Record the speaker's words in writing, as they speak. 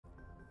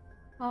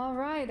All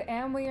right,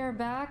 and we are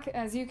back.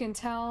 As you can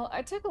tell,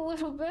 I took a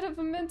little bit of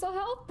a mental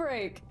health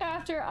break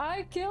after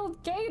I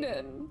killed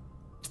Caden.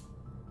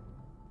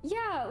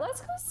 Yeah, let's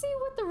go see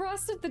what the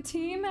rest of the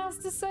team has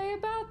to say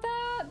about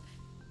that,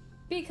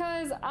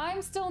 because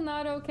I'm still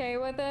not okay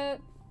with it.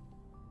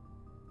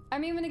 I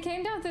mean, when it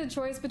came down to the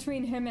choice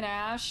between him and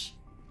Ash,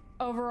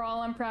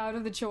 overall I'm proud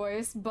of the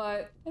choice,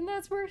 and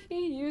that's where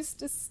he used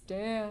to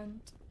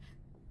stand.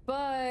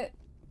 But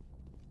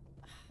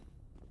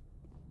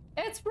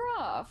it's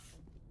rough.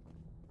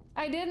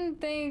 I didn't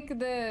think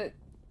that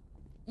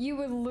you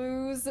would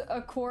lose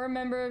a core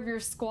member of your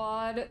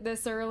squad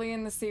this early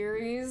in the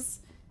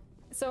series.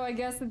 So I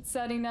guess it's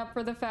setting up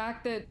for the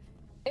fact that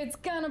it's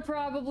gonna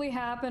probably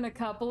happen a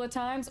couple of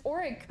times,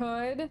 or it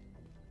could.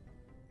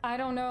 I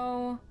don't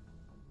know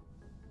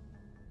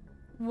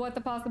what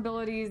the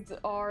possibilities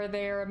are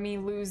there of me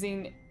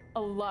losing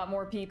a lot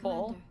more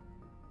people.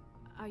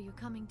 Commander, are you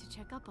coming to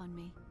check up on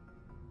me?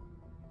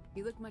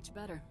 You look much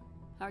better.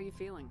 How are you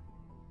feeling?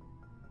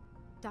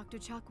 Dr.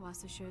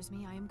 Chakwas assures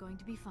me I am going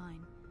to be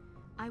fine.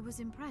 I was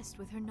impressed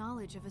with her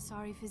knowledge of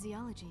Asari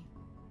physiology.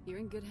 You're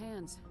in good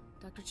hands.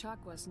 Dr.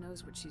 Chakwas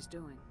knows what she's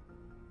doing.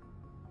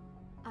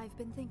 I've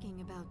been thinking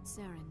about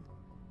Saren.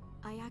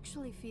 I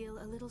actually feel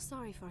a little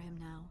sorry for him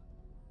now.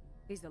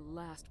 He's the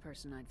last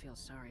person I'd feel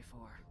sorry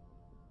for.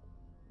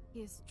 He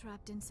is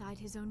trapped inside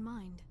his own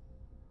mind.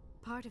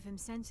 Part of him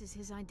senses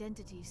his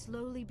identity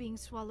slowly being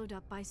swallowed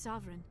up by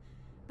Sovereign,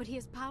 but he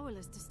is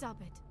powerless to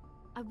stop it.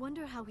 I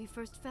wonder how he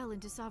first fell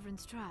into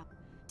Sovereign's trap.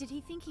 Did he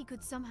think he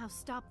could somehow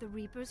stop the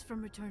Reapers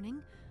from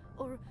returning?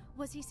 Or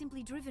was he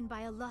simply driven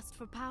by a lust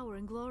for power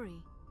and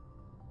glory?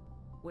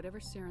 Whatever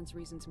Saren's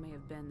reasons may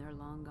have been, they're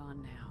long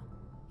gone now.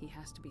 He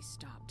has to be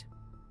stopped.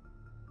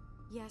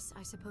 Yes,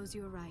 I suppose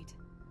you're right.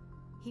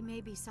 He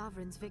may be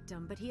Sovereign's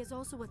victim, but he is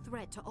also a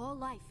threat to all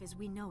life as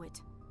we know it.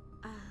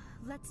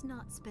 Let's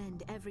not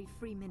spend every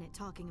free minute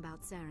talking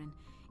about Saren.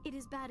 It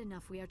is bad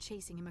enough we are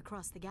chasing him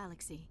across the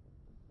galaxy.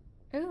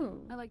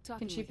 Ooh, I like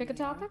talking. Can she with pick you, a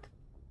topic?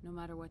 No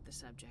matter what the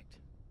subject.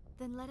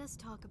 Then let us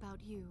talk about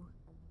you.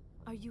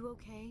 Are you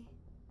okay?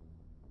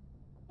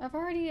 I've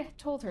already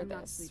told her I'm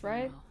not this, sleeping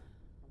right? well.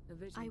 The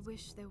visions. I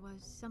wish there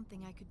was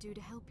something I could do to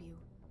help you.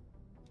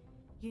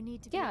 You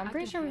need to be. Yeah, I'm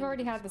pretty sure we've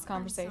already had this I'm sorry,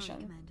 conversation.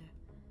 Commander.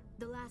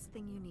 The last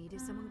thing you need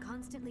is someone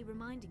constantly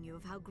reminding you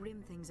of how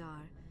grim things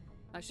are.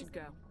 I should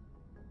go.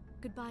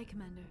 Goodbye,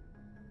 Commander.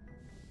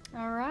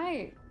 All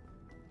right.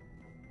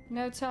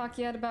 No talk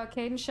yet about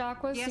Caden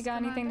Chakwas. Yes, You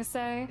got anything to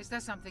say? Is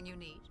there something you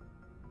need?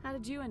 How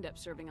did you end up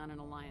serving on an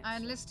alliance? I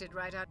enlisted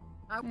right out.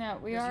 No,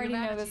 we Because already know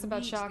humanity this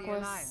about needs the Chakwas.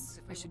 alliance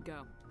if we I should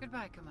go.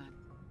 Goodbye, Commander.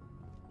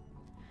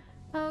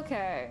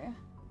 Okay.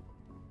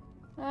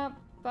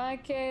 Bye,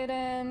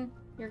 Caden.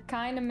 You're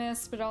kind of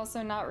missed, but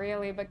also not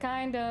really, but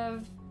kind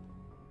of.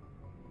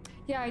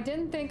 Yeah, I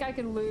didn't think I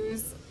could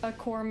lose a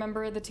core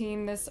member of the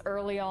team this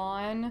early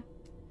on.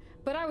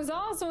 But I was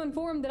also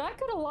informed that I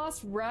could have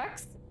lost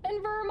Rex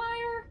and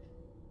Vermeer.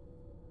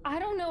 I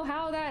don't know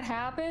how that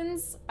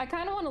happens. I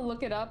kind of want to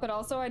look it up, but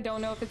also I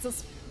don't know if it's a...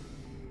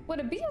 Would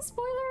it be a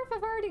spoiler if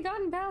I've already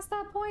gotten past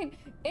that point?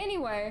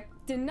 Anyway,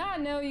 did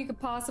not know you could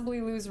possibly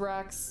lose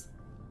Rex.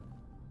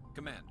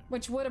 Commander.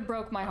 Which would have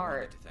broke my I heart.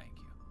 wanted to thank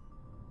you.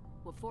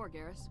 What for,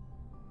 Garrus?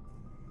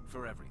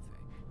 For everything.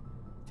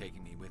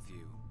 Taking me with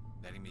you,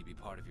 letting me be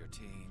part of your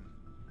team.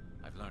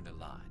 I've learned a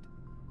lot.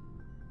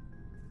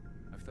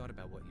 I've thought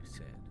about what you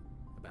said,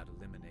 about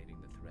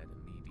eliminating the threat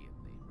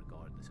immediately,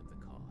 regardless of the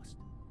cost.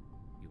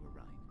 You were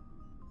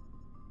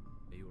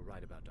right. You were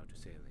right about Dr.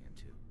 Salian,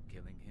 too.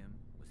 Killing him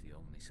was the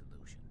only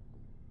solution.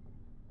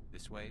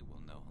 This way, we'll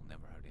know he'll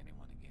never hurt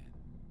anyone again.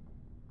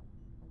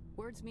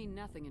 Words mean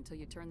nothing until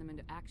you turn them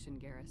into action,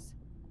 Garrus.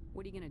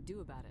 What are you gonna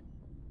do about it?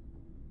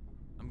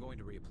 I'm going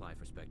to reapply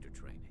for Spectre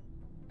training.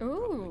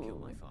 Ooh. Probably kill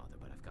my father,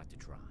 but I've got to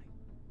try.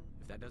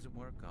 If that doesn't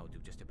work, I'll do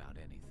just about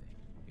anything,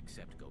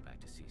 except go back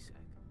to CSEC.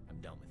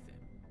 I'm done with them.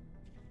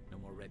 No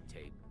more red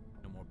tape,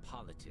 no more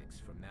politics.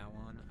 From now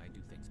on, I do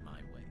things my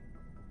way.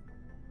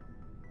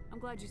 I'm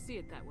glad you see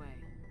it that way.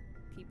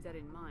 Keep that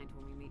in mind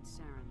when we meet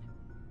Saren.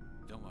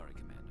 Don't worry,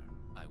 Commander.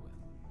 I will.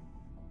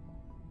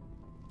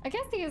 I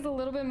guess he is a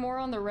little bit more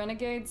on the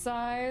renegade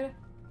side.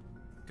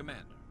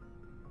 Commander,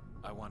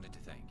 I wanted to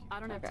thank you. I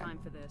don't have Okay. time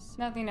for this.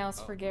 Nothing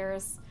else for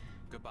Garrus.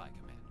 Goodbye,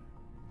 Commander.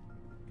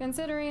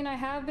 Considering I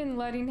have been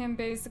letting him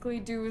basically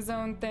do his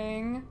own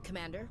thing.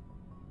 Commander?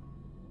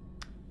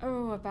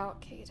 Oh,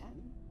 about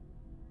Caden.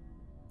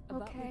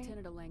 About Okay.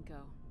 Lieutenant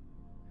Alenko.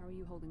 How are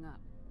you holding up?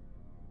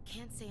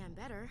 Can't say I'm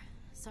better.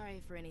 Sorry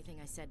for anything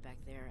I said back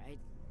there. I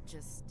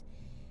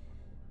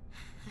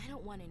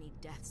don't want any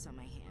deaths on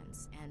my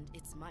hands, and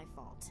it's my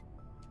fault.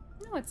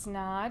 No, it's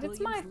not. It's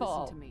Williams, my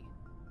fault. Listen to me.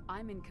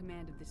 I'm in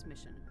command of this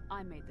mission.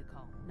 I made the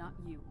call, not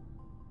you.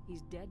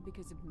 He's dead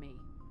because of me.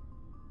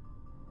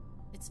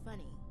 It's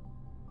funny.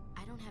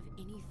 I don't have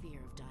any fear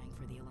of dying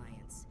for the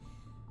Alliance.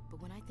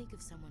 But when I think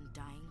of someone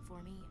dying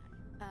for me,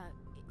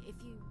 if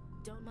you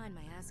don't mind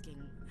my asking,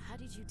 how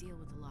did you deal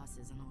with the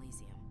losses on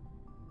Elysium?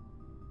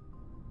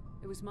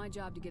 It was my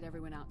job to get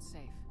everyone out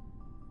safe.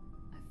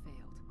 I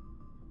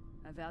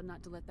failed. I vowed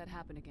not to let that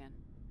happen again.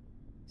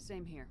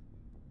 Same here.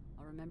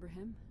 I'll remember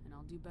him, and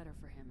I'll do better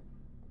for him.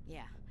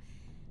 Yeah.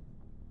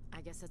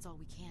 I guess that's all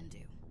we can do.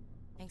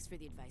 Thanks for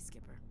the advice,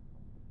 Skipper.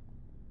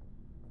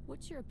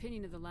 What's your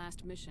opinion of the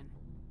last mission?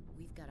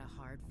 We've got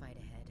a hard fight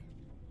ahead.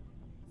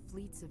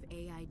 Fleets of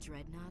AI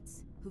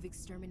dreadnoughts who've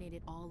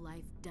exterminated all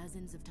life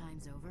dozens of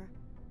times over.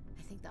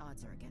 I think the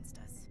odds are against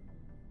us.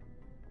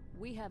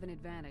 We have an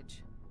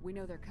advantage. We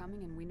know they're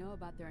coming, and we know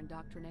about their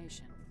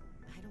indoctrination.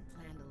 I don't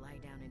plan to lie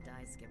down and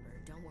die, Skipper.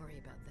 Don't worry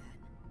about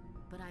that.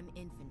 But I'm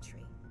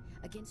infantry.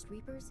 Against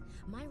Reapers,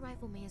 my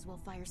rifle may as well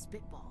fire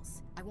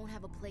spitballs. I won't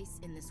have a place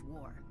in this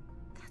war.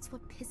 That's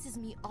what pisses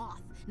me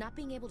off, not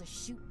being able to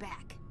shoot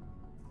back.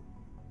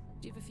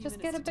 Do you have a few Just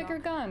minutes get a to bigger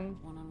talk? gun.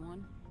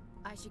 One-on-one?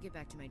 I should get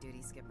back to my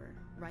duty, Skipper.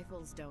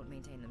 Rifles don't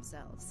maintain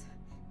themselves.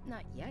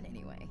 Not yet,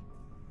 anyway.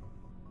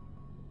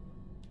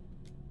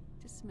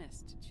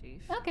 Dismissed,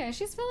 Chief. Okay,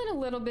 she's feeling a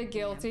little bit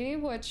guilty,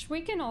 which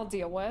we can all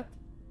deal with.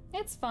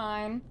 It's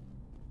fine.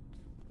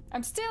 I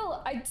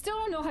still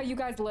don't know how you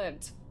guys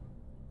lived.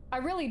 I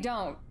really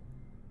don't.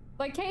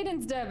 Like,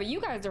 Caden's dead, but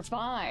you guys are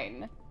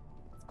fine.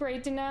 It's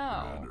great to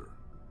know. Commander,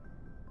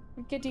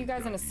 We'll get to you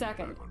guys in a got you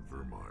second. back on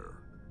Vermeer.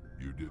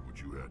 You did what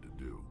you had to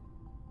do.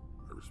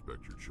 I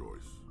respect your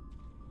choice.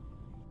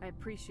 I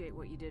appreciate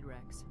what you did,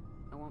 Rex.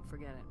 I won't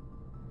forget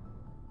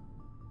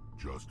it.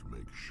 Just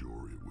make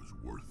sure it was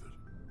worth it.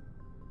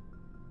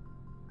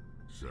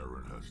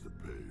 Saren has to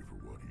pay for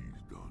what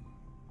he's done.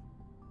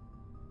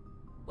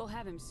 We'll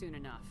have him soon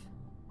enough.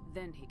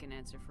 Then he can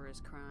answer for his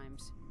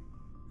crimes.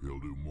 He'll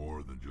do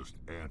more than just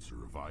answer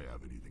if I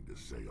have anything to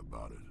say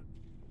about it.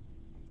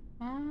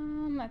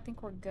 I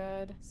think we're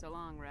good. So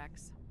long,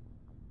 Rex.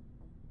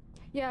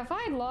 Yeah, if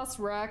I had lost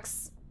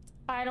Rex,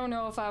 I don't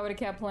know if I would have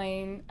kept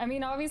playing. I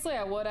mean, obviously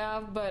I would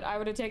have, but I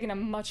would have taken a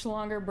much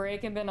longer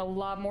break and been a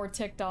lot more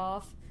ticked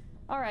off.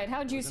 All right,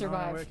 how'd you It was an honor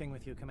survive? working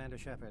with you, Commander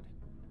Shepard.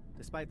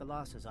 Despite the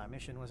losses, our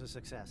mission was a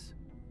success.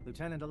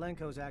 Lieutenant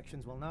Alenko's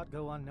actions will not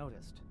go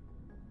unnoticed.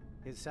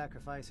 His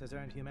sacrifice has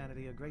earned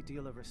humanity a great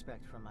deal of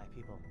respect from my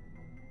people.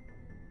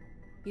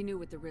 You knew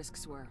what the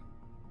risks were.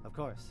 Of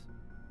course,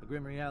 the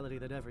grim reality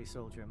that every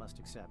soldier must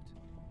accept.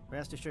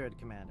 Rest assured,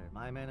 Commander,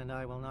 my men and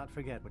I will not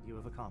forget what you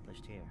have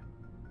accomplished here.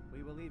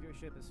 We will leave your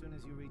ship as soon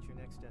as you reach your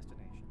next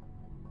destination.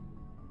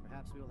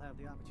 Perhaps we will have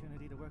the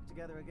opportunity to work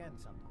together again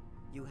someday.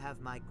 You have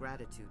my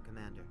gratitude,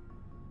 Commander.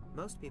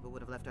 Most people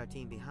would have left our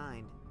team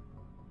behind.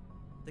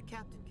 The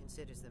captain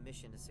considers the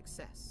mission a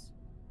success.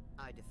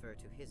 I defer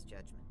to his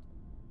judgment.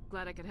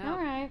 Glad I could help.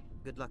 All right.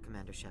 Good luck,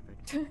 Commander Shepard.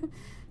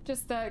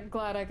 Just that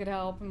glad I could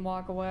help and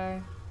walk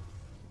away.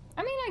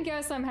 I mean, I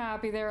guess I'm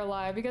happy they're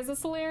alive because the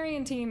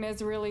Solarian team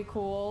is really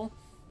cool.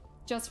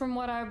 Just from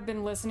what I've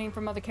been listening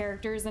from other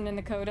characters and in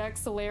the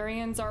Codex,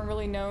 Solarians aren't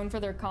really known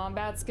for their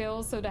combat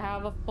skills, so to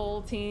have a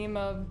full team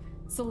of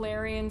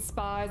Solarian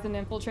spies and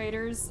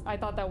infiltrators, I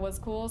thought that was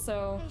cool,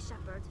 so Hey,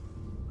 Shepard.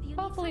 Do you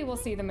hopefully need we'll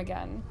something? see them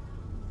again.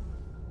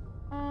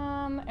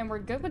 And we're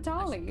good with I should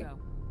Tali. go.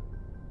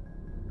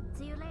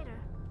 See you later.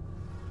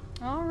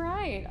 All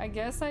right, I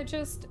guess I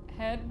just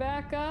head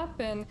back up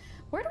and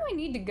where do I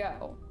need to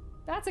go?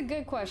 That's a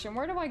good question.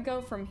 Where do I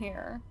go from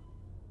here?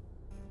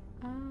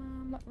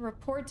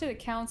 Report to the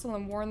council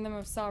and warn them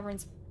of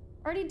Sovereign's...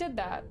 Already did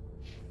that.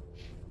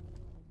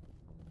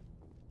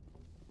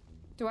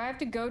 Do I have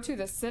to go to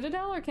the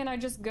Citadel or can I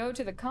just go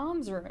to the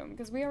comms room?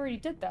 Because we already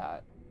did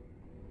that.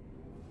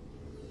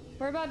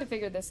 We're about to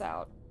figure this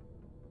out.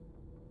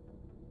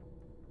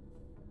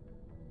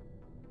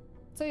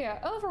 So yeah,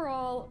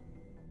 overall,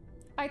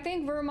 I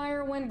think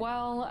Vermeer went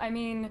well. I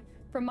mean,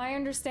 from my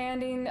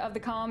understanding of the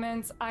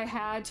comments, I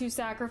had to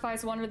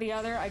sacrifice one or the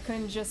other. I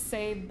couldn't just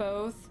save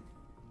both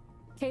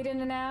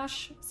Caden and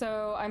Ash,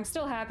 so I'm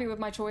still happy with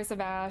my choice of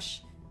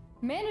Ash.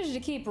 Managed to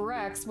keep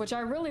Rex, which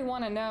I really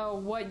want to know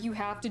what you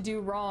have to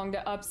do wrong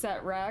to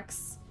upset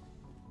Rex.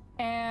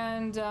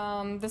 And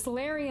the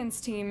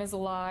Solarians team is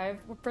alive,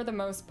 for the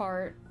most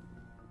part.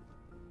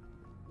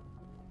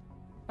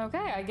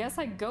 Okay, I guess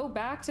I go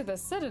back to the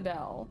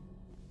Citadel.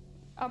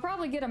 I'll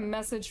probably get a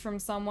message from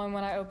someone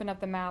when I open up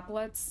the map.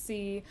 Let's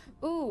see.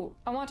 Ooh,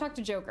 I want to talk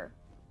to Joker.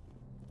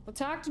 We'll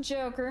talk to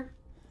Joker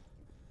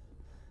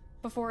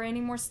before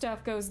any more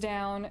stuff goes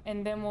down,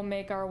 and then we'll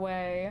make our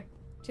way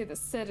to the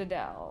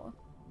Citadel.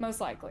 Most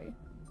likely.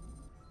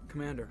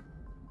 Commander,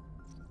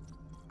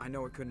 I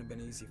know it couldn't have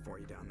been easy for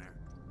you down there.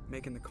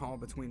 Making the call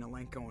between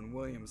Alenko and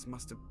Williams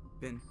must have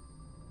been...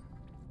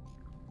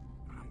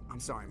 I'm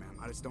sorry, ma'am.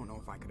 I just don't know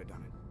if I could have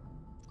done it.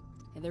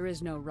 Yeah, there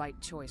is no right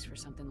choice for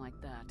something like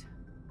that.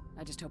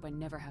 I just hope I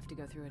never have to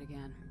go through it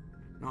again.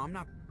 No, I'm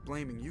not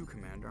blaming you,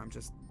 Commander. I'm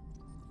just...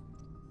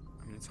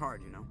 I mean, it's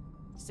hard, you know?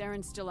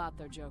 Saren's still out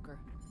there, Joker.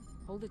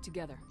 Hold it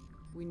together.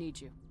 We need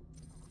you.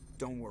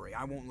 Don't worry,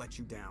 I won't let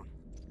you down.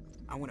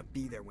 I want to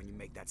be there when you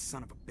make that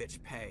son of a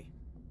bitch pay.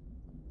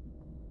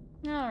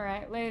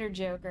 Alright, later,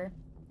 Joker.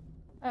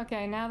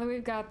 Okay, now that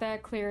we've got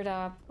that cleared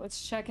up,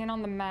 let's check in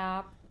on the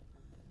map.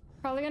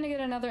 Probably gonna get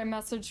another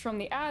message from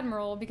the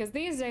Admiral, because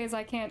these days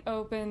I can't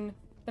open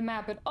the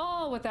map at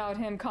all without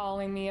him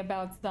calling me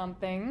about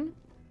something.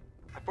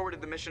 I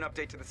forwarded the mission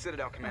update to the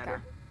Citadel, Commander.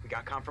 Okay. We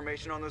got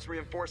confirmation on those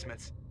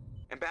reinforcements.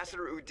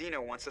 Ambassador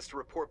Udina wants us to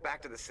report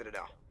back to the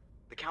Citadel.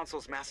 The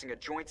Council's massing a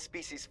joint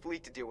species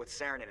fleet to deal with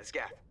Saren and his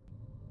Geth.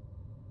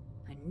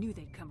 I knew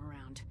they'd come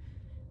around.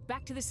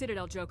 Back to the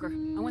Citadel, Joker.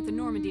 I want the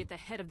Normandy at the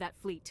head of that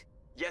fleet.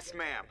 Yes,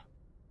 ma'am.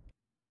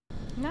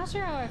 I'm not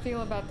sure how I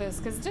feel about this,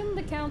 because didn't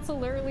the council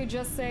literally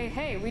just say,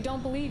 hey, we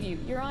don't believe you,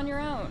 you're on your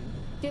own,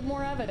 get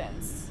more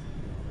evidence?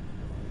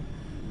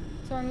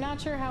 So I'm not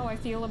sure how I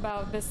feel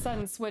about this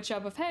sudden switch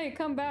up of, hey,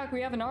 come back,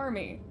 we have an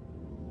army.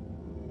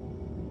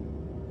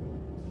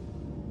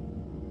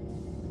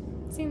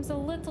 Seems a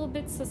little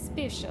bit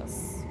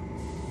suspicious.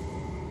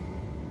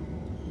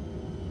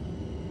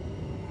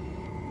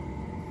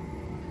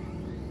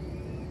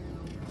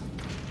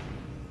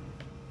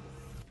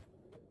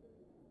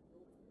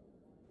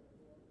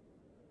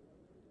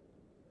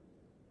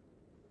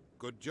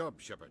 Good job,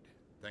 Shepard.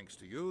 Thanks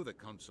to you, the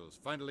Council's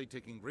finally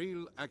taking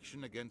real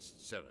action against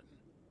Saren.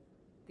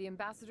 The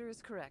Ambassador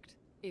is correct.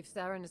 If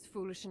Saren is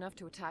foolish enough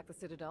to attack the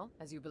Citadel,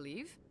 as you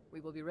believe, we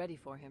will be ready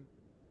for him.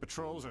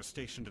 Patrols are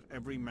stationed at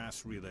every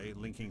mass relay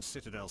linking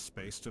Citadel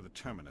space to the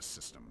Terminus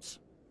systems.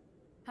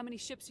 How many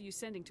ships are you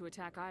sending to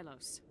attack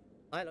Ilos?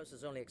 Ilos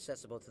is only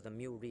accessible to the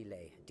Mu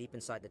relay, deep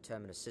inside the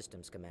Terminus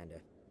systems,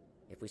 Commander.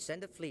 If we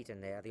send a fleet in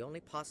there, the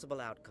only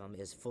possible outcome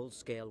is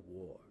full-scale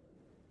war.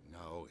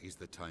 Now is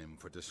the time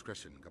for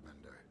discretion,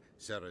 Commander.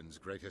 Saren's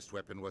greatest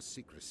weapon was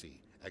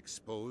secrecy.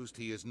 Exposed,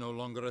 he is no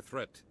longer a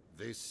threat.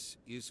 This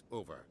is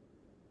over.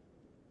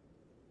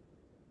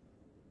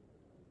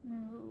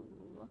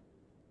 Ooh.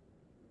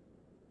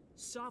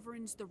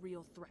 Sovereign's the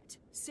real threat.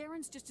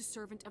 Saren's just a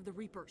servant of the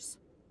Reapers.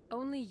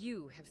 Only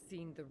you have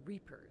seen the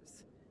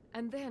Reapers,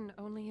 and then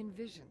only in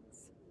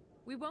visions.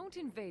 We won't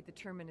invade the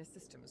Terminus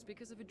systems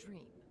because of a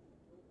dream.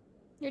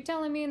 You're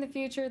telling me in the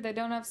future they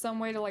don't have some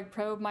way to, like,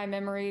 probe my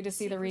memory to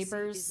see the Secrecy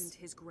Reapers? isn't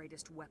his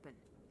greatest weapon.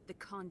 The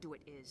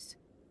Conduit is.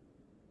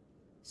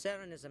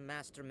 Saren is a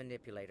master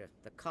manipulator.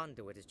 The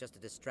Conduit is just a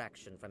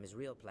distraction from his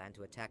real plan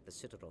to attack the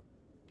Citadel.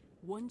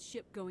 One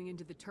ship going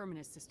into the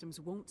Terminus systems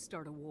won't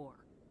start a war.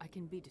 I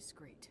can be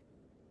discreet.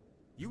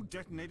 You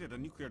detonated a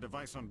nuclear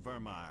device on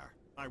Vermeer.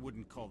 I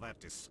wouldn't call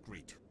that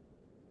discreet.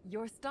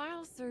 Your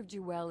style served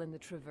you well in the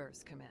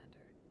Traverse,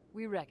 Commander.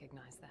 We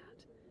recognize that.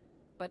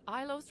 But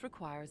Ilos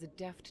requires a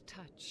deft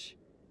touch.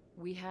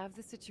 We have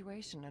the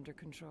situation under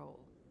control.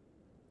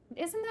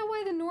 Isn't that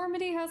why the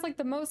Normandy has, like,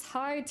 the most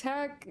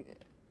high-tech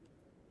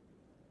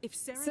If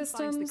Saren systems?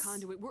 finds the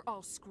Conduit, we're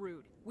all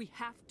screwed. We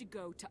have to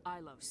go to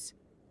Ilos.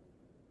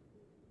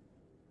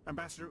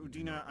 Ambassador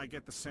Udina, I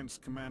get the sense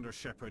Commander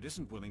Shepard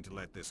isn't willing to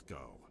let this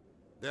go.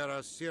 There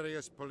are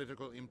serious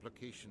political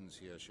implications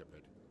here,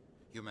 Shepard.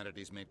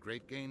 Humanity's made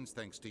great gains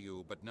thanks to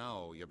you, but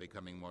now you're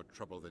becoming more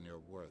trouble than you're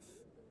worth.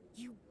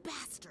 You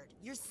bastard!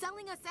 You're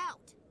selling us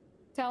out!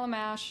 Tell him,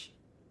 Ash.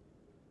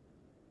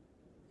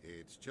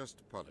 It's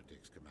just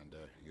politics,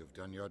 Commander. You've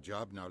done your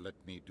job, now let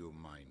me do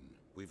mine.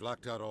 We've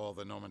locked out all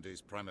the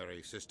Normandy's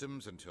primary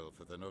systems until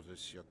further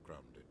notice you're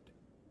grounded.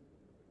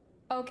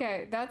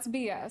 Okay, that's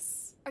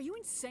BS. Are you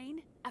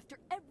insane? After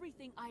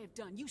everything I have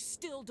done, you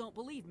still don't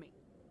believe me.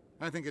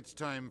 I think it's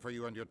time for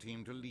you and your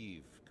team to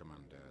leave,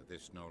 Commander.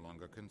 This no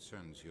longer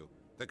concerns you.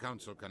 The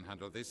Council can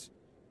handle this,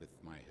 with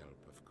my help,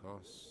 of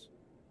course.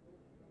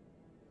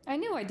 I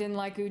knew I didn't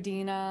like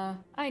Udina.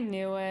 I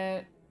knew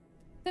it.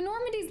 The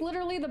Normandy's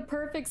literally the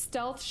perfect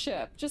stealth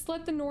ship. Just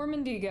let the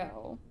Normandy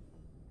go.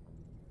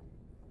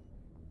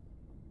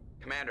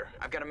 Commander,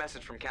 I've got a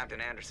message from Captain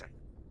Anderson.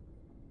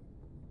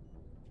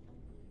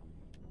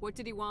 What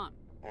did he want?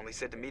 Only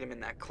said to meet him in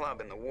that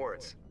club in the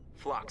wards.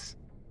 Flux.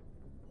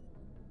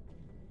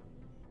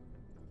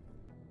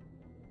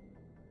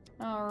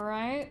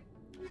 Alright.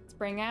 Let's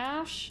bring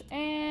Ash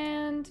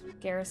and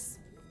Garrus.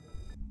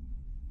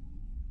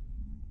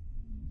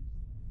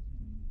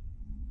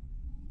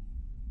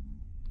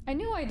 I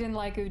knew I didn't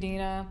like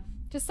Udina.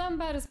 Just something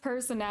about his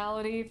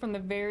personality from the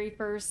very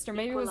first, or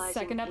maybe it was the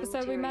second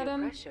episode we met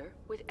him.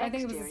 I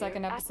think it was the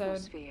second episode.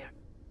 Atmosphere.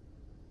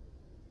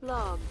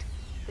 Logged.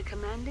 The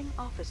commanding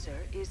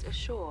officer is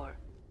ashore.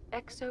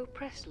 Exo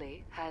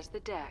Presley has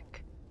the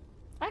deck.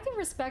 I can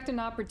respect an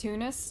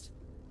opportunist.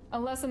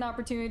 Unless an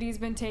opportunity's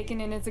been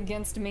taken and it's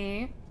against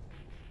me,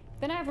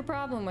 then I have a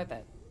problem with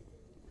it.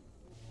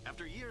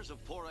 After years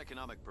of poor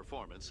economic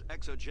performance,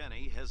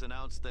 ExoGeni has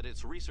announced that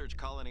its research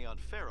colony on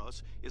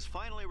Pharos is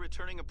finally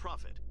returning a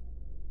profit.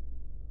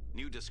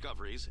 New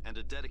discoveries and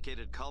a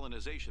dedicated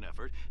colonization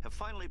effort have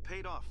finally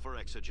paid off for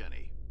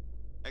ExoGeni.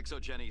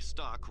 ExoGeni's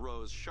stock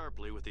rose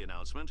sharply with the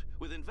announcement,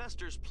 with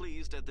investors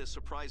pleased at this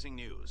surprising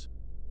news.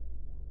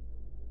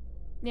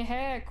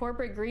 Yeah,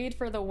 corporate greed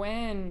for the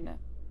win.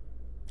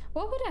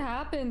 What would have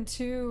happened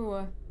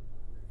to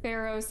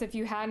Pharos if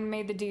you hadn't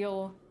made the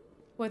deal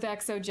with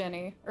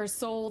ExoGeni or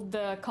sold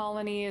the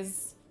colony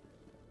as...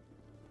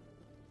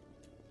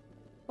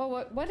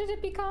 Well, what did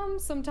it become?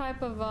 Some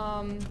type of,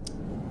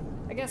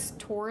 I guess,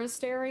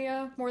 tourist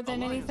area more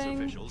than anything?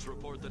 Alliance officials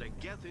report that a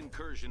Geth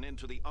incursion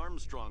into the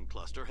Armstrong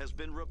cluster has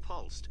been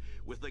repulsed,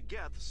 with the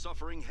Geth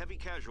suffering heavy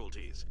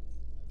casualties.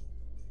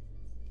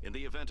 In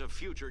the event of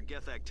future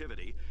Geth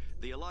activity,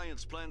 the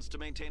Alliance plans to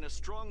maintain a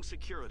strong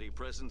security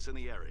presence in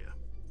the area.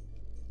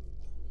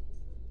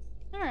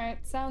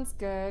 Alright, sounds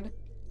good.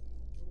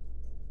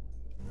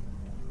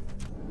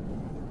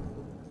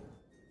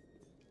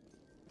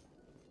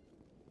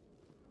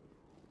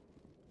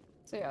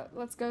 So yeah,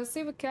 let's go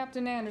see what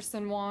Captain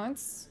Anderson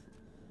wants.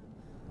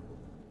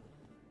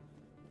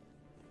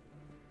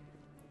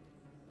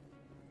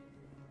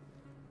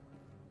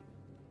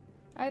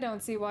 I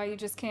don't see why you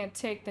just can't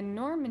take the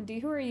Normandy.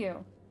 Who are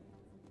you?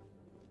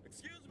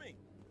 Excuse me.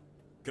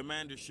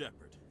 Commander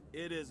Shepard,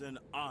 it is an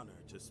honor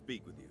to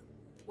speak with you.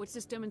 What's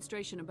this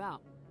demonstration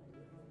about?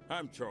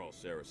 I'm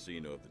Charles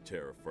Saraceno of the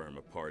Terra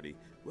Firma Party.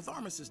 With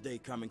Armistice Day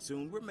coming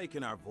soon, we're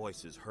making our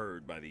voices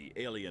heard by the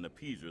alien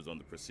appeasers on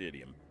the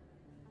Presidium.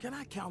 Can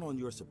I count on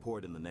your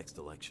support in the next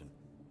election?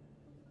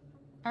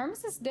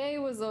 Armistice Day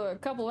was a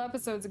couple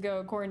episodes ago,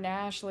 according to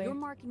Ashley. You're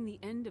marking the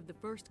end of the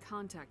First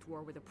Contact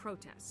War with a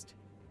protest.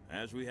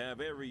 As we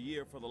have every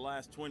year for the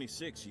last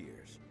 26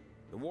 years.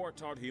 The war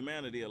taught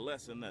humanity a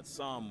lesson that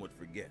some would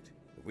forget.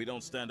 If we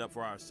don't stand up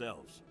for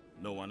ourselves,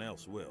 no one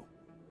else will.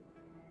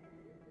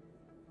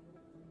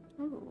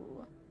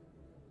 Ooh.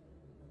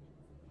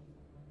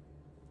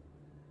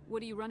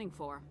 What are you running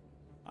for?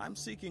 I'm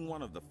seeking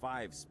one of the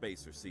 5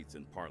 spacer seats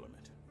in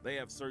Parliament. They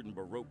have certain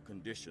Baroque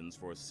conditions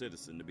for a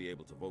citizen to be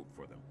able to vote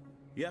for them.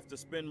 You have to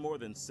spend more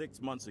than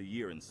 6 months a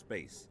year in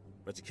space,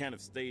 but you can't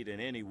have stayed in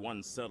any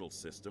one settled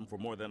system for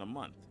more than a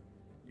month.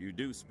 You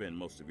do spend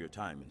most of your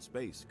time in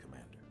space,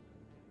 Commander.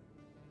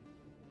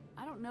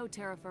 I don't know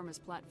Terra Firma's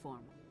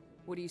platform.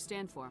 What do you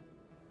stand for?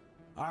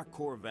 Our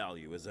core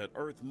value is that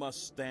Earth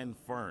must stand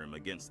firm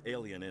against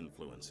alien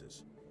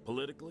influences.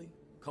 Politically,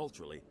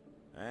 culturally,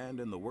 and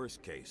in the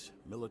worst case,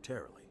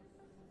 militarily.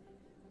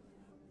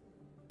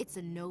 It's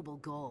a noble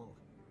goal.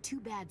 Too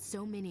bad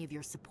so many of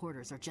your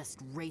supporters are just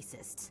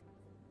racists.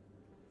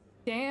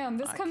 Damn,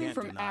 this coming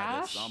from I can't deny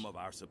that Ash? some of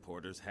our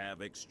supporters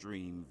have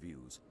extreme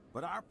views,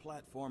 but our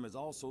platform is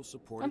also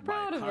supported I'm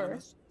proud by of her.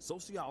 economists,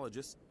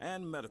 sociologists,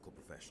 and medical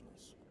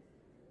professionals.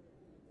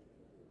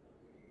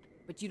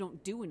 But you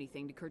don't do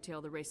anything to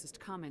curtail the racist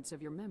comments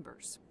of your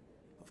members.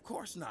 Of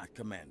course not,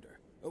 Commander.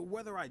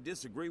 Whether I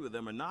disagree with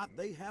them or not,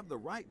 they have the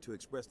right to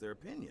express their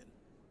opinion.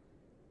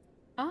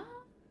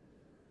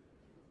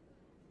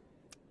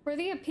 Were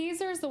the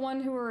appeasers the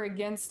one who were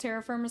against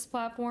Terra Firma's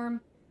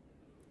platform?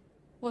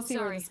 We'll see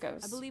where this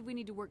goes. I believe we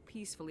need to work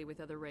peacefully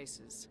with other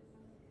races.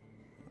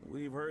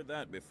 We've heard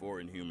that before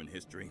in human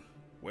history.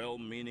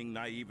 Well-meaning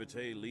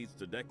naivete leads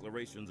to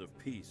declarations of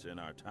peace in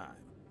our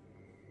time.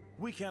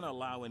 We can't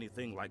allow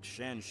anything like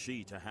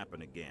Shanxi to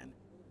happen again.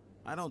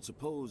 I don't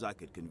suppose I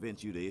could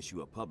convince you to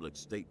issue a public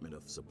statement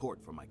of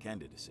support for my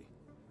candidacy.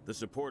 The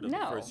support of the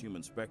first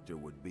human Spectre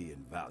would be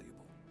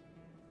invaluable.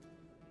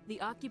 The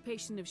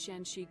occupation of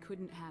Shanxi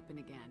couldn't happen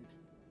again.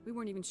 We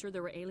weren't even sure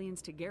there were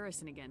aliens to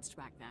garrison against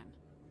back then.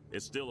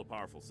 It's still a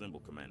powerful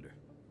symbol, Commander.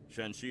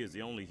 Shanxi is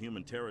the only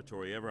human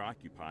territory ever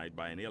occupied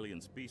by an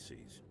alien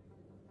species.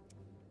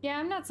 Yeah,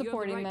 I'm not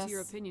supporting you have the right this. to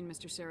your opinion,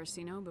 Mr.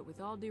 Saraceno, but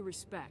with all due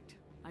respect,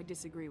 I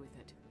disagree with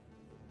it.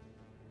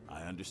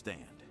 I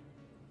understand.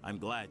 I'm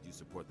glad you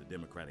support the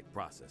democratic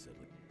process, at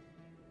least.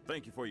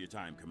 Thank you for your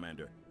time,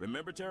 Commander.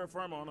 Remember Terra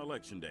Firma on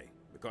Election Day,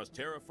 because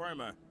Terra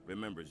Firma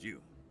remembers you.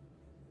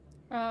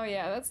 Oh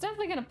yeah, that's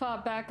definitely gonna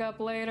pop back up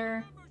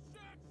later.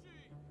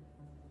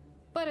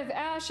 But if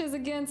Ash is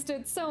against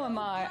it, so am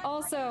I.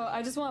 Also,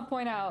 I just want to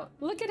point out,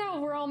 look at how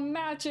we're all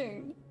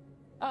matching.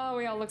 Oh,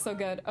 we all look so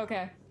good.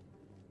 Okay.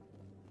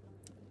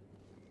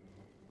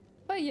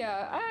 But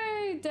yeah,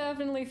 I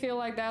definitely feel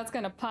like that's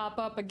gonna pop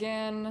up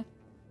again.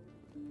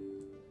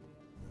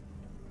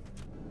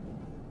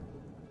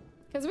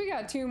 Because we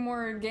got 2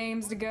 more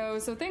games to go,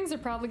 so things are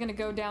probably gonna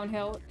go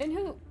downhill. And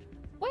who...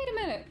 Wait a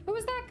minute, who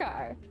was that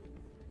guy?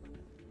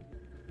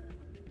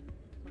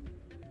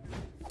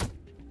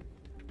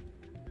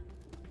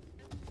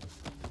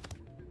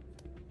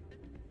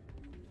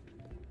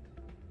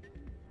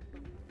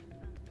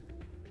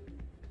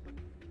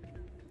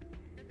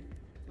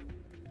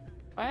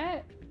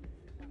 What?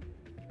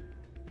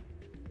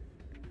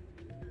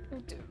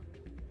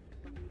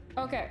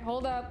 Okay,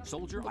 hold up.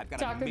 Soldier, I've got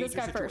Talk a to major this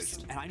guy situation,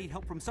 first. and I need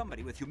help from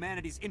somebody with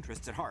humanity's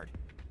interests at heart.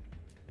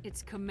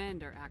 It's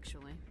Commander,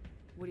 actually.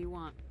 What do you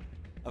want?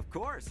 Of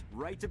course,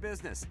 right to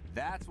business.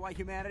 That's why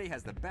humanity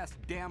has the best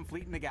damn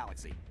fleet in the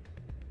galaxy.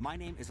 My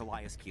name is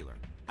Elias Keeler.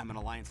 I'm an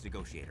Alliance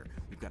negotiator.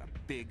 We've got a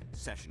big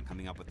session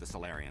coming up with the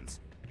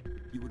Solarians.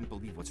 You wouldn't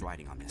believe what's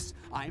riding on this.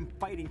 I'm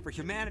fighting for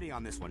humanity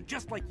on this one,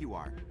 just like you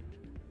are.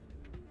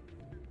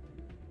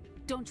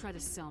 Don't try to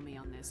sell me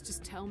on this.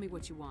 Just tell me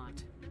what you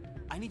want.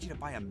 I need you to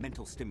buy a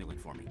mental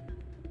stimulant for me.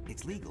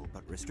 It's legal,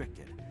 but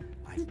restricted.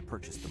 I've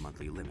purchased the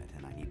monthly limit,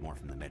 and I need more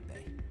from the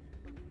medbay.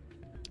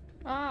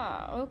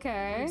 Ah,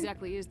 okay. What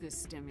exactly is this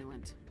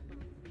stimulant?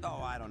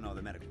 Oh, I don't know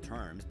the medical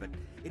terms, but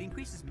it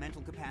increases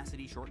mental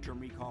capacity, short-term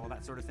recall,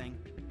 that sort of thing.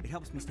 It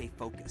helps me stay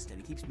focused, and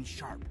it keeps me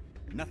sharp.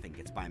 Nothing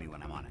gets by me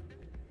when I'm on it.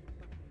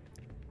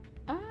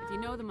 If you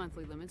know the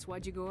monthly limits,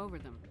 why'd you go over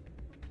them?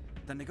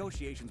 The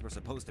negotiations were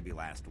supposed to be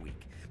last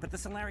week, but the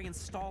Solarians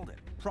stalled it,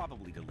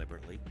 probably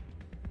deliberately.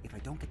 If I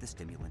don't get the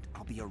stimulant,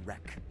 I'll be a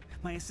wreck.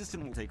 My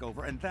assistant will take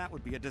over, and that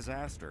would be a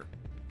disaster.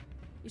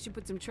 You should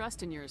put some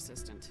trust in your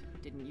assistant.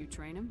 Didn't you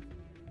train him?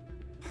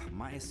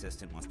 My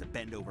assistant wants to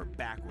bend over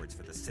backwards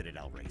for the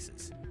Citadel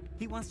races.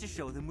 He wants to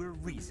show them we're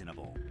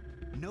reasonable.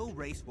 No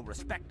race will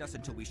respect us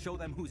until we show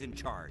them who's in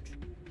charge.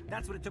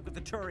 That's what it took with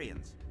the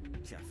Turians.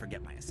 Yeah,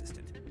 forget my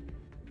assistant.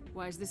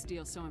 Why is this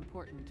deal so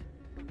important?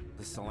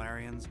 The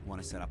Solarians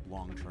want to set up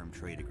long-term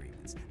trade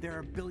agreements. There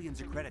are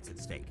billions of credits at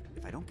stake.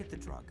 If I don't get the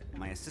drug,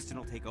 my assistant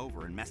will take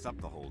over and mess up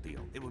the whole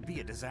deal. It would be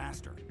a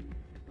disaster.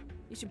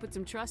 You should put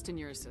some trust in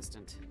your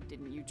assistant.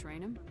 Didn't you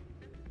train him?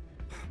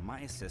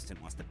 My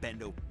assistant wants to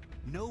bend over.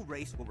 No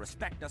race will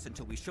respect us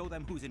until we show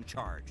them who's in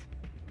charge.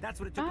 That's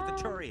what it took with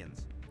the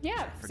Turians.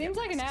 Yeah, seems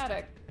like an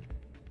addict.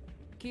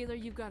 Keeler,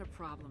 you've got a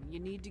problem. You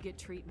need to get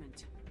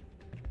treatment.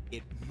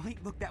 It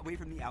might look that way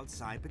from the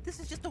outside, but this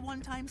is just a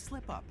one-time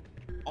slip-up.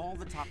 All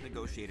the top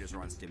negotiators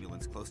are on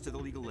stimulants close to the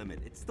legal limit.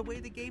 It's the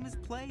way the game is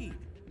played.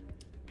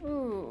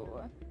 Ooh.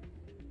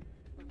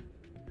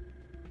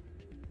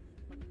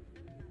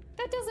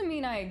 That doesn't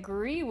mean I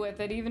agree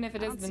with it, even if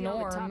it is the norm. I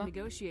don't see all the top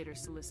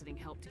negotiators soliciting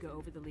help to go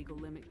over the legal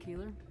limit,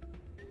 Keeler.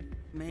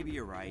 Maybe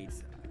you're right.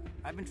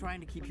 I've been trying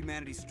to keep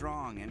humanity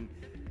strong, and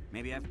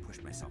maybe I've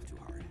pushed myself too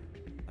hard.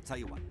 I'll tell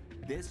you what,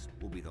 this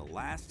will be the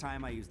last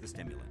time I use the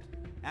stimulant.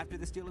 After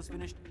this deal is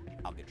finished,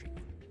 I'll get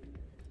treatment.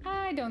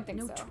 I don't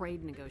think so. No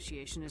trade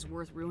negotiation is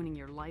worth ruining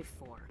your life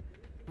for.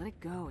 Let it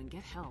go and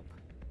get help.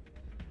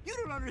 You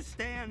don't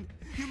understand.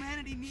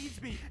 Humanity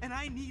needs me, and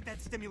I need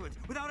that stimulant.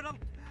 Without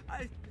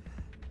it,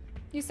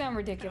 You sound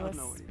ridiculous. I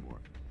don't know anymore.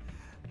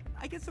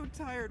 I get so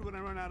tired when I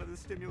run out of the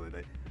stimulant.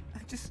 I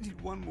just need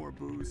one more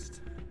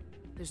boost.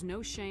 There's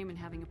no shame in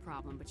having a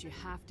problem, but you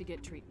have to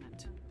get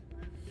treatment.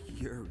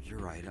 You're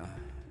right.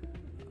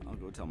 I'll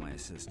go tell my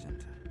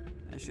assistant.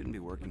 I shouldn't be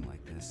working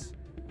like this.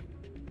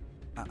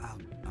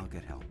 I'll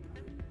get help.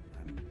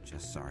 I'm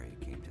just sorry it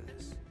came to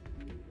this.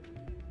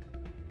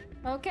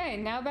 Okay,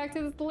 now back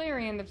to the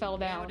Solarian that fell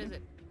down. What is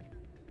it?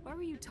 Why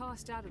were you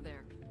tossed out of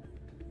there?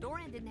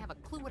 Dorian didn't have a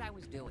clue what I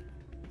was doing.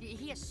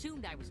 He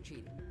assumed I was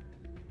cheating.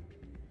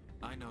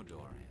 I know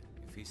Dorian.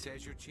 If he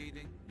says you're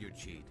cheating, you're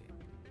cheating.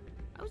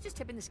 I was just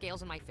tipping the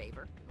scales in my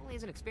favor, only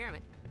as an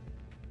experiment.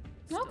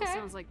 Still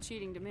sounds like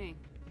cheating to me.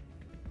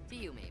 To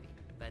you, maybe.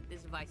 But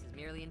this device is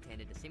merely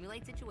intended to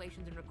simulate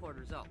situations and record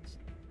results.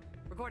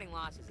 Recording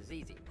losses is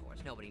easy, of course.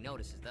 Nobody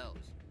notices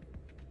those.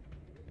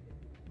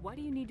 Why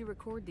do you need to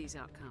record these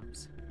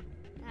outcomes?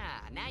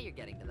 Now you're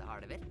getting to the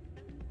heart of it.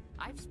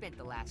 I've spent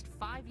the last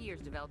 5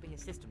 years developing a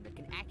system that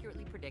can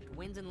accurately predict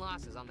wins and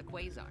losses on the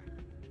Quasar.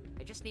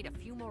 I just need a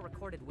few more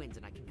recorded wins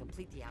and I can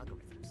complete the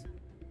algorithms.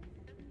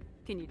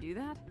 Can you do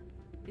that?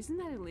 Isn't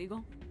that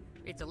illegal?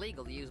 It's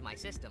illegal to use my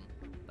system,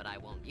 but I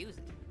won't use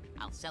it.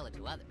 I'll sell it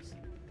to others.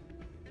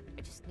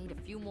 I just need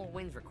a few more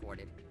wins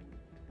recorded.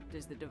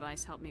 Does the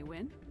device help me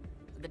win?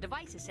 The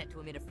device is set to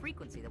emit a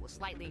frequency that will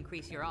slightly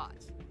increase your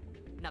odds.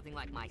 Nothing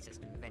like my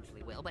system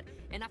eventually will, but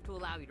enough to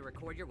allow you to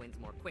record your wins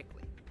more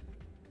quickly.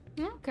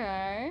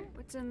 Okay.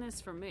 What's in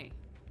this for me?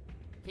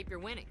 Keep your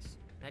winnings.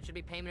 That should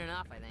be payment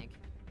enough, I think.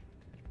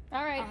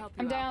 All right,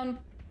 I'm down.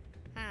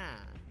 I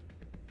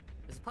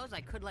suppose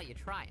I could let you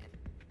try it.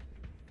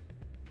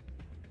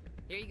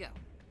 Here you go.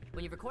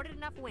 When you've recorded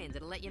enough wins,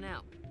 it'll let you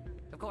know.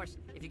 Of course,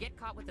 if you get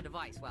caught with the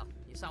device, well,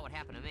 you saw what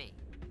happened to me.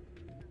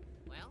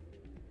 Well,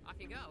 off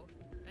you go.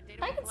 That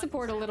data I can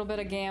support a little bit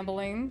of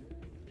gambling.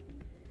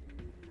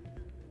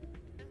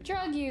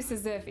 Drug use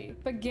is iffy,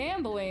 but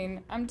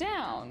gambling, I'm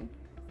down.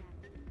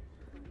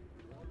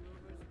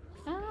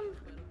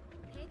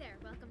 Hey there,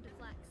 welcome to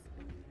Flex.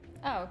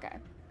 Oh, okay.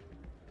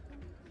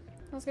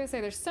 I was gonna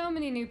say, there's so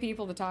many new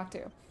people to talk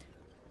to.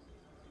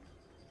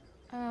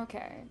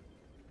 Okay.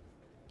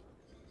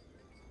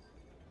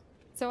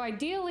 So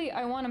ideally,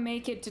 I want to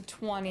make it to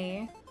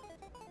 20.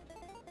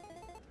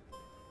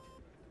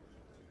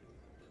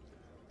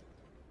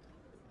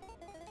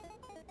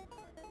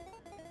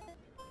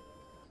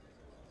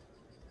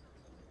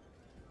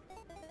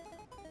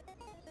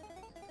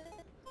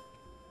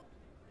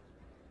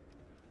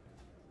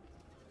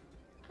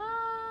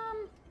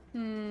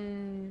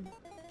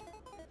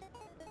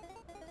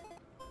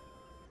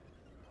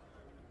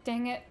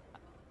 Dang it.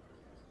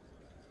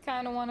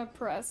 Kind of want to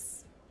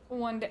press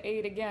 1 to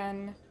 8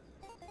 again.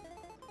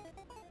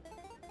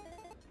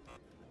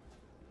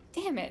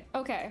 Damn it.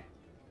 Okay.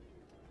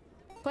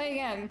 Play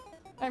again.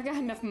 I've got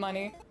enough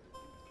money.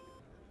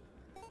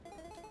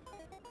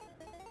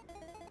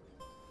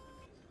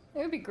 It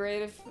would be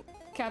great if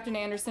Captain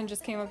Anderson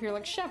just came up here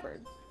like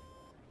Shepard.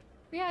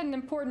 We had an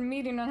important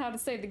meeting on how to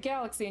save the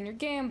galaxy and you're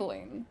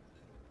gambling.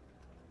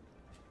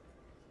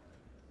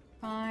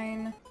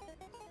 Fine.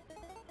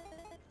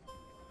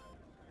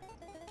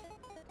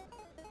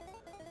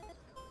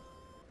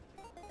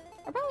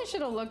 I probably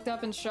should have looked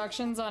up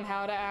instructions on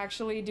how to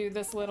actually do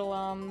this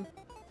little,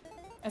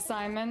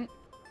 assignment.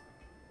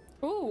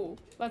 Ooh,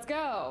 let's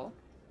go.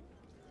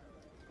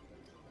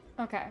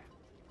 Okay.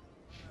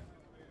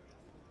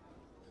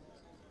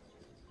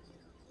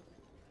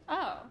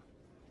 Oh.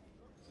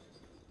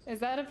 Is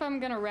that if I'm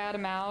gonna rat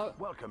him out?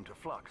 Welcome to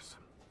Flux.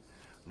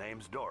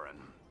 Name's Doran.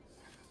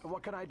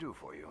 What can I do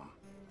for you?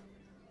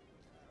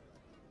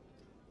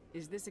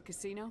 Is this a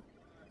casino?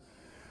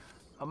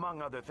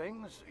 Among other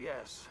things,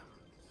 yes.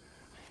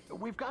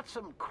 We've got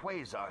some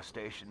quasar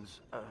stations,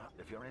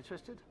 if you're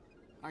interested.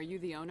 Are you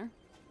the owner?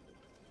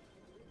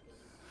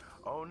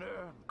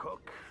 Owner,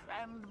 cook,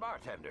 and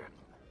bartender.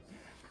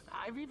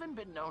 I've even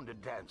been known to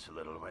dance a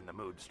little when the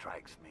mood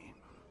strikes me.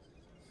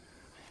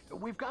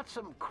 We've got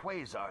some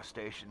quasar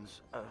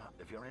stations,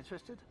 if you're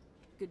interested.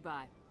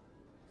 Goodbye.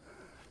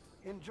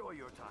 Enjoy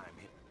your time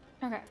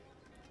here. Okay.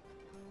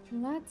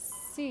 Let's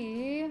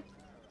see.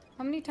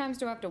 How many times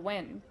do I have to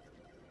win?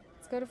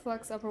 Let's go to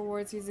Flux, upper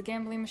wards, use the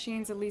gambling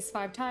machines at least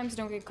 5 times,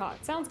 don't get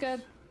caught. Sounds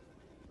good.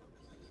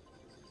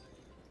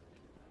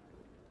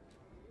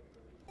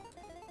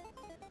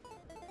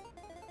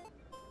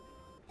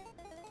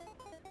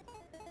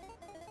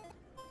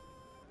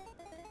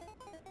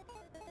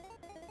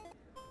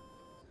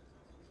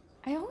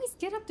 I always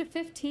get up to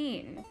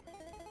 15.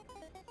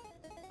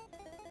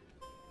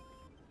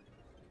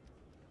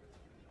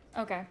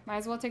 Okay, might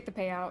as well take the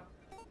payout.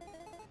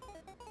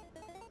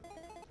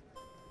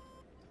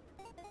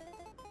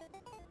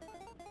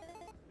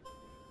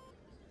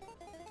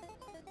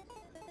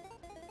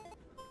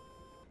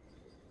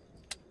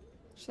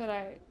 Should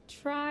I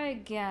try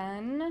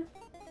again?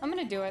 I'm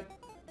gonna do it.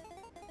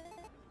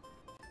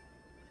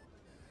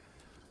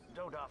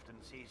 Don't often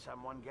see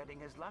someone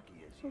getting as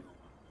lucky as you.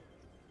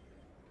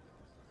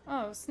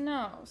 Oh,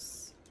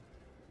 Snows.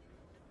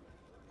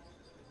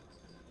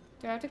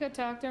 Do I have to go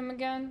talk to him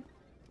again?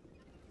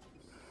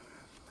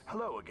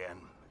 Hello again.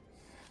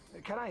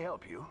 Can I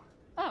help you?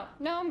 Oh,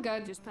 no, I'm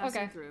good. Just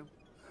passing okay. through.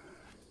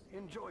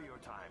 Enjoy your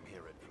time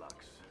here at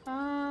Flux.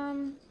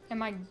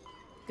 Am I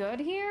good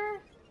here?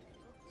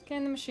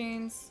 Scan the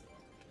machines.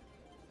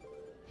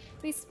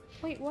 Please,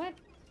 wait, what?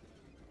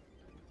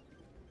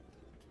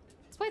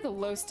 Let's play the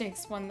low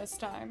stakes one this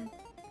time.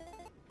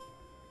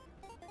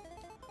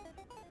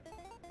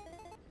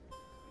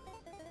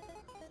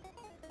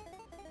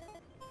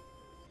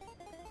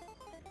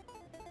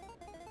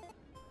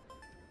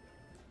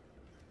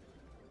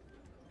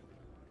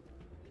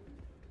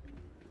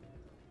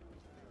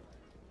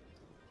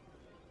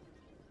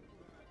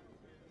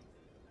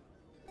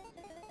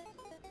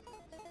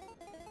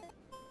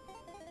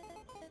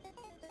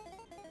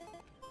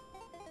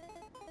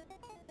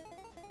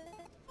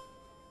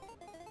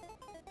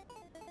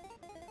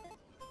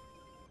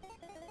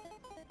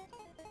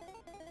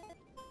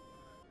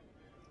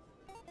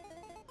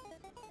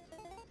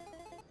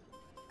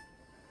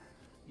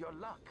 Your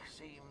luck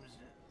seems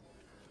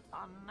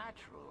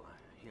unnatural,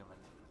 human.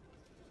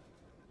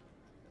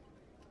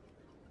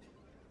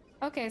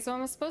 Okay, so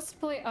I'm supposed to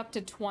play up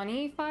to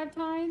 25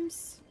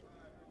 times?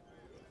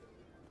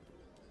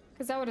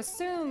 Because I would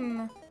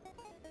assume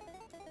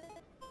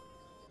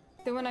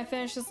that when I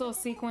finish this little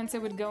sequence,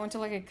 it would go into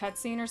like a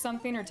cutscene or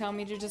something, or tell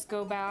me to just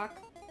go back.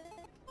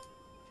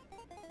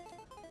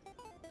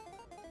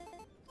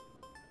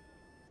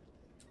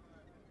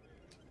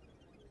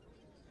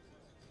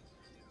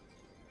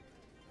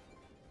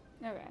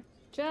 Okay,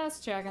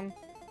 just checking.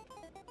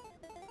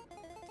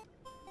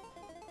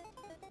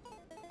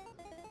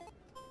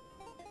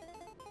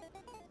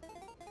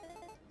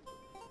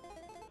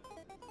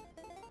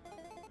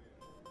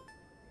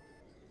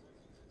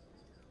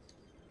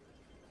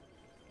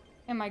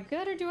 Am I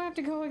good or do I have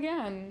to go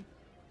again?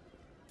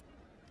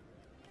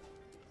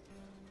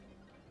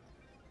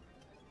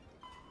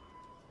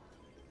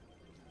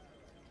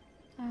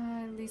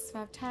 At least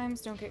 5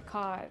 times, don't get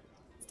caught.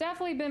 It's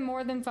definitely been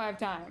more than 5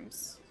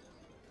 times.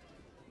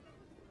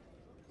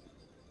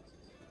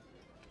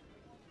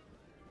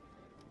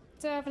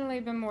 Definitely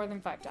been more than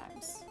 5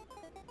 times.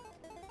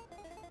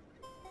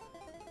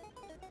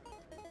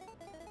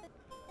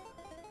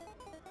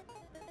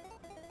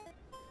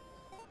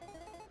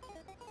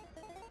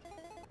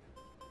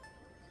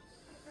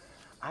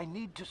 I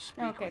need to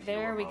speak okay, with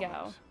there you we moment.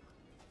 go.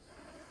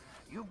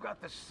 You've got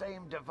the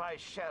same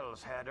device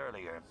Shells had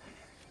earlier.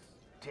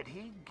 Did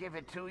he give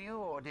it to you,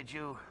 or did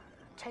you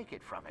take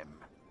it from him?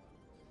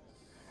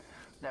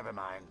 Never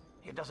mind.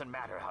 It doesn't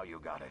matter how you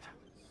got it.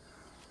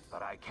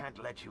 But I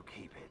can't let you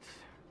keep it.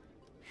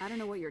 I don't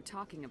know what you're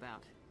talking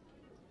about.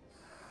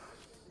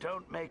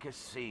 Don't make a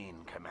scene,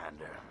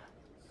 Commander.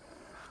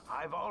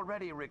 I've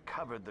already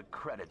recovered the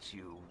credits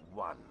you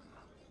won.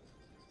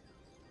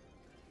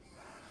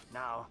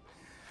 Now,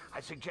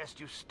 I suggest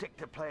you stick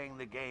to playing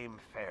the game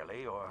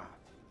fairly, or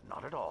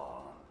not at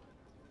all.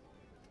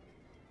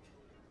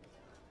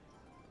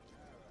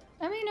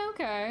 I mean,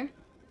 okay.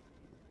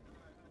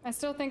 I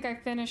still think I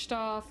finished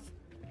off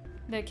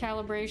the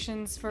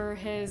calibrations for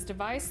his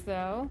device,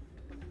 though.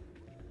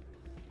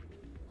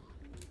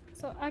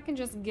 So I can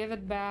just give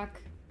it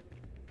back.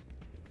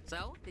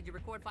 So, did you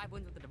record 5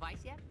 wins with the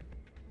device yet?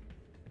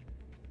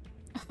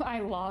 I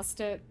lost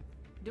it.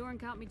 Doran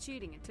caught me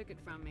cheating and took it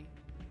from me.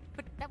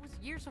 But that was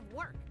years of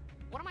work.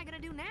 What am I gonna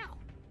do now?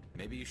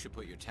 Maybe you should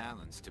put your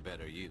talents to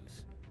better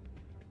use.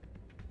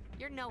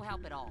 You're no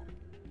help at all.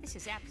 This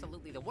is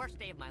absolutely the worst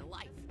day of my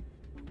life.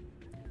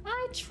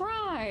 I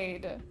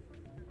tried.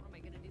 What am I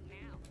gonna do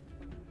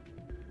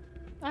now?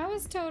 I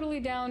was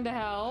totally down to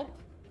help.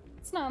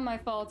 It's not my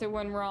fault it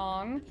went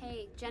wrong.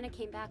 Hey, Jenna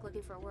came back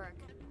looking for work.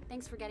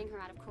 Thanks for getting her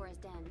out of Cora's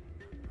den.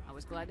 I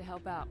was glad to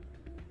help out.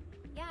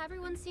 Yeah,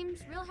 everyone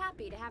seems real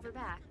happy to have her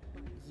back.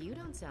 You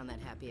don't sound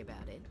that happy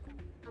about it.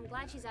 I'm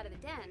glad she's out of the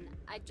den.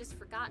 I'd just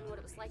forgotten what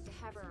it was like to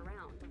have her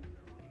around.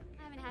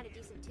 I haven't had a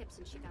decent tip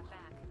since she got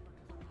back.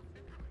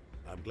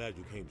 I'm glad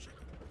you came, Shepard.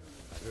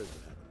 I heard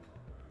what happened.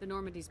 The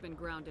Normandy's been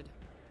grounded.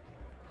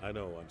 I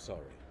know, I'm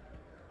sorry.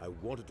 I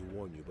wanted to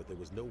warn you, but there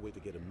was no way to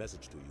get a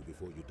message to you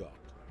before you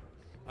docked.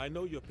 I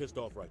know you're pissed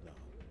off right now,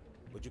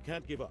 but you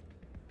can't give up.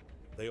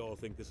 They all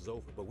think this is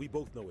over, but we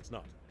both know it's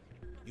not.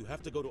 You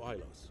have to go to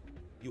Ilos.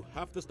 You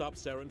have to stop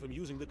Saren from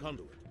using the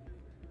Conduit.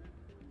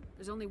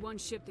 There's only one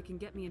ship that can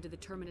get me into the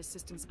Terminus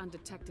systems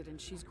undetected,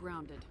 and she's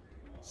grounded.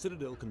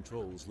 Citadel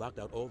controls locked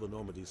out all the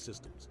Normandy's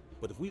systems,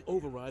 but if we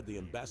override the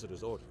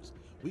Ambassador's orders,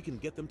 we can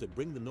get them to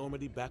bring the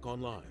Normandy back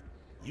online.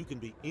 You can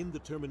be in the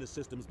Terminus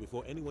systems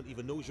before anyone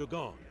even knows you're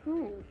gone.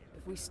 Ooh.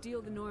 If we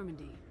steal the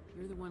Normandy,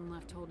 you're the one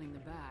left holding the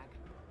bag.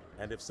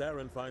 And if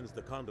Saren finds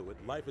the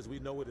Conduit, life as we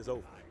know it is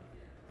over.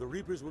 The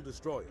Reapers will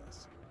destroy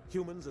us.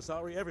 Humans,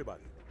 Asari,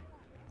 everybody.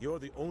 You're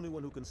the only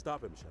one who can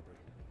stop him, Shepard.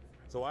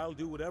 So I'll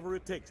do whatever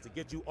it takes to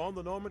get you on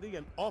the Normandy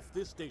and off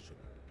this station.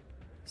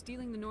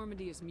 Stealing the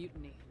Normandy is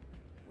mutiny.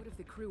 What if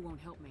the crew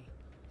won't help me?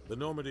 The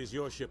Normandy's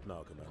your ship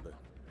now, Commander.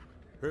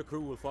 Her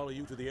crew will follow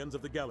you to the ends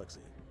of the galaxy.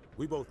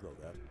 We both know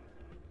that.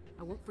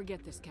 I won't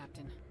forget this,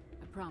 Captain.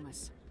 I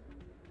promise.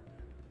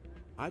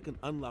 I can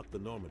unlock the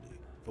Normandy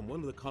from one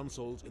of the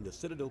consoles in the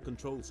Citadel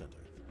Control Center.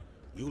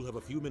 You'll have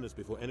a few minutes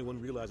before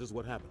anyone realizes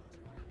what happened.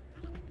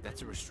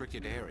 That's a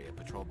restricted area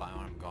patrolled by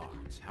armed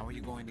guards. How are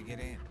you going to get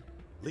in?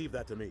 Leave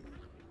that to me.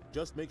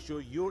 Just make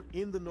sure you're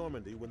in the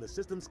Normandy when the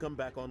systems come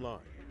back online.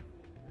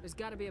 There's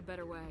gotta be a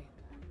better way.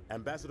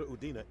 Ambassador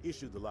Udina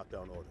issued the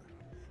lockdown order.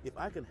 If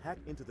I can hack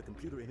into the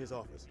computer in his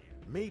office,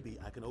 maybe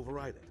I can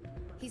override it.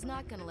 He's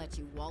not gonna let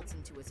you waltz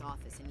into his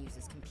office and use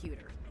his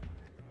computer.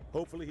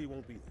 Hopefully he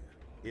won't be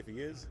there. If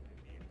he is,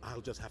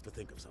 I'll just have to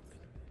think of something.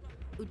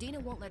 Udina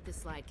won't let this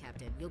slide,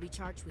 Captain. You'll be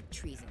charged with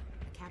treason,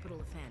 a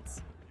capital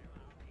offense.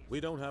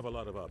 We don't have a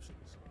lot of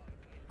options.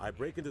 I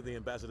break into the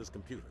Ambassador's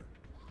computer,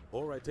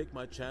 or I take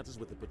my chances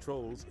with the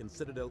patrols in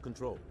Citadel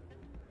Control.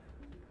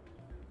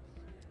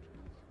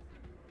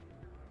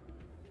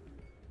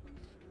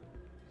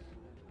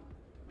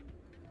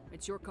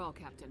 It's your call,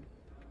 Captain.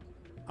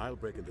 I'll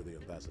break into the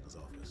Ambassador's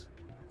office.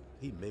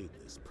 He made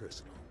this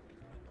personal.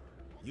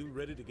 You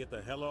ready to get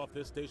the hell off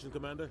this station,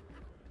 Commander?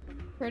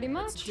 Pretty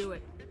much. Let's do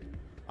it.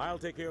 I'll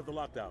take care of the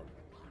lockdown.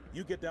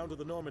 You get down to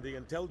the Normandy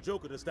and tell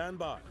Joker to stand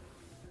by.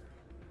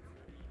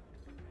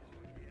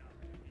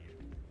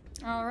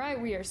 All right,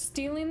 we are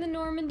stealing the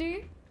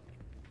Normandy.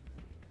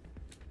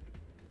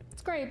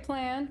 It's a great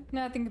plan.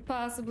 Nothing could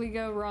possibly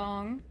go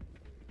wrong.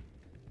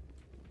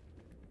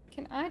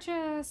 Can I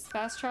just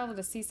fast travel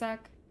to CSEC?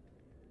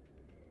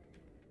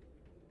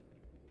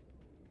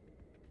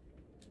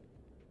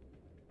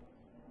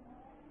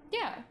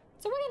 Yeah,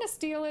 so we're gonna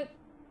steal it.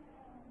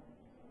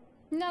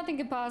 Nothing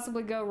could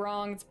possibly go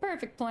wrong. It's a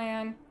perfect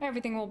plan.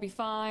 Everything will be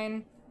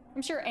fine.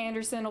 I'm sure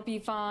Anderson will be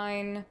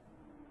fine.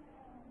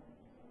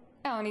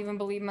 I don't even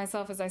believe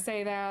myself as I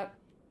say that.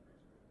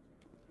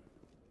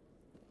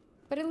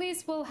 But at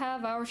least we'll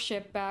have our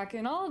ship back,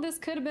 and all of this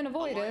could have been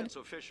avoided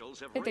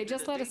if they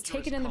just let us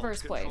take it in the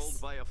first place.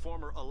 Controlled by a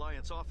former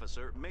Alliance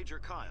officer, Major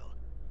Kyle.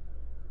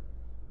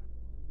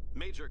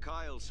 Major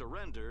Kyle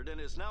surrendered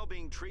and is now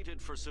being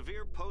treated for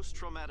severe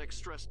post-traumatic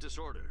stress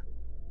disorder.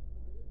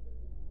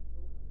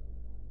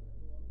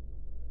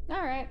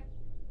 Alright.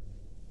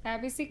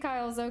 Happy to see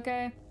Kyle's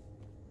okay.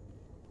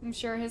 I'm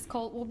sure his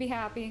cult will be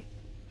happy.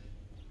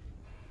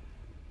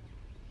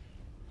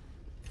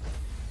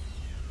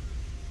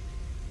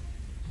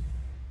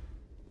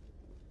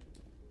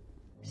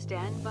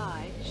 Stand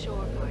by,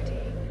 shore party.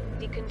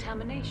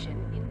 Decontamination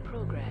in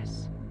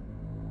progress.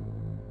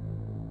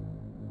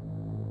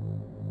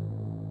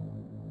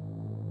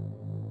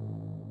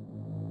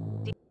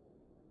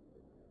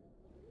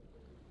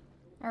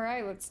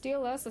 Alright, let's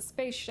steal us a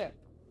spaceship.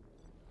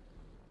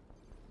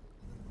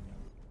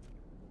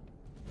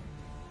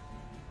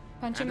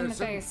 Punch him in the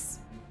face.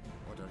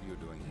 What are you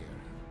doing here?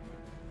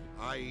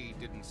 I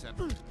didn't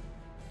send...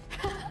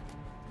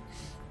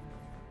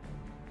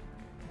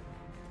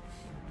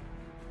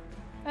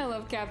 I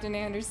love Captain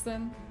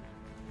Anderson.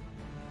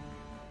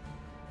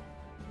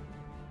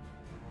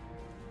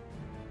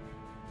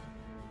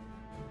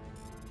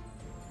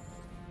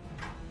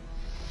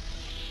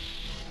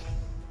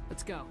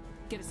 Let's go.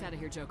 Get us out of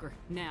here, Joker.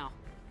 Now.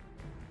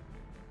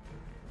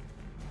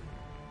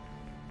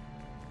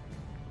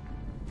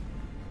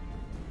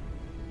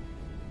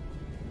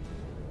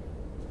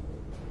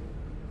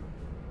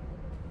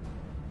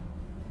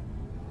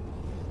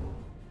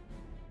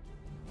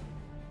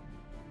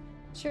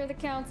 Sure, the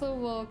council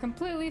will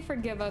completely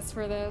forgive us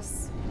for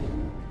this.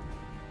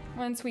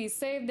 once we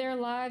save their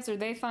lives or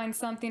they find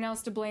something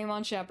else to blame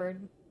on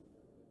Shepard.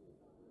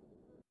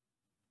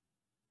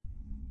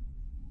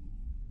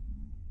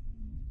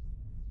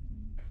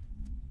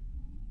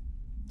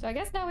 So I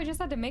guess now we just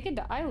have to make it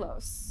to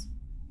Ilos.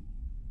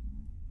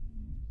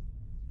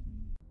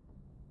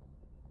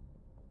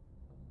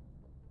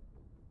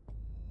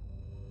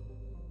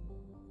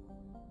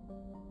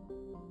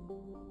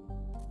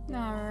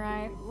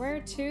 Alright, where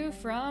to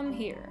from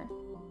here?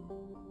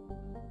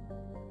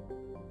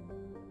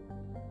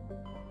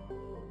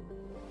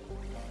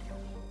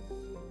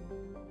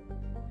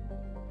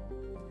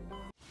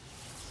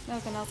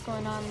 Nothing else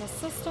going on in the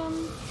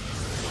system.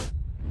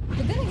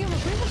 But then again, we're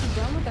pretty much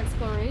done with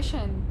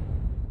exploration.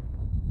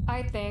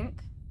 I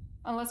think.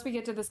 Unless we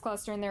get to this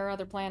cluster and there are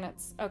other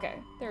planets. Okay,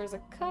 there's a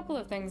couple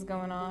of things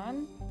going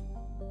on.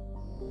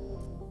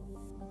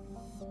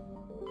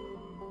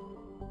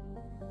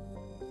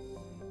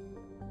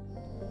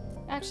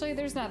 Actually,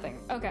 there's nothing.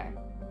 Okay.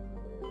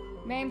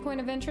 Main point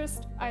of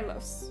interest,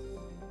 Ilos.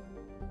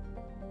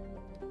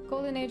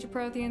 Golden Age of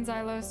Protheans,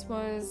 Ilos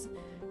was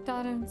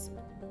Dotton's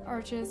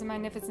arches and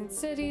magnificent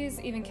cities.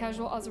 Even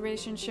casual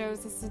observation shows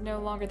this is no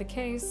longer the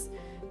case.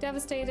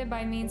 Devastated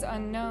by means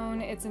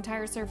unknown, its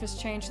entire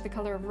surface changed to the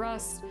color of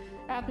rust.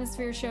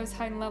 Atmosphere shows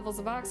heightened levels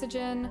of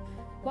oxygen.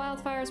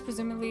 Wildfires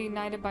presumably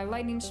ignited by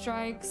lightning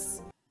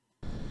strikes.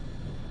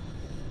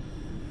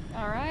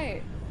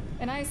 Alright.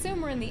 And I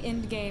assume we're in the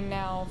end game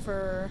now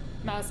for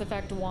Mass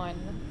Effect 1.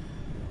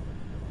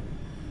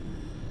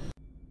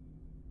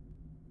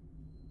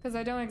 Because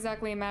I don't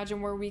exactly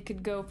imagine where we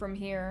could go from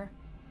here.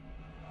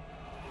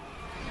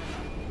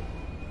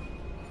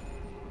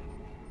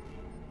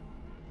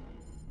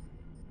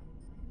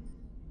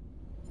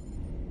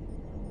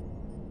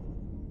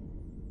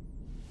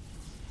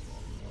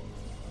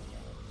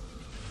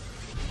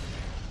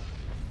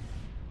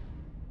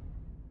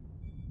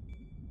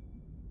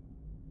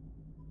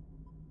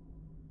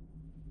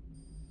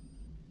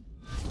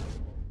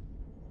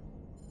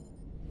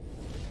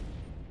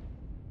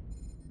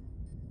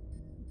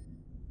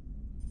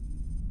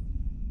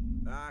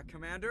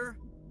 Commander?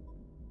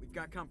 We've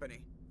got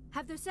company.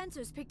 Have their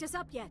sensors picked us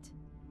up yet?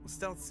 Well,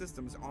 stealth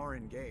systems are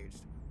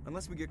engaged.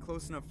 Unless we get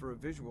close enough for a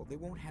visual, they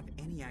won't have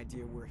any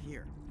idea we're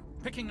here.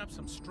 Picking up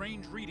some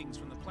strange readings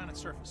from the planet's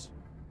surface.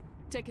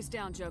 Take us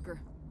down, Joker.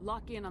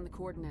 Lock in on the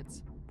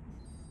coordinates.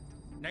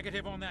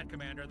 Negative on that,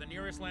 Commander. The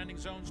nearest landing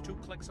zone's 2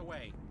 clicks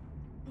away.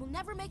 We'll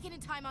never make it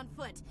in time on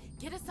foot.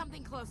 Get us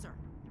something closer.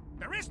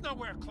 There is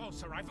nowhere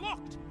closer. I've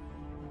looked.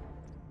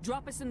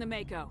 Drop us in the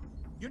Mako.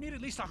 You need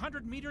at least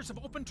 100 meters of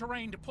open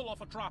terrain to pull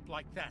off a drop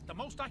like that. The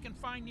most I can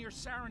find near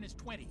Saren is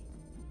 20.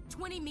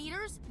 20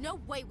 meters? No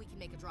way we can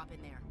make a drop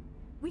in there.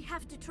 We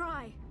have to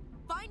try.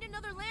 Find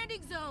another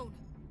landing zone!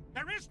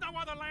 There is no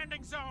other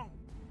landing zone!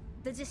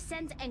 The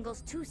descent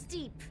angle's too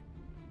steep.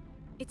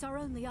 It's our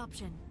only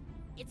option.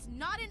 It's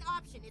not an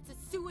option, it's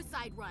a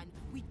suicide run.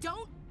 We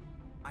don't...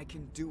 I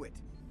can do it.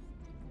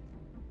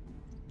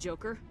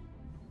 Joker?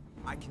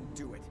 I can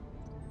do it.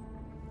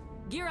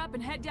 Gear up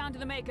and head down to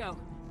the Mako.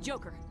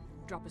 Joker,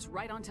 drop us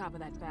right on top of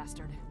that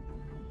bastard.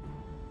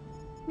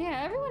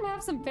 Yeah, everyone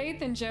have some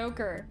faith in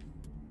Joker.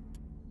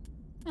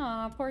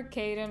 Aw, poor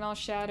Caden, all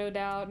shadowed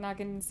out, not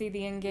gonna see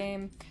the end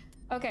game.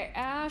 Okay,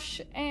 Ash,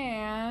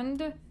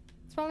 and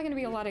it's probably gonna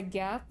be a lot of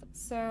Geth,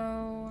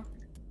 so...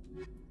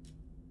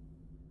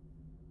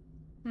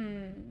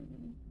 Kinda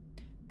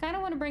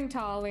wanna bring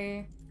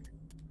Tali.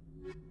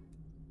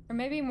 Or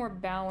maybe more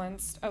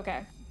balanced.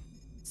 Okay.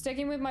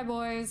 Sticking with my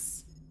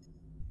boys.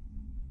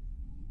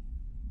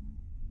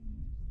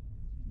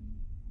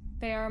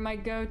 They are my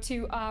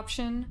go-to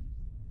option.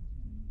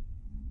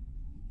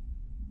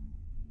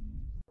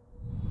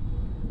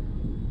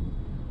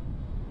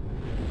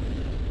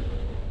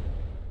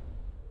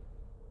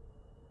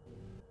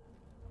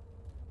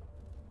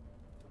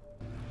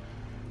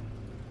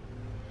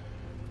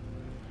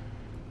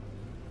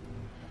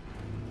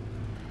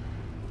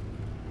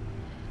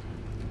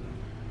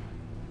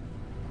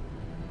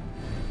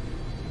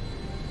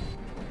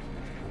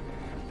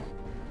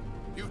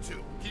 You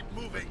two, keep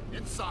moving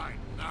inside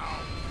now.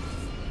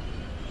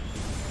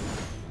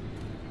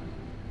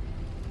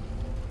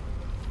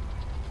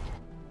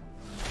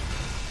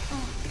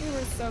 We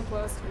were so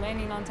close to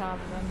landing on top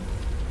of them.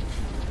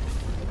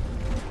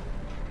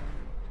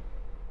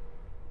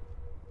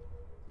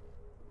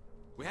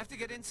 We have to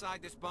get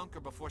inside this bunker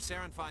before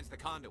Saren finds the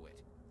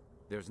conduit.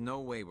 There's no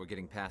way we're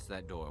getting past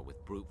that door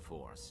with brute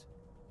force.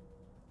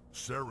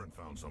 Saren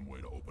found some way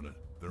to open it.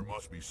 There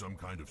must be some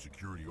kind of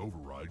security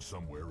override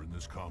somewhere in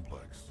this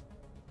complex.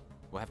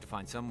 We'll have to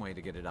find some way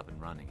to get it up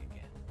and running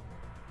again.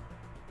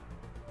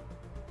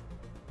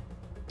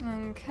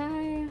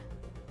 Okay.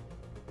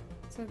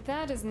 So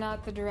that is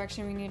not the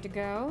direction we need to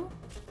go.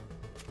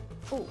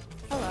 Oh,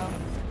 hello.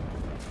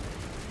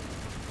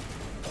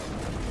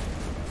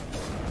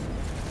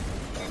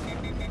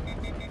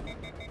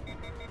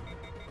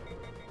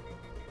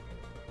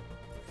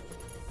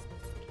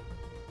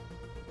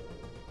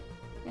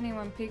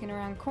 Anyone peeking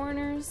around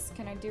corners?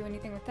 Can I do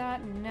anything with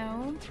that?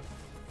 No.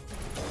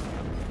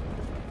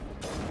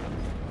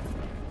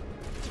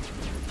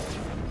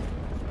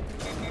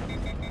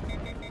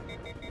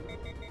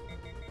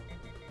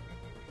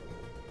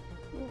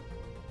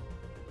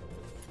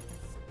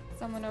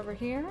 Someone over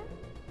here?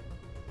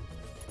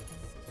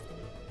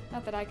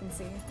 Not that I can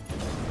see.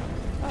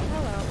 Oh,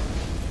 hello.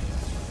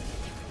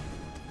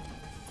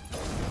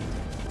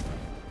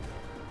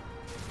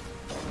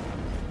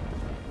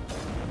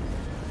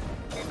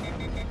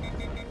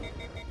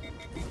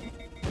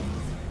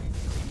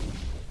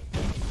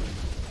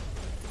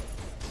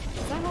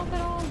 Does that help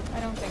at all? I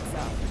don't think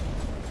so.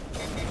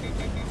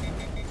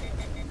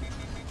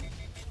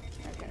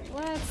 Okay,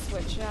 let's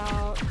switch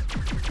out.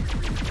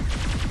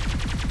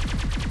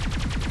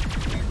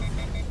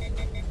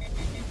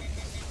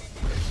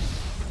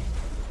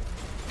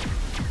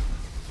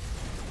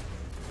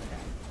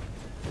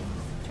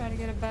 Try to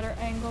get a better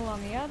angle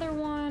on the other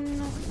one.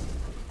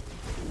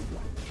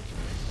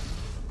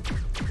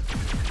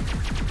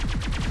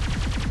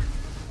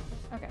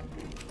 Okay,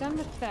 done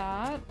with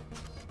that.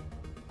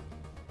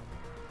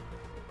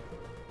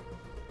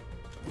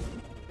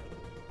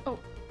 Oh,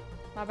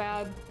 my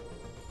bad.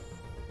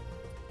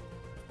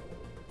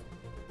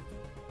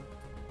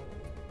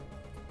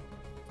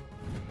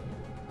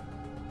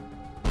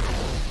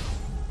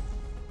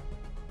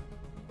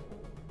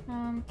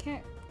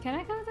 Can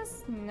I go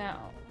this? No.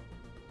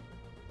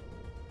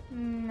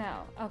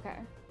 No, okay.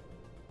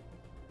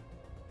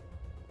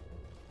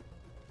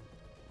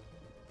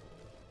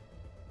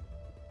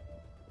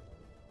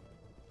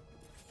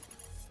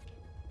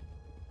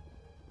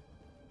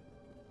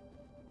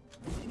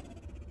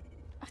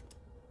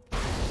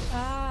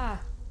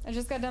 Ah, I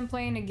just got done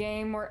playing a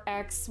game where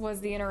X was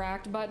the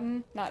interact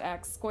button, not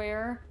X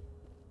square.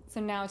 So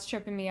now it's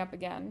tripping me up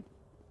again.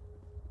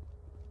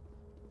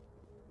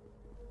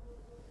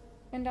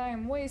 And I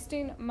am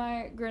wasting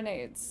my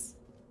grenades.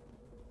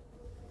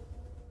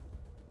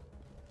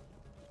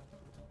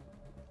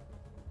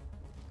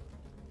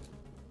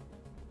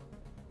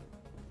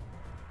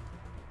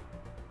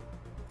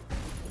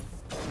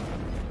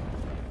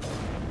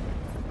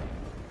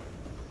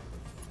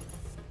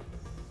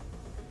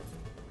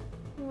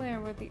 Where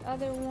would the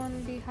other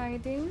one be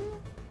hiding?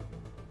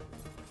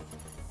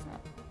 Oh.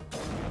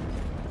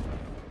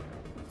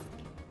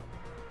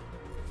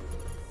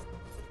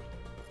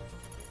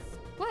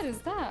 What is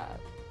that?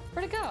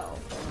 Where'd it go?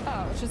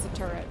 Oh, it's just a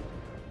turret.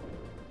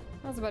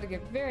 I was about to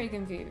get very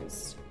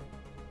confused.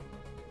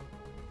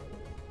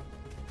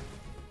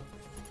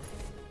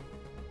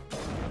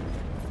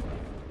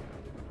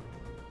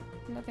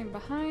 Nothing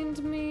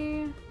behind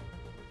me.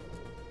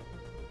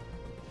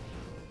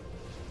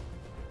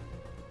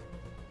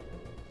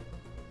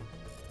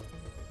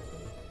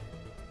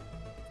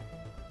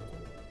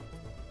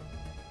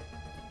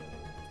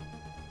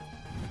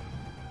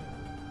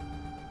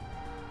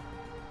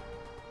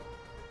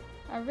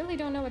 I really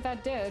don't know what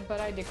that did, but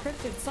I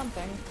decrypted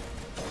something.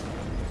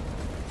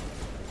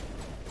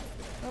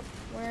 Oh,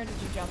 where did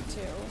you jump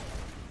to?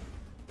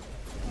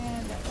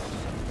 And that goes.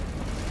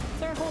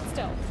 Sir, hold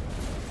still.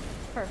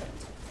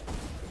 Perfect.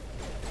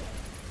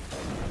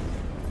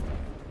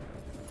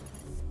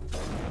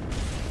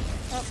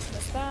 Oh,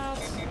 missed that.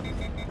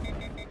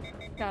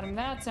 Got him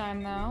that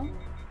time, though.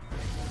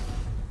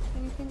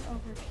 Anything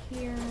over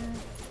here?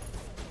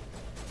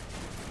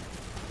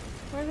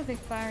 Where are they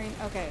firing?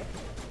 Okay.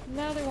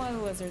 Another one of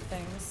the lizard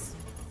things.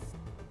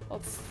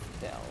 Hold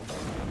still.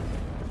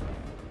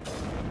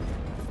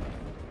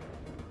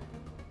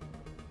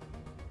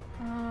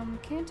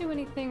 Can't do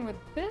anything with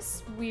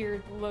this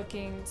weird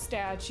looking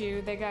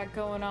statue they got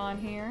going on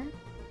here.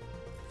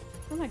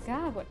 Oh my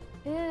god, what?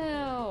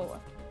 Ew.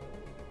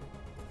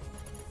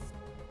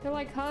 They're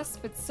like husks,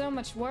 but so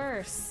much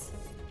worse.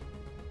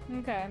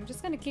 Okay, I'm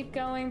just gonna keep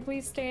going.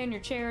 Please stay in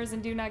your chairs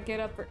and do not get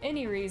up for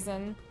any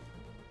reason.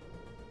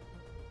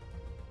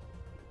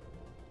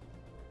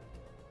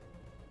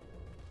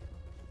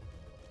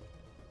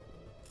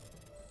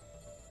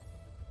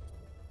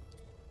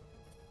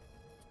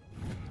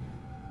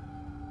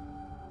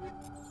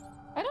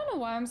 I don't know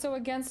why I'm so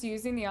against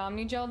using the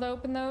Omni Gel to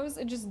open those.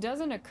 It just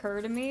doesn't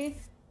occur to me.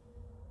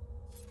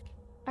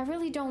 I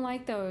really don't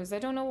like those. I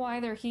don't know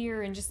why they're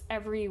here and just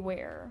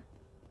everywhere.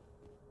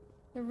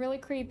 They're really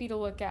creepy to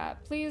look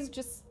at. Please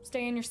just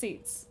stay in your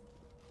seats.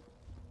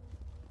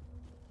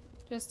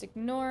 Just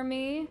ignore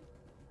me.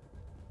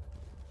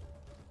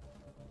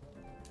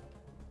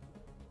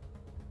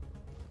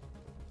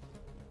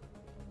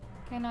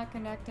 Cannot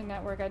connect to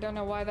network. I don't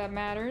know why that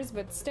matters,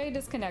 but stay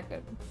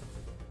disconnected.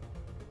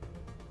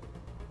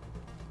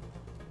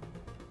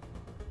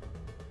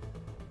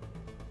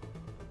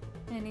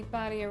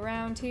 Anybody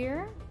around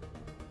here?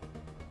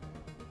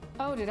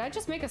 Oh, did I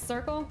just make a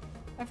circle?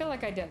 I feel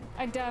like I did.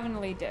 I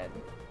definitely did.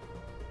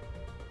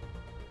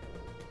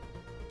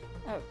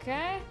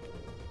 Okay.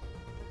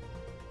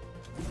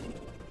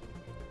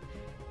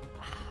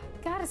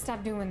 Gotta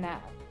stop doing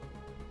that.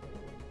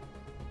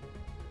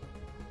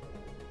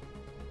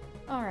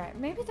 Alright,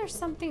 maybe there's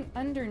something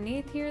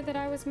underneath here that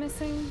I was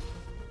missing.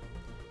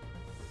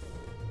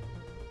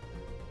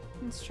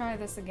 Let's try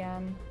this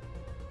again.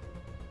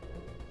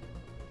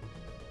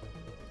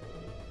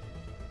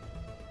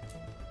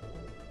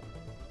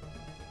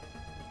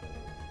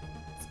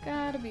 It's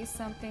gotta be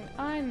something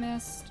I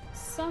missed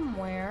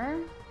somewhere.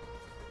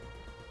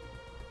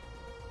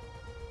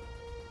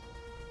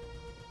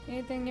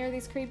 Anything near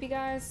these creepy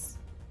guys?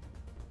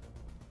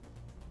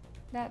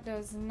 That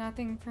does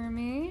nothing for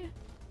me.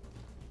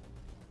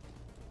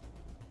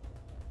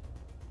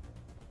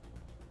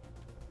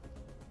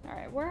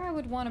 Alright, where I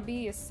would want to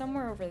be is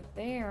somewhere over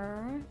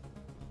there.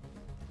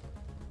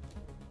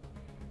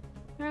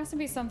 There has to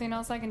be something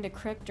else I can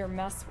decrypt or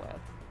mess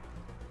with.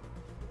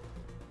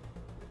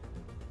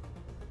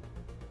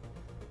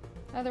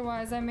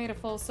 Otherwise, I made a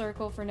full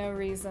circle for no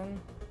reason.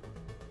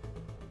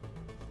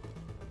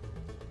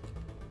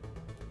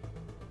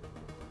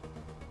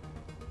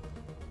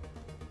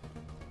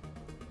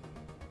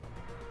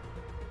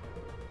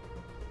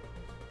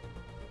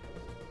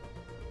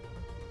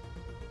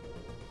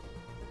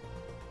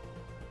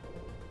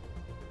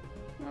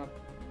 Oh,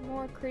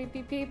 more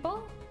creepy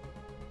people.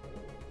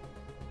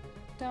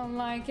 Don't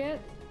like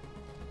it.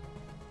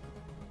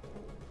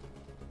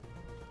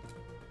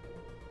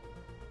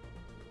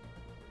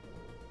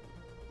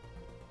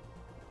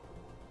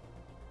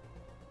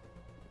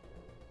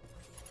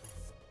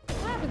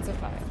 Happens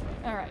if I...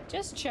 Alright,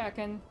 just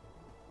checking.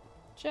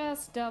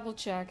 Just double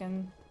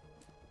checking.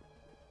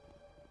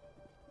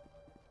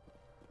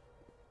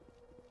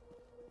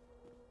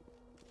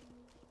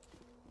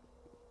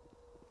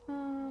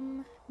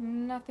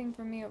 Nothing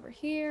for me over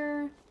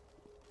here.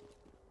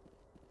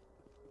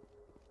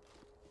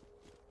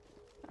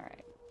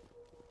 Alright.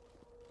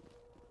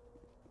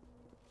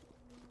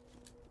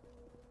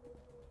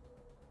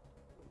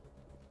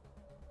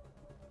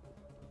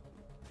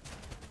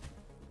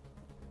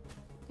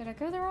 Did I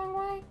go the wrong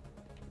way?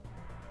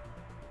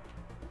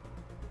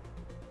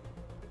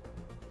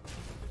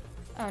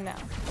 Oh no, I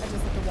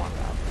just have to walk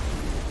up.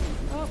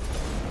 Oh.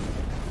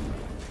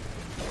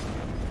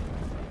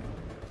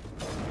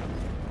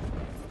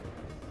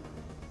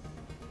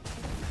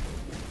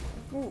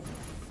 Ooh,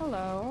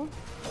 hello.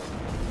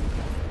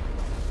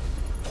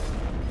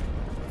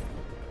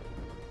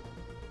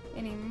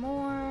 Any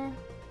more?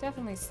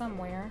 Definitely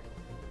somewhere.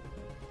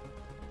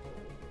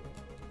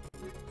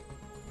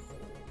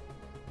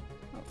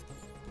 Oh.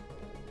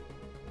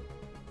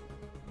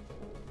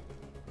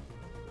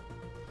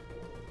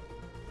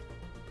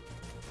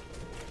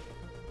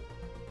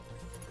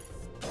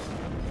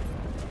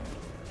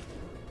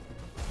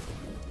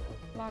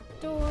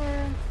 Locked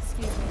door.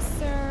 Excuse me,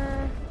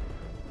 sir.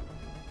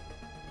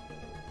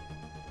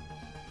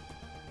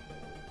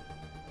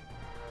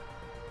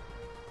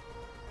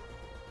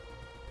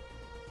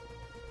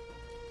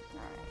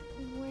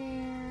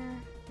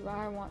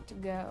 I want to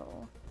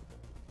go.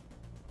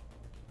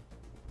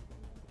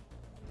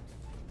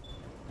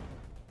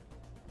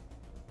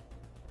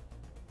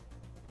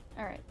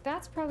 Alright,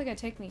 that's probably gonna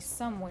take me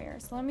somewhere,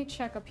 so let me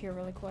check up here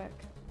really quick.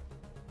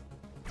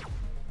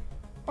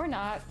 Or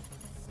not.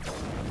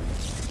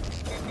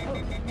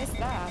 Oh, missed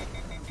that.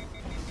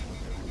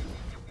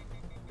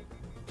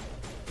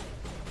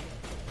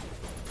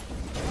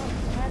 Oh,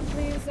 can I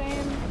please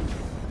aim?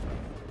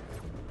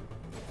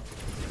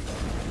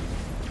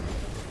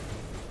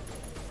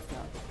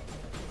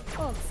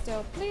 Hold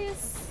still,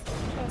 please.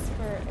 Just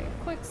for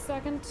a quick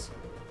second.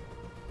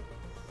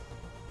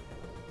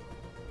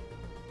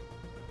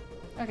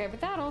 Okay,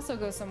 but that also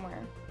goes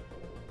somewhere.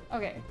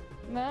 Okay,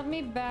 let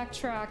me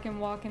backtrack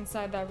and walk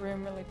inside that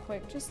room really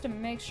quick just to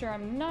make sure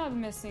I'm not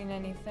missing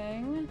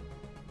anything.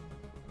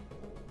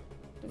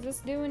 Does this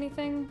do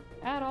anything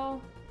at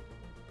all?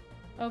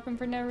 Open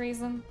for no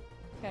reason?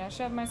 Can I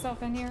shove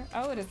myself in here?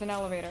 Oh, it is an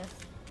elevator.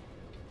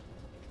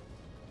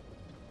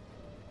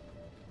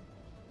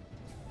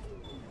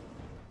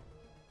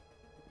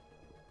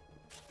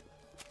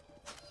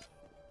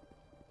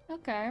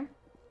 Okay.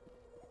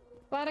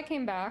 Glad I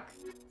came back.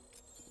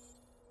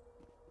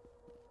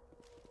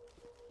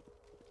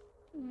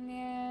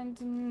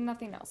 And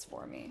nothing else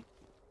for me.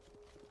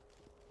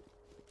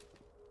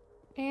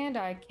 And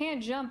I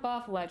can't jump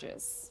off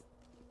ledges.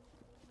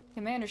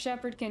 Commander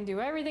Shepard can do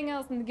everything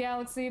else in the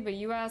galaxy, but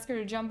you ask her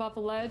to jump off a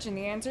ledge and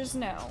the answer's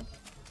no.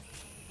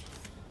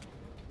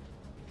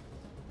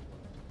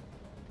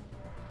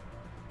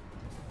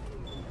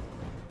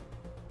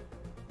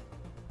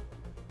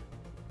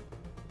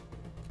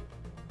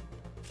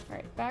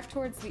 Alright, back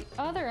towards the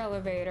other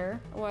elevator,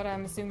 what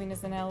I'm assuming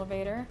is an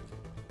elevator.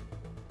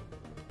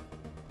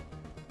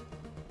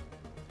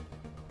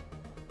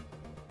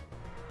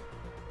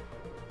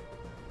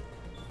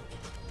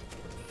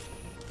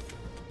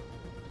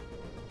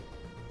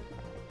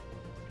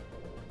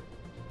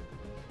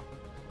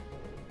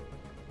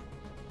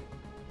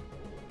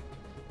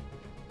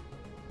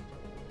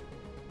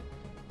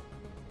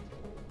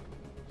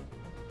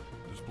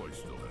 This place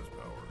still has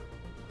power.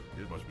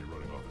 It must be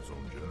running off its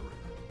own generator.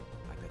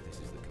 I bet this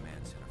is the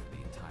command center for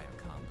the entire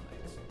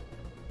complex.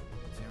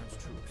 Zaren's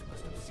troops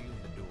must have sealed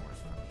the doors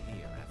from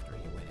here after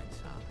he went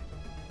inside.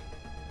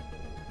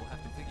 We'll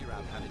have to figure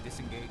out how to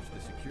disengage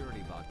the security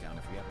lockdown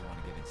if we ever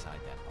want to get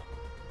inside that bunker.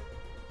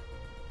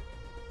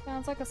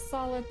 Sounds like a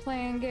solid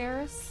plan,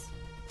 Garrus.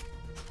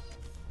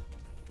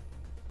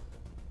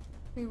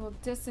 We will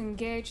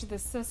disengage the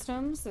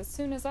systems as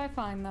soon as I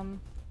find them.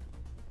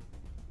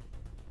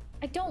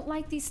 I don't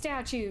like these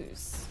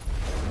statues.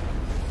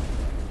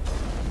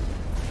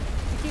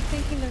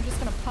 thinking they're just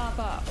gonna pop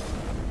up.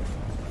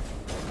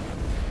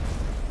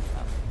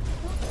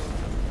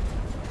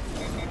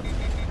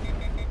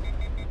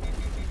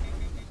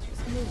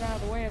 Just move out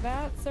of the way of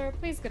that. Sir,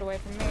 please get away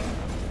from me.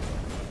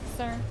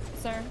 Sir,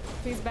 sir,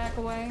 please back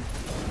away.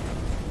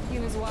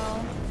 You as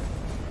well.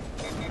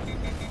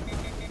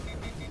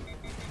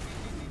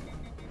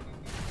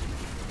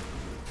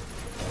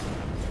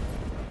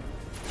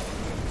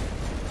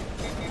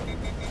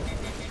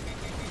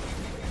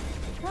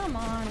 Come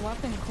on,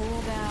 weapon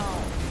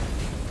cooldown.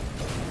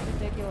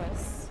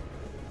 Ridiculous.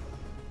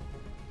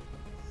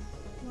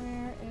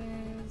 Where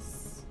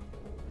is...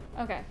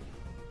 Okay.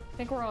 I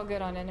think we're all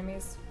good on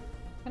enemies.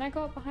 Can I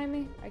go up behind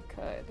me? I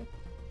could.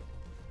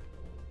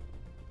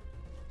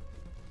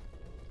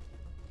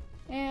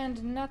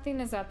 And nothing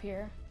is up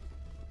here.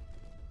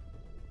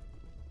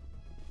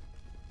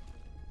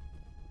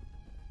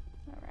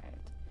 Alright.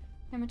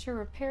 Amateur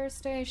repair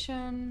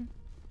station.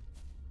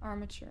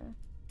 Armature.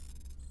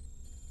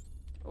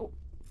 Oh,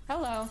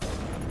 hello.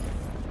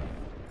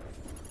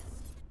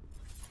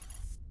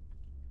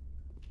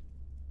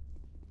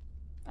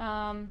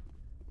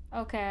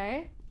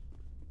 Okay.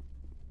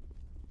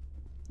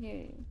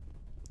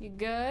 You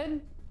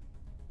good?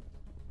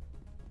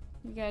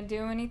 You gonna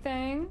do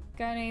anything?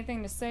 Got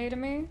anything to say to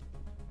me?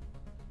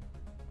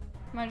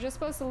 Am I just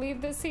supposed to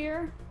leave this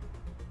here?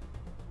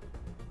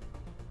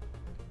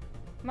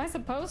 Am I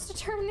supposed to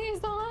turn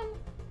these on?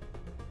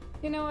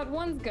 You know what?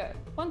 One's good.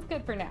 One's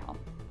good for now.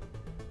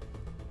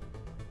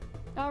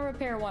 I'll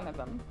repair one of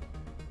them.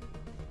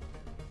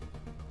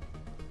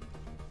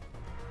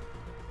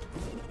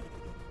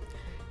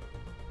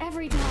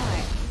 Every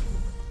time.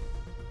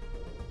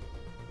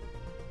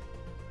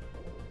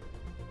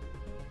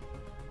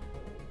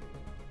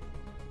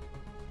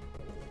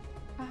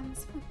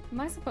 Am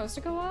I supposed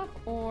to go up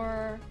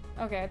or...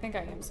 Okay, I think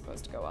I am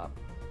supposed to go up.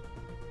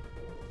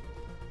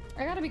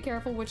 I gotta be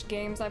careful which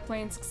games I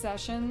play in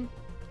succession.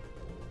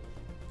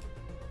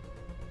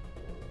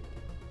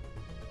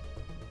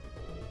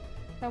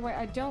 That way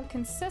I don't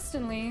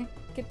consistently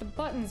get the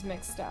buttons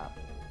mixed up.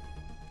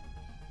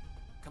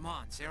 Come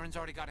on, Saren's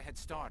already got a head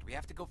start. We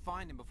have to go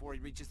find him before he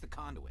reaches the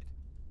Conduit.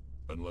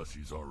 Unless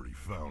he's already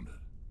found it,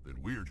 then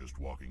we're just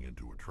walking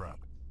into a trap.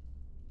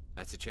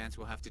 That's a chance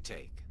we'll have to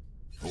take.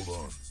 Hold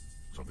on.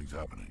 Something's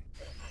happening.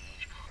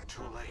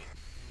 Too late.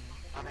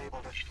 Unable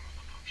to...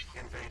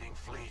 Invading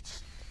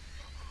fleets.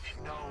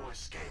 No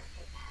escape.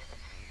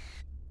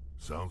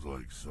 Sounds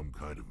like some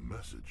kind of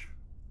message,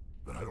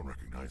 but I don't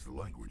recognize the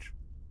language.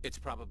 It's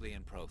probably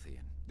in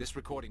Prothean. This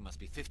recording must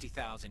be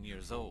 50,000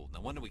 years old. No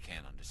wonder we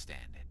can't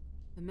understand it.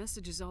 The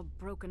message is all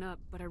broken up,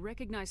 but I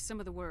recognize some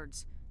of the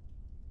words.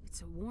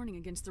 It's a warning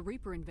against the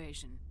Reaper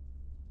invasion.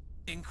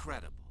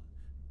 Incredible.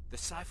 The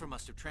cipher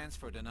must have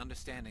transferred an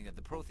understanding of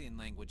the Prothean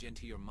language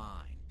into your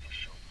mind.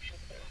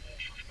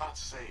 Not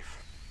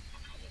safe.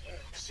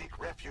 Seek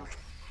refuge.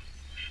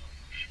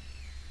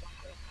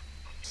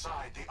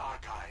 Inside the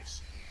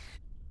archives.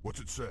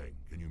 What's it saying?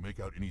 Can you make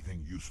out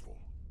anything useful?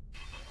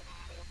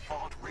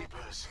 Fought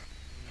Reapers.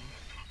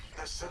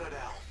 The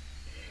Citadel.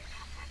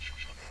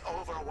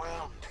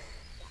 Overwhelmed.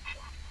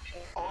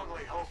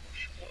 Only hope.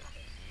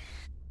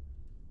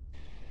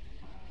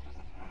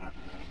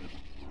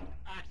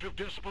 Act of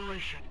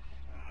desperation.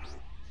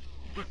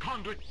 The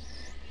Conduit.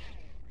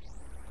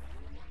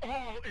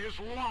 All is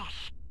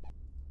lost.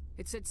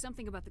 It said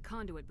something about the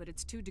Conduit, but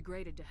it's too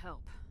degraded to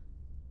help.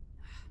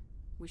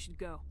 We should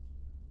go.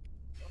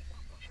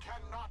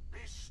 Cannot be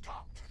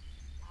stopped.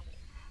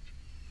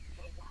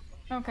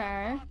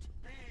 Okay.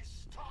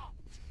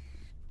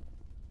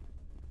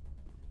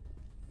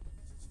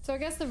 So I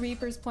guess the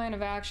Reaper's plan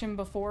of action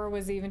before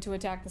was even to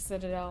attack the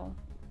Citadel.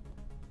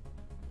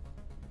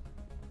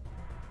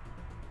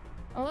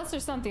 Unless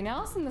there's something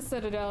else in the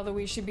Citadel that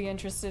we should be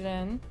interested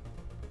in.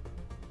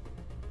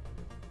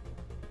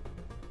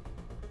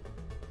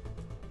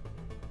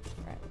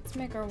 Alright, let's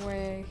make our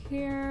way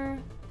here.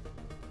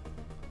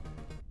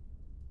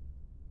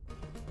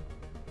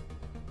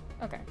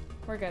 Okay,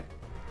 we're good.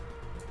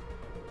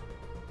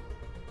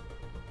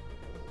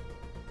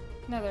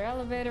 Another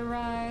elevator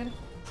ride.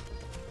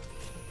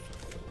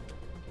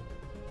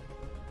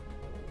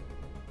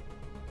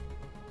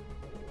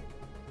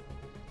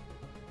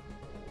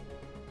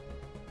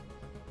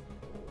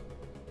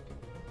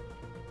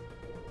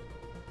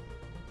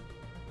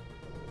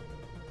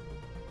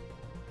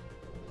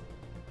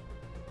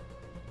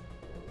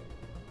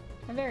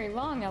 A very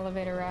long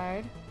elevator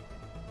ride.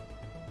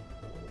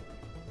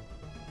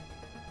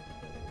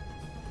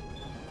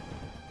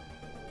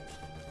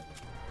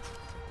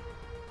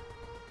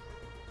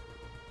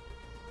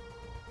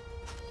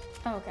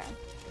 Okay.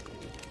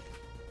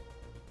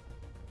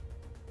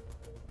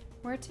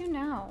 Where to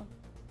now?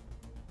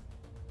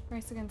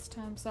 Race against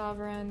time,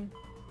 Sovereign.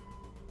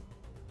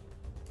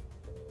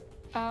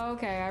 Oh,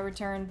 okay, I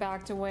returned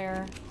back to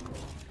where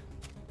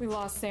we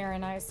lost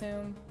Saren, I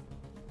assume.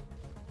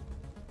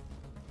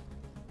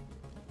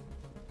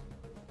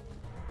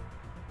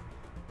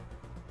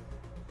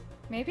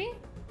 Maybe?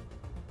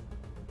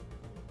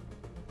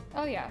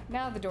 Oh yeah,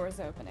 now the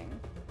door's opening.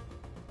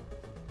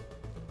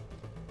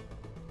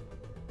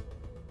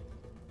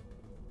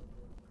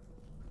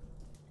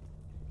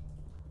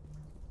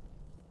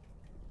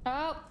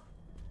 Oh,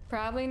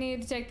 probably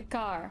need to take the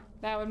car.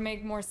 That would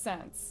make more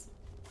sense.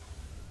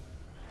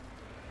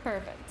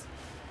 Perfect.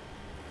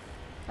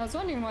 I was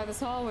wondering why this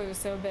hallway was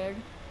so big.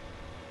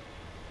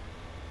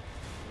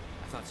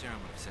 I thought Saren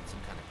would have set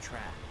some kind of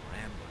trap or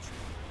ambush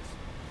for us.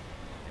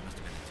 They must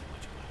have been in too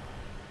much of a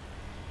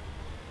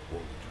hurry.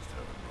 Or we just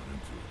haven't run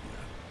into it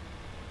yet.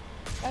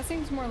 That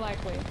seems more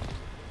likely.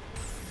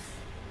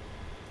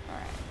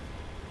 Alright.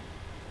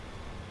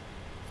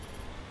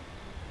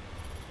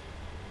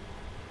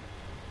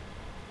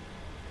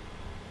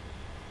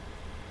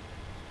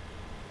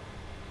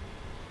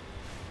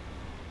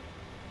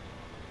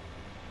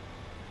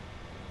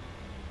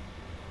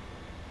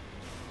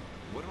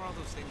 What are all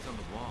those things on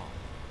the wall?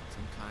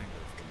 Some kind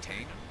of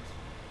containers?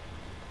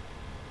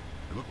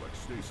 They look like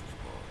stasis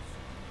pods.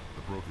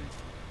 The proteins.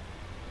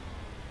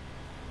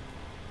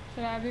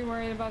 Should I be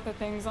worried about the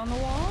things on the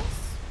walls?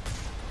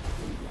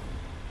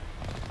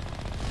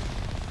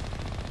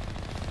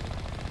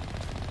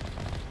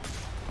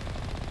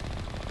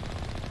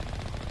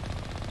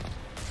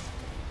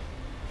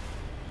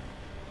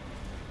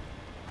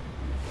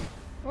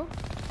 Oh,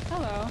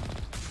 hello.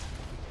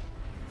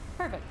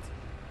 Perfect.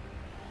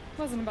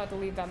 Wasn't about to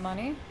leave that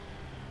money.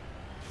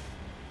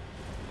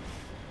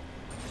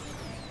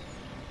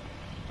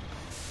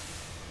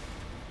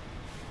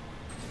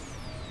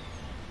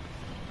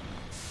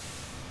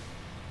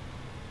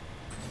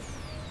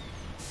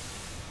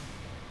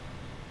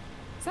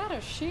 Is that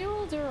a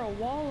shield or a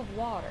wall of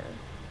water?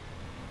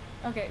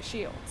 Okay,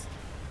 shield.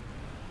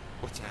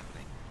 What's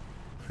happening?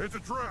 It's a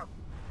trap!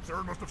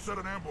 Saren must have set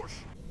an ambush.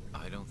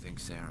 I don't think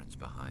Saren's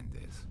behind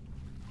this.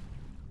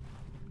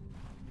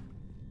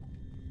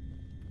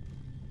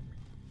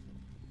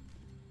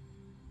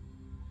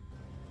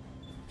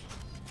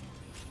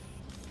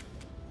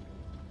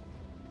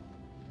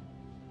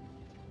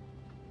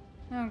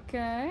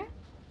 Okay.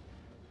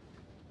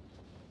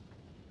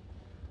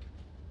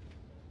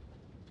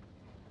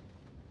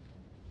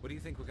 What do you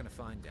think we're gonna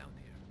find down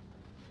here?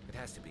 It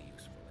has to be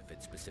useful if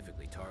it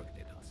specifically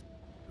targeted us.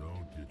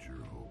 Don't get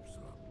your hopes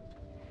up.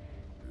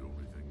 The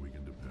only thing we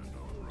can depend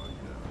on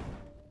right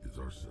now is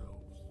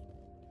ourselves.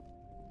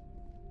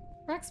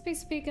 Rex be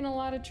speaking a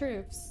lot of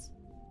truths.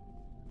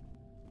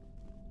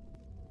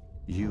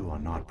 You are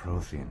not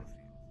Prothean,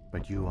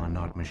 but you are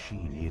not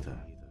machine either.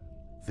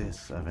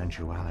 This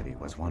eventuality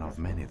was one of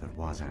many that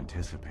was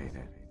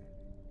anticipated.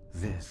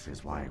 This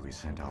is why we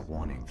sent our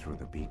warning through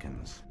the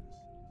beacons.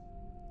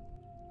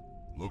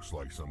 Looks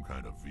like some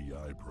kind of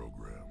VI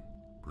program.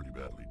 Pretty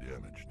badly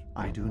damaged.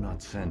 I do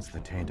not sense the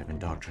taint of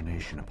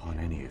indoctrination upon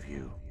any of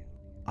you.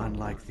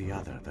 Unlike the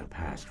other that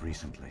passed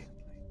recently.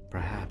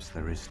 Perhaps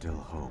there is still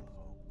hope.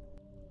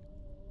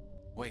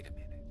 Wait a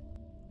minute.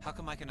 How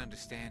come I can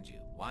understand you?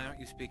 Why aren't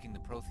you speaking the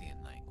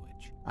Prothean language?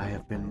 I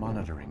have been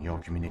monitoring your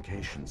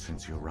communications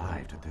since you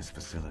arrived at this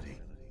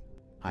facility.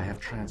 I have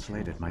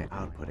translated my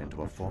output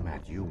into a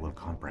format you will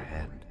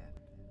comprehend.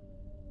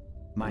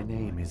 My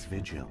name is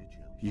Vigil.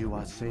 You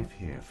are safe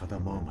here for the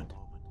moment,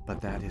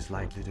 but that is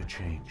likely to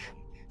change.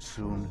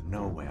 Soon,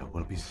 nowhere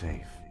will be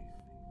safe.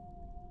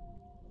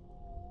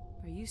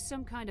 Are you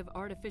some kind of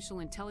artificial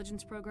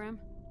intelligence program?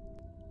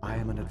 I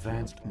am an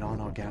advanced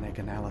non-organic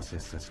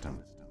analysis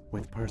system,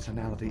 with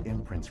personality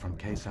imprints from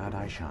Kesad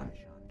Aishan,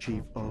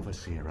 Chief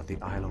Overseer of the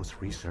Ilos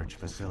Research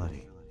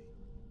Facility.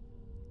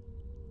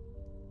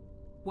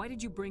 Why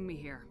did you bring me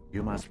here?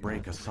 You must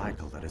break a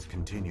cycle that has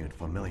continued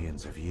for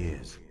millions of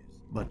years.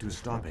 But to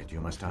stop it,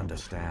 you must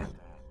understand,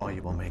 or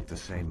you will make the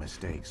same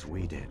mistakes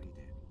we did.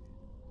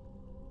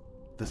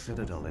 The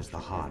Citadel is the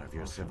heart of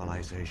your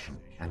civilization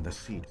and the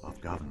seat of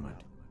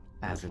government,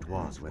 as it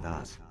was with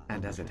us,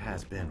 and as it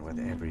has been with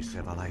every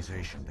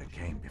civilization that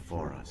came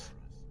before us.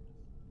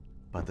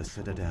 But the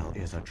Citadel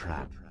is a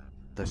trap.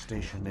 The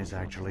station is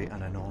actually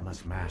an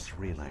enormous mass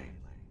relay,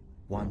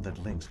 one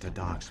that links to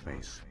dark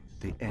space,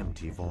 the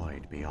empty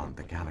void beyond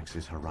the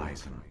galaxy's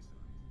horizon.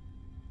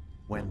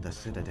 When the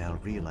Citadel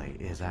relay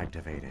is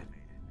activated,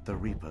 the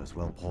Reapers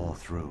will pour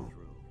through,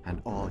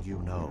 and all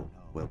you know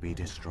will be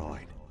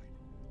destroyed.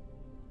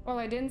 Well,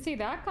 I didn't see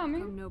that coming.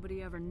 How come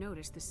nobody ever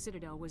noticed the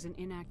Citadel was an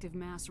inactive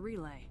mass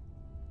relay?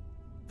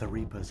 The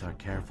Reapers are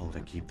careful to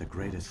keep the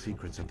greatest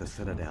secrets of the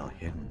Citadel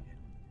hidden.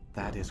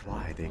 That is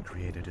why they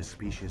created a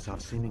species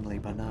of seemingly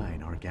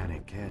benign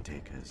organic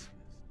caretakers.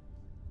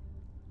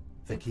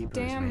 The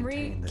Keepers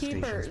maintain the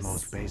station's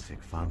most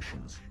basic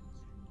functions.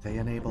 They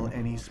enable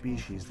any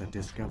species that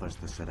discovers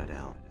the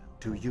Citadel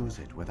to use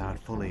it without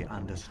fully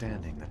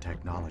understanding the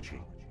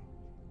technology.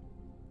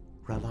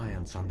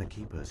 Reliance on the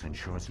Keepers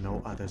ensures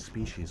no other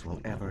species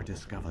will ever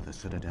discover the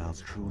Citadel's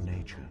true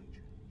nature.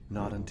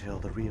 Not until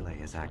the relay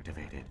is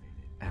activated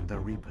and the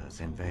Reapers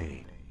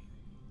invade.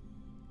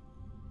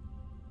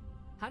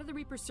 How do the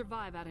Reapers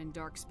survive out in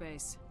dark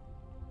space?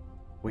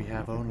 We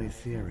have only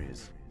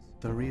theories.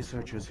 The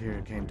researchers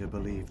here came to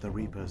believe the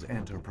Reapers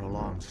enter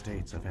prolonged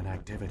states of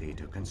inactivity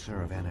to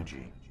conserve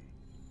energy.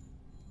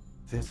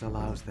 This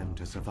allows them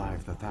to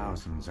survive the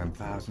thousands and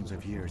thousands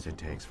of years it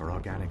takes for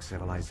organic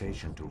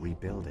civilization to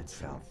rebuild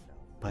itself.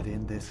 But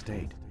in this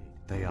state,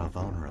 they are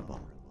vulnerable.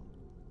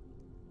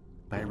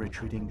 By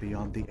retreating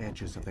beyond the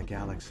edges of the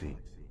galaxy,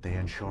 they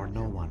ensure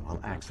no one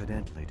will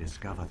accidentally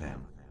discover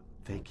them.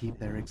 They keep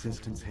their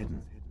existence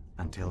hidden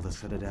until the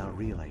Citadel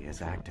relay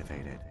is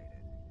activated.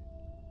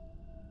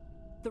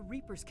 The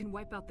Reapers can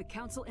wipe out the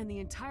Council and the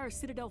entire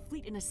Citadel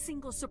fleet in a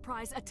single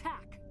surprise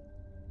attack.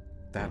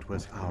 That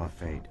was our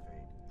fate.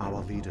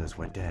 Our leaders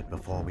were dead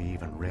before we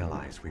even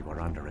realized we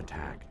were under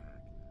attack.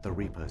 The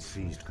Reapers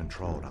seized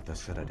control of the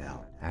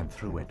Citadel, and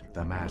through it,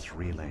 the mass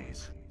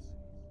relays.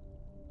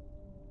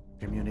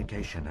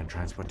 Communication and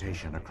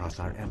transportation across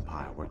our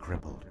empire were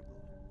crippled.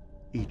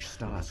 Each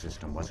star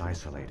system was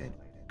isolated,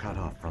 cut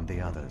off from the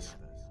others.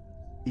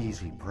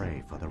 Easy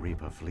prey for the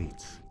Reaper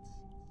fleets.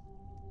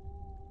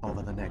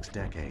 Over the next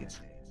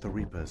decades, the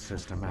Reapers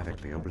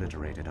systematically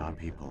obliterated our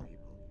people.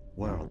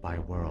 World by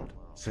world,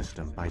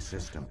 system by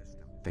system,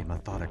 they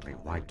methodically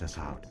wiped us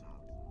out.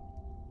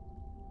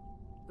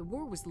 The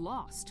war was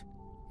lost.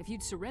 If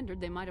you'd surrendered,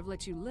 they might have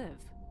let you live.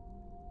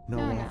 No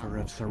offer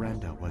of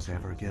surrender was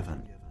ever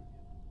given.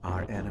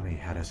 Our enemy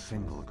had a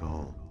single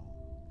goal: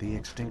 the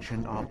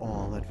extinction of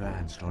all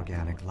advanced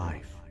organic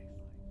life.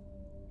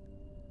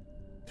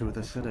 Through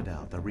the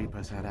Citadel, the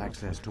Reapers had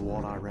access to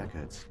all our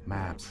records,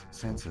 maps,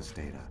 census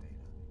data.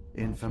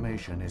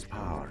 Information is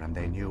power, and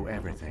they knew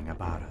everything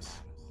about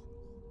us.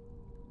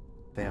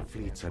 Their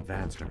fleets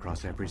advanced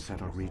across every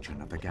settled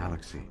region of the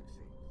galaxy.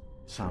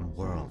 Some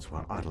worlds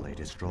were utterly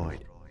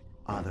destroyed.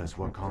 Others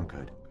were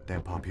conquered,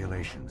 their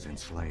populations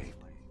enslaved.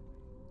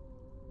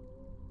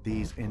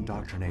 These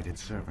indoctrinated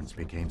servants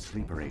became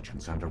sleeper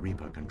agents under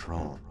Reaper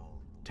control.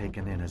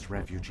 Taken in as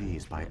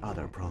refugees by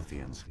other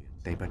Protheans,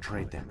 they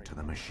betrayed them to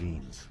the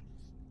machines.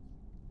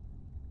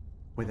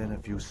 Within a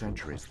few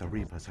centuries, the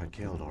Reapers had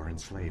killed or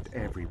enslaved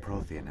every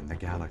Prothean in the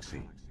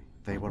galaxy.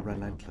 They were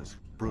relentless,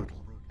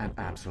 brutal, and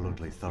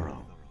absolutely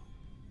thorough.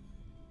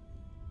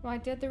 Why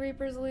did the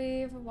Reapers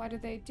leave? Why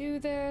did they do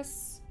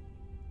this?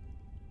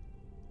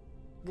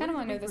 What Kind of do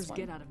want the to know this Reapers one.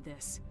 get out of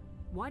this?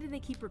 Why do they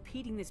keep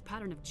repeating this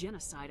pattern of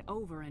genocide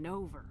over and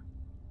over?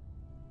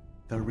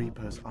 The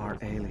Reapers are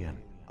alien,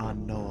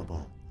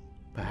 unknowable.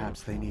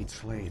 Perhaps they need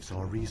slaves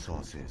or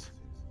resources.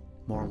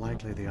 More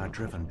likely they are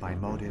driven by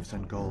motives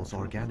and goals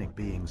organic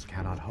beings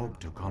cannot hope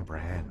to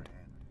comprehend.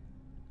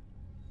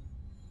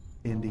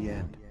 In the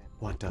end,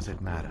 what does it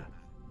matter?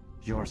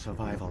 Your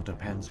survival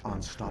depends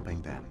on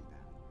stopping them,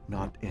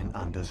 not in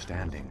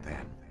understanding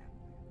them.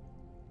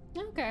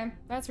 Okay,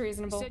 that's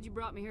reasonable. You said you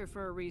brought me here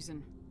for a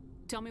reason.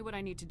 Tell me what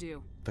I need to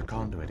do. The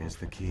Conduit is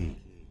the key.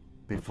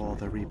 Before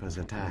the Reapers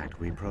attacked,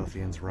 we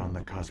Protheans were on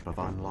the cusp of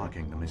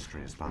unlocking the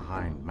mysteries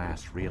behind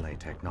mass relay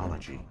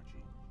technology.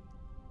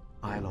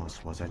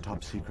 Ilos was a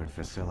top-secret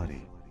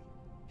facility.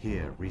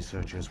 Here,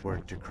 researchers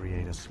worked to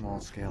create a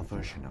small-scale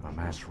version of a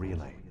mass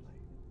relay,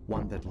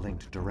 one that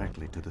linked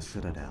directly to the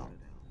Citadel,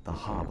 the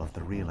hub of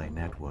the relay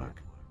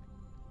network.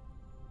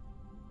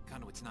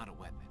 Conduit's not a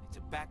weapon. It's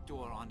a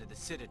backdoor onto the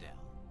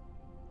Citadel.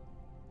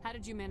 How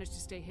did you manage to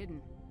stay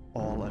hidden?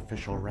 All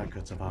official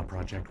records of our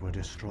project were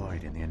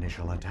destroyed in the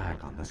initial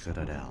attack on the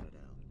Citadel.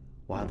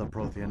 While the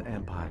Prothean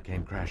Empire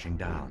came crashing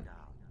down,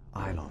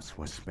 Ilos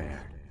was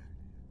spared.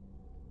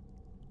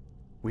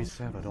 We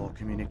severed all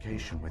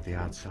communication with the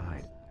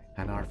outside,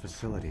 and our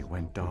facility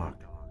went dark.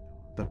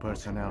 The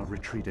personnel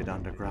retreated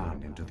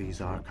underground into these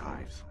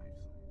archives.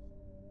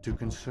 To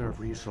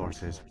conserve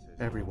resources,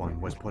 everyone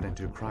was put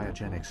into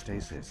cryogenic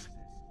stasis.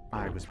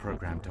 I was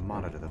programmed to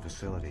monitor the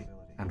facility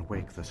and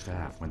wake the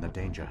staff when the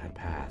danger had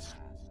passed.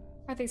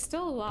 Are they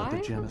still alive? But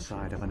the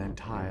genocide of an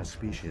entire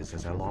species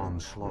is a long,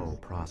 slow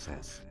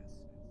process.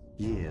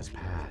 Years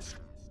passed,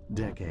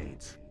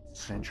 decades,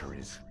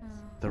 centuries.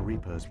 The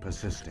Reapers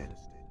persisted,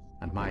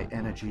 and my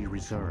energy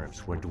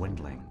reserves were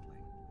dwindling.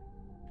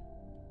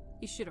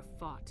 You should have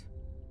fought.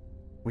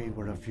 We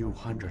were a few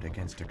hundred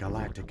against a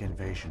galactic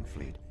invasion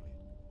fleet.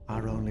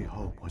 Our only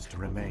hope was to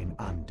remain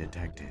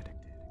undetected.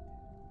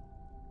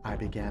 I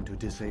began to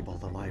disable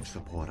the life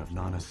support of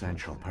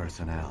non-essential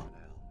personnel.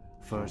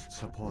 First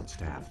support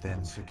staff,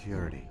 then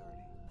security.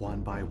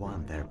 One by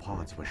one, their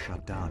pods were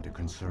shut down to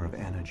conserve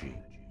energy.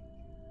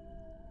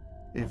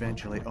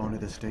 Eventually, only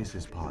the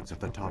stasis pods of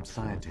the top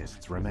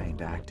scientists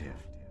remained active.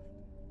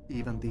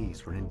 Even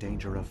these were in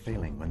danger of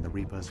failing when the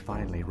Reapers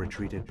finally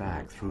retreated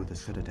back through the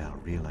Citadel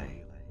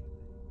relay.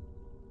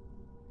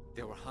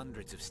 There were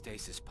hundreds of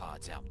stasis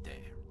pods out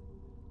there.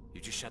 You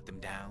just shut them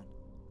down?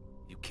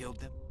 You killed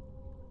them?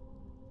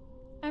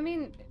 I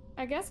mean,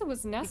 I guess it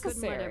was You necessary.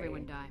 couldn't let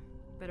everyone die.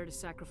 Better to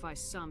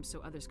sacrifice some so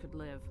others could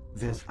live.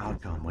 This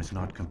outcome was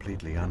not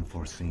completely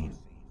unforeseen.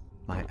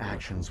 My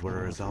actions were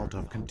a result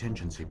of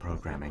contingency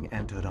programming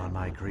entered on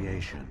my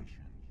creation.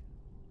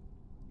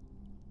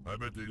 I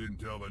bet they didn't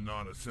tell the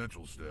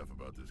non-essential staff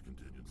about this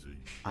contingency.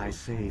 I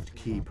saved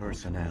key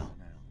personnel.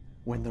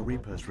 When the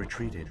Reapers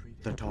retreated,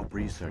 the top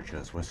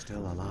researchers were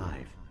still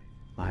alive.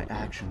 My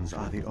actions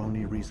are the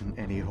only reason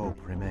any hope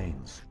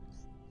remains.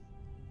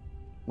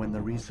 When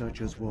the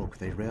researchers woke,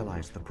 they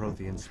realized the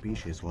Prothean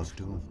species was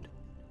doomed.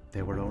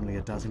 There were only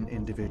a dozen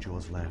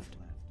individuals left,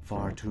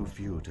 far too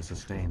few to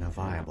sustain a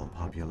viable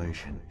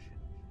population.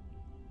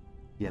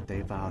 Yet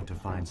they vowed to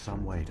find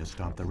some way to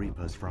stop the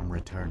Reapers from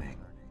returning.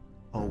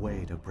 A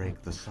way to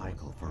break the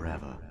cycle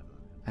forever.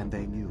 And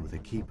they knew the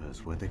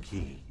Keepers were the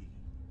key.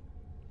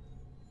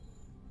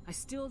 I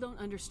still don't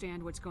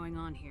understand what's going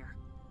on here.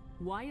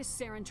 Why is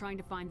Saren trying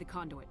to find the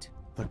Conduit?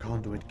 The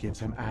Conduit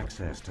gives him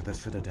access to the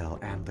Citadel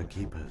and the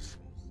Keepers.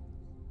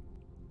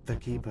 The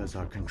Keepers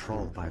are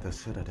controlled by the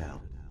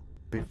Citadel.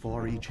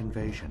 Before each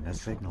invasion, a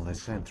signal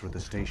is sent through the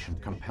station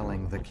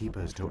compelling the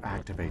Keepers to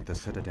activate the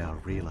Citadel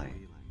relay.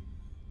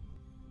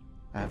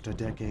 After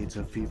decades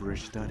of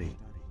feverish study,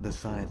 the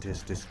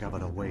scientists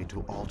discovered a way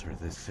to alter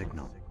this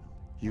signal.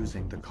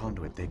 Using the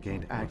Conduit, they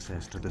gained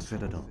access to the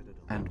Citadel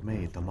and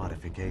made the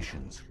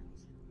modifications.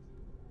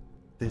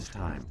 This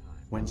time,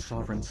 when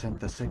Sovereign sent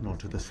the signal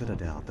to the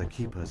Citadel, the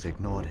Keepers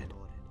ignored it.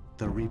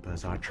 The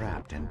Reapers are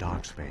trapped in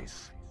dark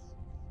space.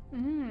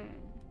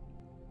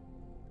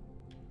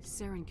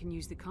 Saren can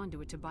use the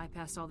Conduit to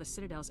bypass all the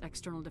Citadel's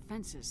external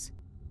defenses.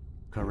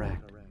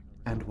 Correct.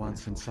 And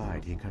once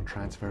inside, he can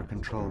transfer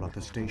control of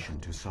the station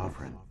to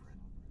Sovereign.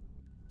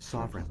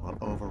 Sovereign will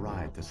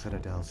override the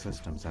Citadel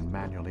systems and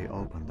manually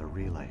open the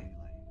relay,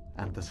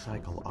 and the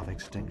cycle of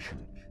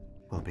extinction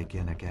will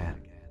begin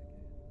again.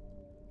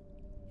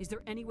 Is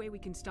there any way we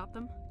can stop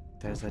them?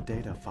 There's a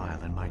data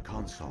file in my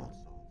console.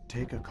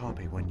 Take a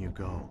copy when you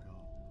go.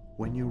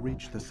 When you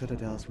reach the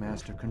Citadel's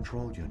master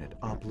control unit,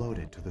 upload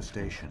it to the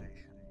station.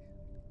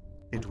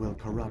 It will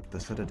corrupt the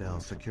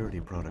Citadel's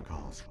security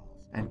protocols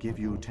and give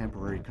you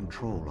temporary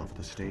control of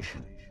the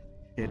station.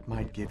 It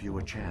might give you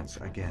a chance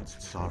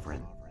against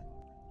Sovereign.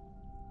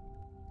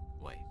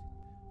 Wait,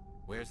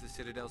 where's the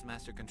Citadel's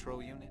master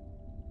control unit?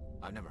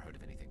 I've never heard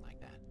of anything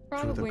like that.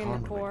 Probably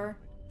in the core.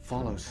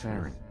 Follow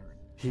Saren.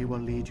 He will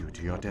lead you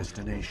to your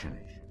destination.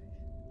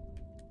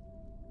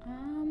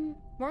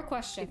 More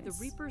questions. If the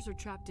Reapers are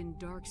trapped in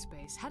dark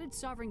space, how did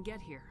Sovereign get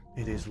here?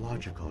 It is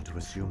logical to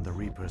assume the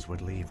Reapers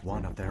would leave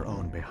one of their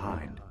own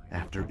behind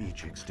after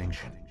each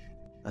extinction.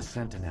 A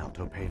sentinel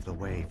to pave the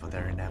way for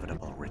their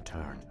inevitable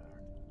return.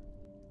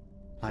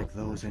 Like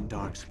those in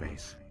dark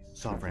space,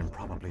 Sovereign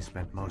probably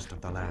spent most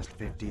of the last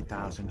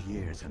 50,000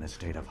 years in a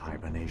state of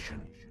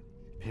hibernation.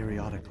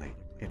 Periodically,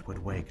 it would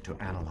wake to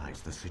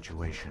analyze the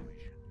situation.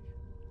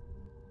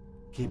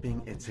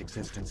 Keeping its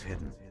existence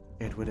hidden,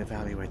 it would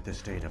evaluate the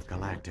state of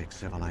galactic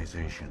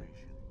civilization.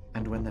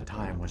 And when the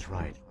time was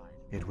right,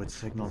 it would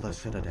signal the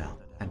Citadel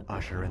and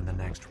usher in the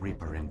next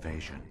Reaper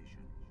invasion.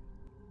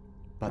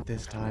 But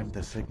this time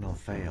the signal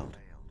failed.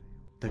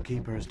 The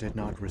Keepers did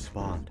not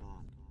respond.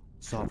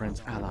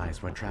 Sovereign's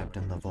allies were trapped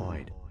in the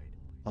void.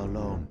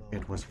 Alone,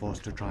 it was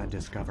forced to try and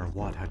discover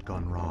what had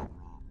gone wrong.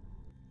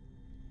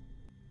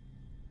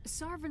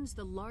 Sovereign's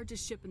the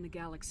largest ship in the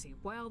galaxy.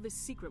 Why all this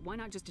secret? Why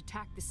not just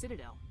attack the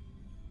Citadel?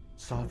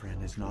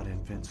 Sovereign is not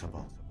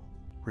invincible.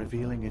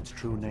 Revealing its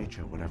true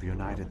nature would have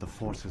united the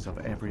forces of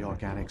every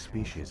organic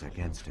species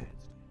against it.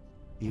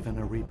 Even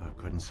a Reaper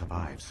couldn't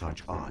survive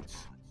such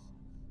odds.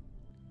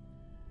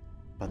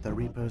 But the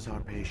Reapers are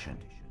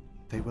patient.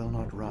 They will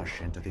not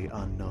rush into the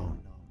unknown.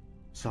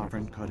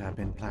 Sovereign could have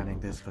been planning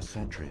this for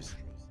centuries,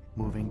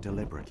 moving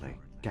deliberately,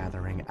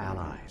 gathering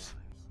allies.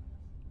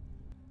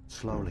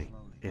 Slowly,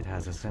 it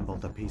has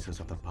assembled the pieces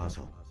of the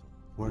puzzle,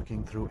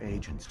 working through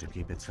agents to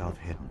keep itself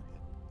hidden.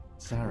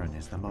 Saren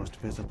is the most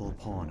visible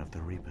pawn of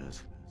the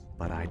Reapers,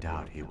 but I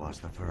doubt he was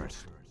the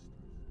first.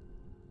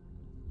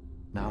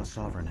 Now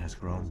Sovereign has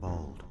grown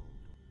bold.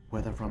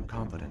 Whether from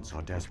confidence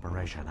or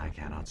desperation, I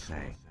cannot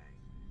say.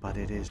 But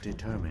it is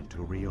determined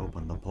to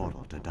reopen the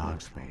portal to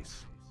dark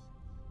space.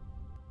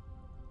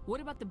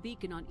 What about the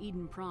beacon on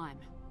Eden Prime?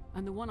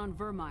 And the one on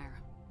Vermeer?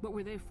 What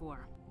were they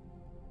for?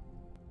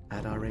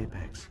 At our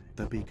apex,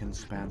 the beacons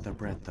spanned the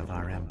breadth of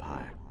our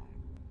empire.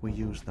 We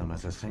used them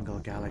as a single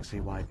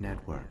galaxy-wide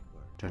network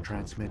to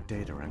transmit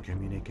data and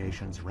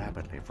communications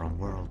rapidly from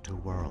world to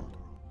world.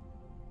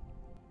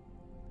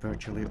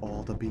 Virtually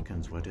all the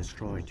beacons were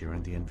destroyed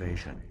during the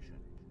invasion,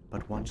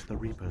 but once the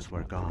Reapers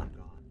were gone,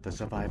 the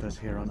survivors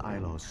here on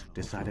Ilos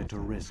decided to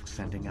risk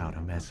sending out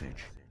a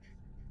message.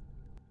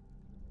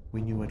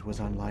 We knew it was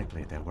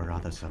unlikely there were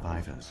other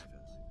survivors,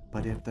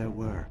 but if there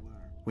were,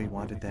 we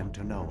wanted them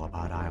to know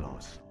about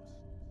Ilos.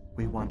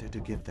 We wanted to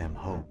give them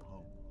hope,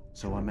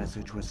 so a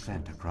message was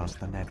sent across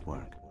the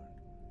network.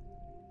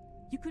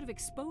 You could have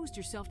exposed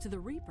yourself to the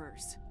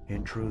Reapers.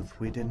 In truth,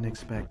 we didn't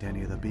expect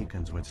any of the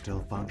beacons would still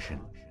function,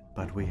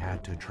 but we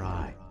had to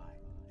try.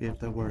 If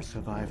there were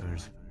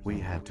survivors, we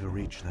had to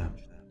reach them.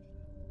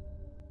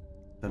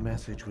 The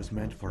message was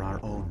meant for our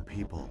own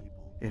people.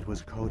 It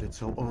was coded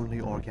so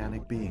only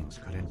organic beings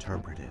could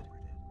interpret it.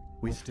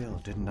 We still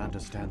didn't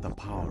understand the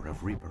power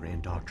of Reaper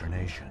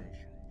indoctrination.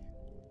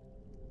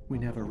 We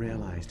never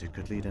realized it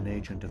could lead an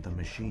agent of the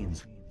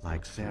machines,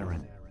 like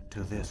Saren,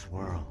 to this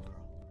world.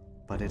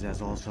 But it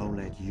has also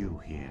led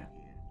you here.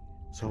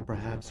 So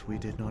perhaps we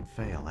did not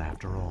fail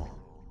after all.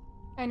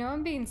 I know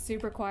I'm being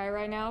super quiet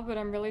right now, but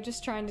I'm really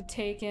just trying to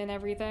take in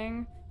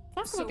everything.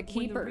 Talk about the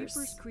Keepers. When the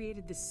Reapers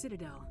created the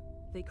Citadel,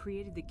 they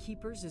created the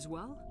Keepers as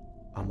well?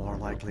 A more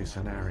likely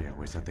scenario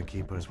is that the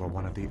Keepers were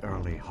one of the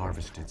early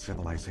harvested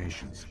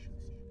civilizations.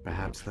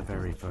 Perhaps the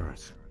very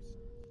first.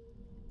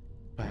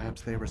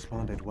 Perhaps they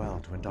responded well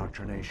to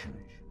indoctrination,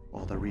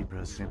 or the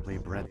Reapers simply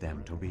bred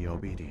them to be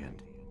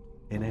obedient.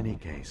 In any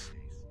case,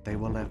 they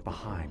were left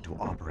behind to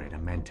operate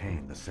and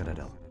maintain the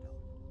Citadel.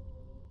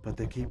 But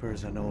the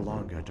Keepers are no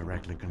longer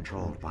directly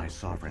controlled by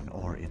Sovereign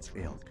or its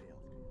ilk.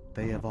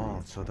 They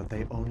evolved so that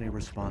they only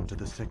respond to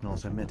the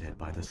signals emitted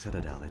by the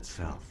Citadel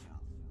itself.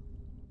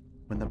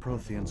 When the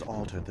Protheans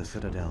altered the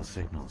Citadel's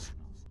signals,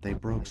 they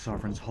broke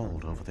Sovereign's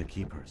hold over the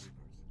Keepers.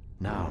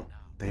 Now,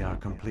 they are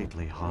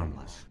completely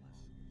harmless.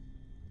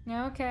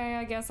 Okay,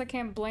 I guess I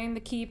can't blame the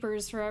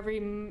Keepers for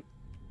every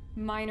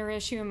minor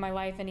issue in my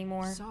life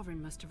anymore.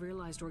 Sovereign must have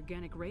realized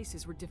organic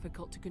races were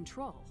difficult to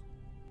control.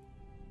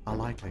 A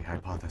likely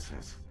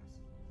hypothesis.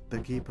 The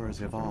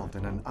Keepers evolved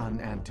in an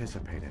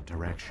unanticipated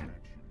direction.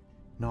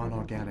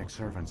 Non-organic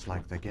servants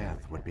like the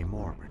Geth would be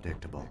more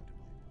predictable.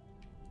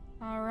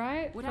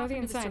 Alright, what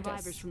happened to the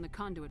survivors from the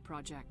Conduit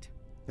project?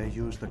 They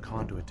used the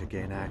Conduit to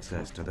gain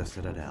access to the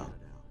Citadel,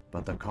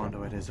 but the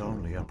Conduit is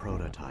only a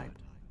prototype.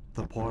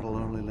 The portal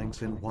only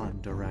links in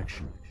one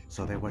direction,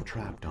 so they were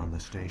trapped on the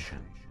station.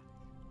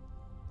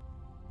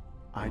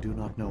 I do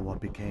not know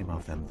what became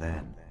of them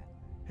then.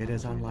 It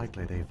is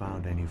unlikely they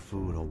found any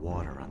food or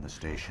water on the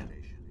station.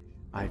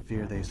 I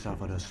fear they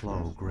suffered a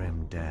slow,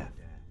 grim death.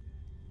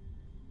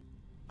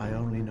 I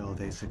only know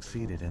they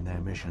succeeded in their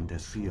mission to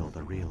seal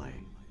the relay.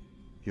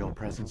 Your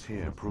presence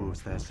here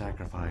proves their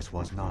sacrifice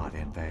was not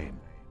in vain.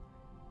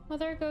 Well,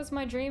 there goes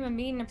my dream of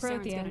meeting a Saren's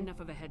got Prothean. enough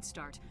of a head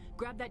start.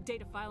 Grab that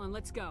data file and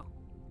let's go.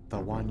 The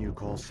one you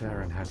call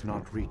Saren has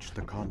not reached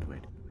the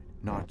Conduit.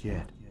 Not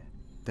yet.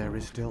 There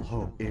is still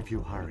hope if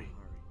you hurry.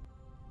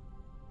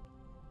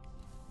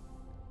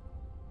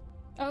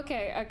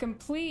 Okay, a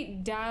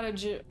complete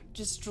data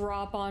just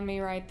drop on me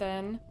right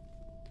then.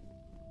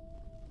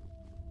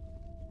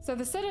 So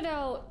the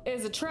Citadel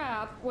is a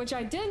trap, which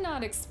I did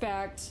not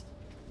expect,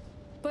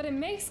 but it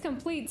makes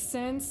complete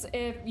sense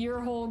if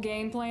your whole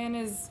game plan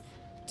is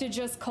to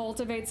just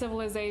cultivate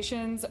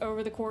civilizations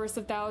over the course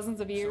of thousands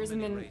of years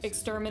and then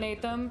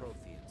exterminate them.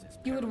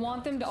 You would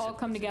want them to all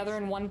come together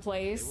in one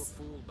place.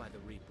 They were fooled by the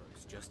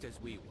Reapers, just as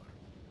we were.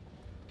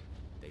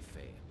 They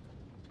failed.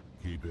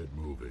 Keep it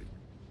moving.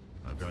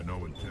 I've got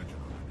no intention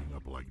of ending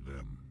up like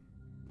them.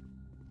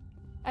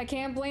 I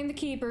can't blame the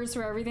Keepers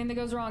for everything that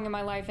goes wrong in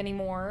my life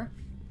anymore.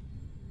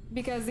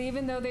 Because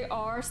even though they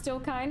are still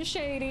kind of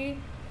shady,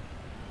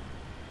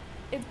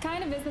 it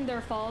kind of isn't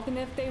their fault. And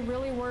if they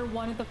really were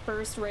one of the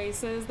first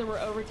races that were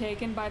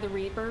overtaken by the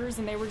Reapers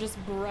and they were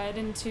just bred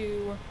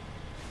into,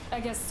 I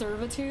guess,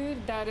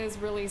 servitude, that is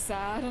really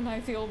sad, and I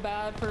feel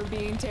bad for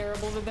being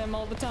terrible to them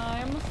all the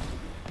time.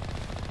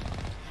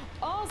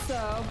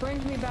 Also,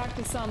 brings me back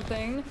to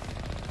something.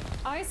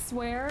 I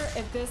swear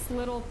if this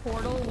little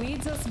portal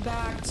leads us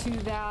back to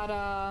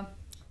that,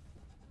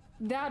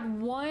 that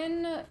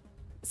one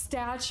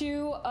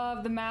statue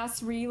of the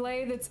mass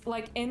relay that's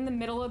like in the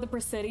middle of the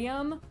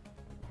Presidium,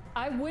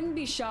 I wouldn't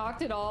be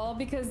shocked at all,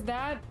 because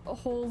that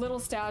whole little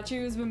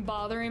statue has been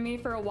bothering me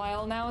for a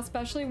while now,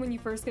 especially when you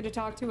first get to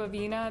talk to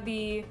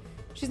Avina,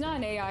 she's not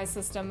an AI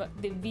system,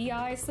 the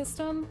VI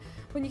system.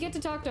 When you get to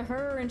talk to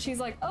her and she's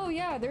like, oh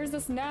yeah, there's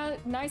this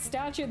nice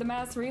statue of the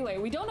mass relay.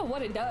 We don't know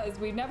what it does.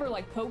 We've never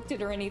like poked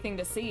it or anything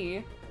to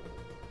see.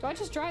 Do I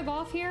just drive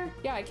off here?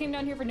 Yeah, I came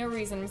down here for no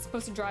reason. I'm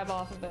supposed to drive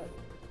off of it.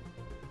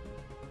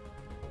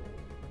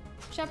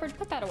 Shepard,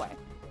 put that away.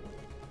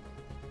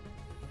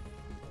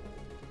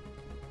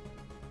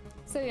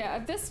 So yeah,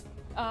 if this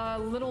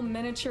little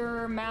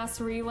miniature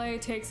mass relay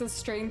takes us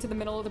straight into the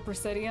middle of the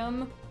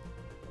Presidium,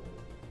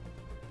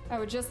 I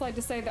would just like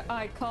to say that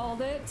I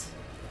called it.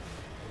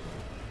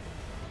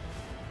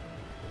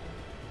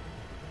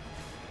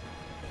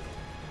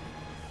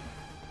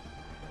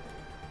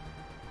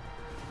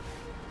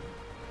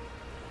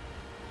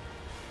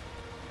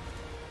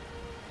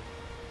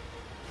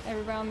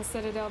 Everybody on the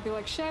Citadel be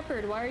like,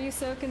 Shepard, why are you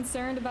so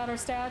concerned about our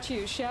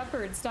statue?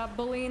 Shepard, stop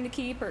bullying the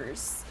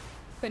Keepers.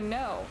 But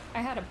no,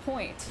 I had a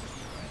point.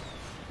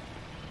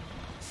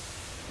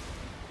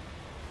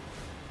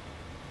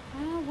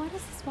 Why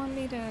does this want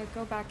me to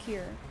go back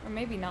here? Or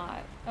maybe not.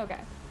 Okay.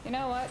 You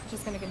know what?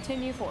 Just gonna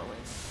continue forward.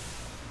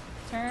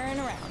 Turn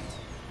around.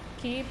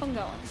 Keep on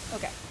going.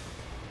 Okay.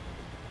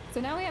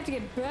 So now we have to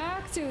get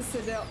back to the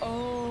Citadel.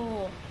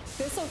 Oh,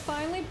 this will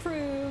finally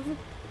prove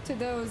to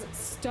those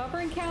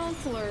stubborn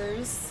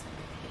councilmen,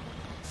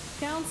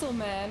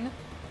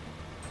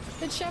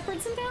 that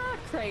Shepard's not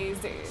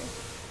crazy.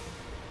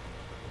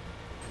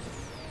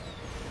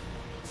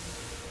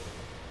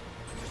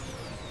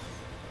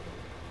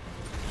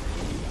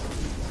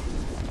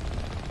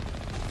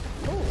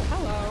 Oh,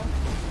 hello.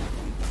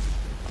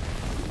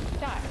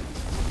 Die.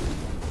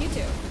 You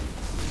too.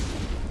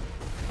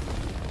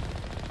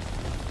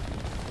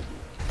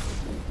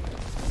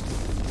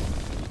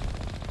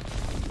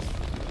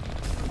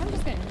 I'm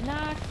just gonna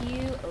knock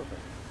you over.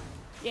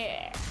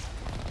 Yeah.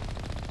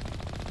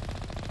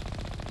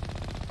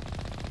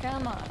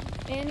 Come on.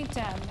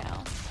 Anytime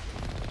now.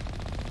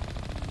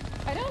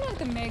 I don't know if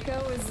the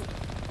Mako is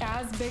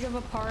as big of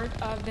a part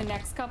of the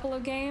next couple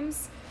of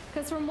games.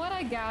 Because from what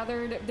I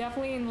gathered,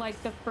 definitely in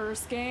like the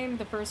first game,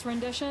 the first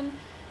rendition,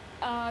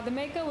 the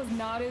Mako was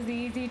not as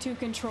easy to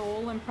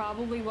control and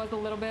probably was a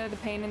little bit of the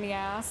pain in the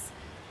ass.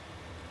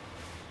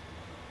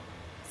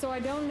 So I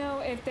don't know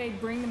if they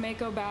bring the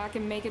Mako back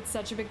and make it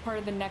such a big part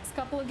of the next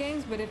couple of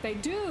games, but if they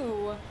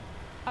do,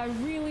 I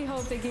really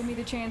hope they give me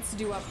the chance to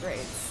do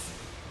upgrades.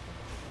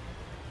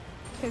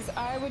 Because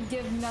I would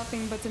give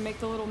nothing but to make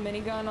the little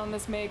minigun on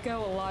this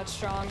Mako a lot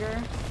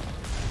stronger.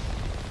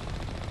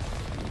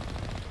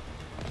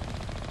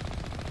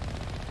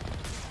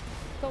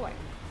 Go away.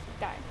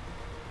 Die.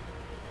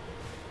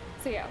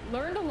 So yeah,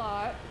 learned a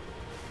lot.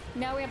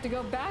 Now we have to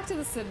go back to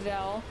the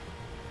Citadel.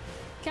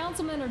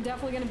 Councilmen are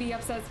definitely going to be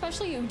upset,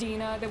 especially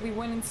Udina, that we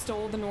went and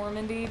stole the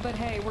Normandy. But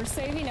hey, we're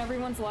saving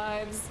everyone's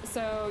lives,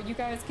 so you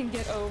guys can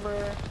get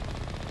over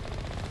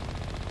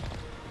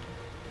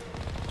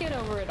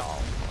it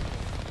all.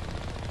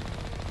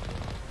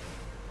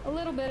 A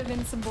little bit of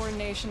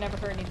insubordination never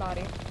hurt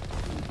anybody.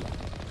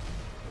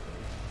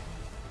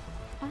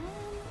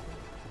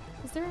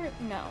 Is there?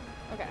 No.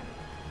 Okay.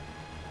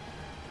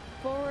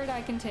 Forward,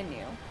 I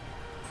continue.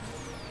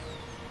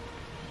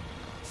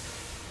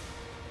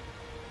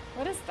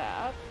 What is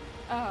that?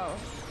 Oh.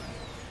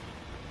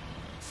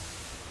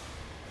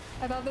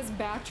 I thought this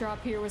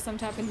backdrop here was some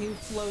type of new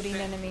floating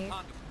enemy.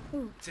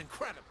 Ooh. It's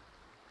incredible.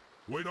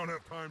 We don't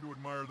have time to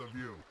admire the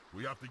view.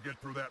 We have to get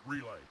through that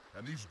relay,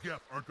 and these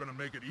Geth aren't going to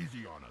make it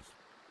easy on us.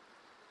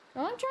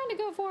 Well, I'm trying to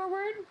go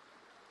forward.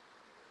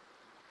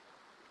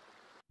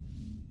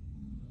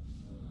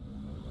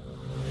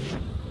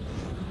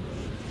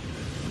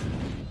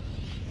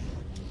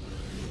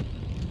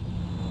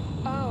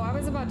 Oh, I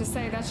was about to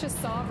say, that's just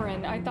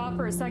Sovereign. I thought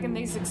for a second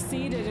they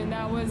succeeded and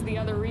that was the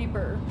other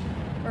Reaper.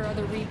 Or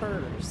other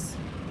Reapers.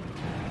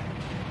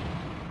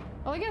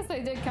 Well, I guess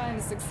they did kind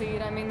of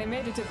succeed. I mean, they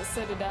made it to the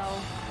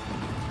Citadel.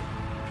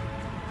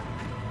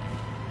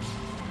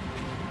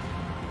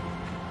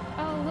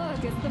 Oh,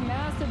 look, it's the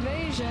mass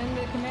invasion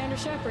that Commander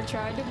Shepard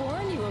tried to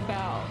warn you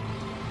about.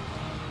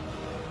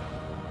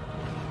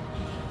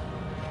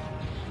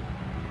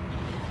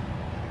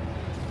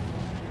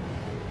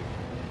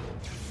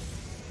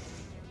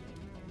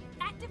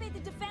 Activate the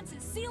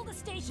defenses. Seal the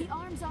station. The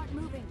arms aren't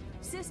moving.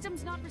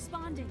 Systems not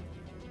responding.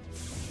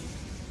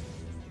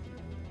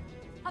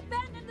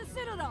 Abandon the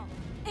Citadel!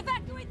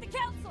 Evacuate the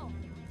Council!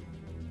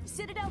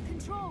 Citadel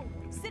Control!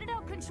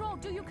 Citadel Control,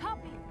 do you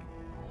copy?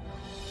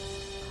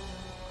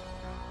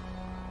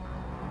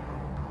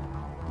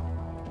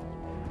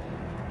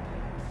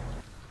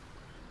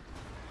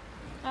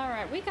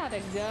 Alright, we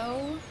gotta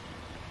go.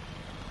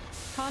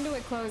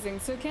 Conduit closing.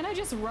 So can I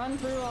just run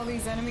through all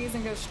these enemies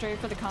and go straight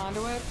for the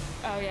conduit?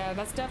 Oh yeah,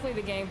 that's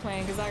definitely the game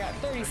plan because I got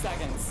 30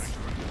 seconds.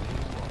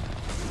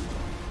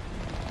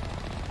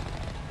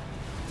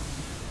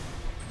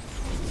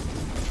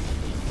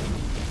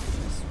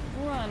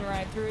 Run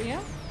right through you.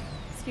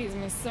 Excuse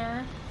me,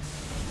 sir.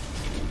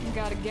 You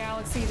got a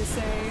galaxy to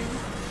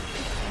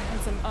save.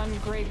 And some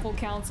ungrateful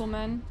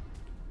councilmen.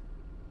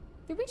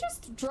 Did we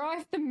just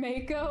drive the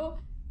Mako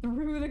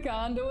through the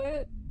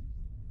conduit?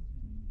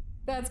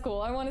 That's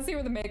cool. I want to see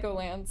where the Mako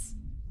lands.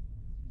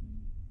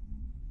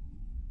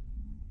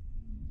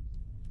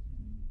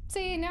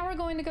 See, now we're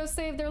going to go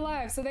save their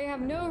lives, so they have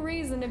no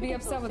reason to be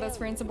upset with us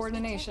for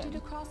insubordination.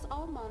 Across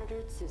all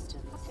monitored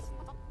systems.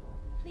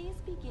 Please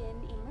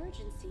begin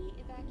emergency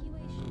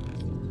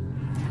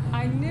evacuation.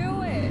 I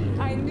knew it!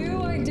 I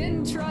knew I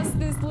didn't trust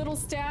this little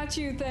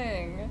statue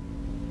thing.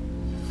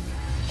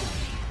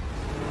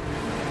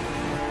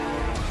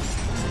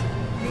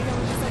 Nina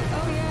was just like,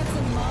 oh yeah, it's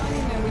a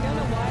monument. We don't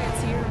know why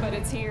it's here, but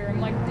it's here.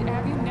 I'm like,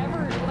 have you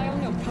never, I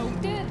don't know,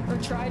 poked it? Or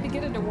tried to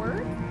get it to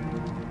work?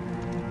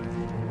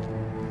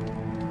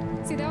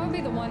 See, that would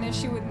be the one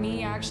issue with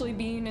me actually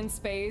being in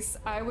space.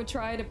 I would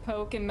try to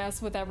poke and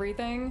mess with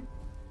everything.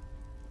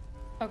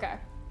 Okay.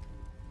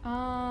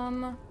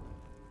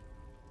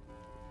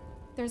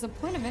 There's a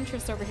point of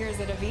interest over here. Is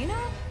it Avina?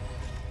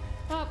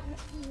 Oh,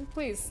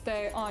 please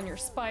stay on your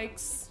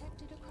spikes.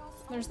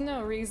 There's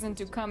no reason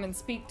to come and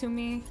speak to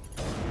me.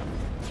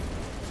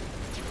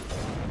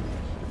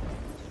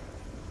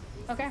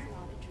 Okay.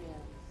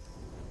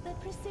 The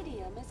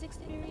Presidium is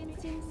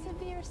experiencing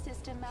severe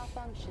system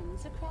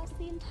malfunctions across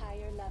the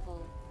entire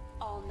level.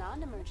 All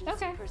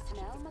non-emergency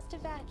personnel must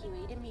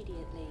evacuate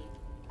immediately.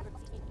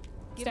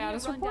 Give me a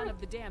rundown of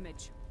the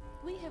damage.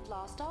 We have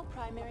lost all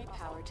primary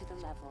power to the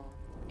level.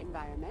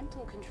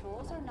 Environmental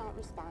controls are not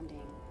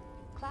responding.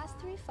 Class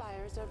 3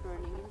 fires are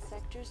burning in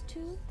sectors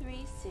 2,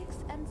 3, 6,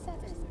 and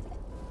 7.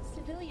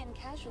 Civilian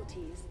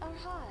casualties are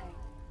high.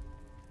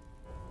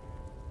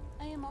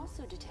 I am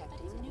also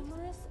detecting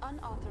numerous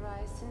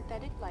unauthorized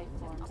synthetic life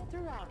forms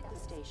throughout the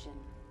station.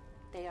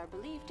 They are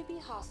believed to be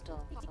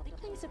hostile.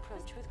 Please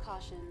approach with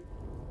caution.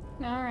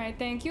 Alright,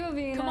 thank you,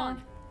 Avina. Come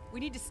on.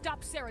 We need to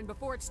stop Saren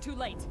before it's too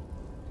late.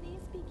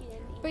 Please begin.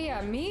 But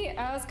yeah, me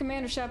as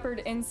Commander Shepard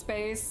in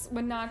space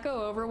would not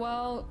go over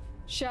well.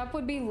 Shep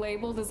would be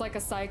labeled as like a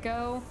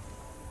psycho,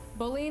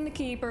 bullying the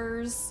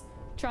keepers,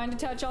 Trying to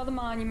touch all the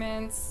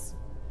monuments.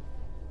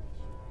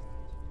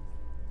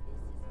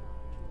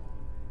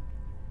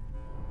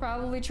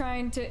 Probably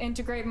trying to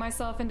integrate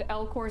myself into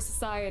Elcor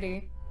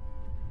society.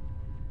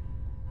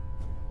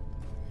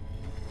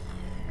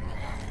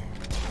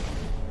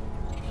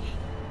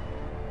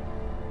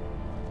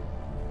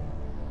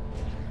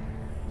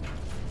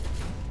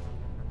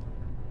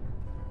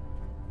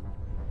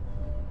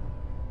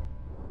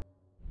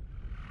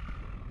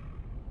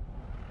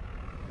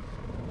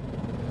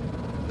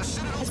 The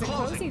Citadel's Is it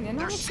closing in on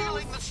They're itself?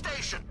 sealing the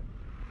station.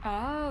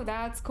 Oh,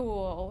 that's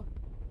cool.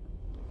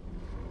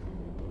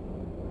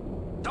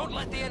 Don't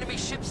let the enemy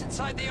ships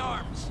inside the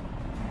arms.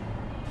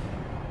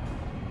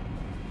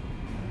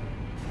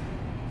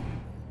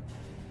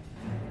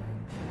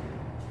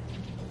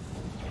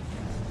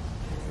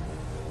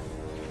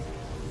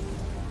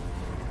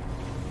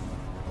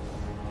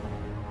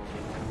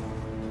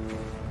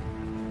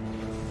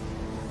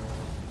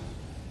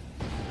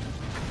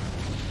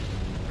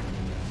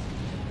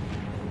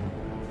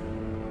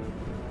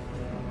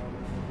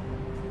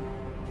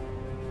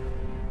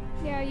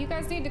 Yeah, you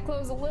guys need to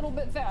close a little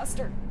bit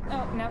faster.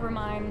 Oh, never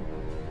mind.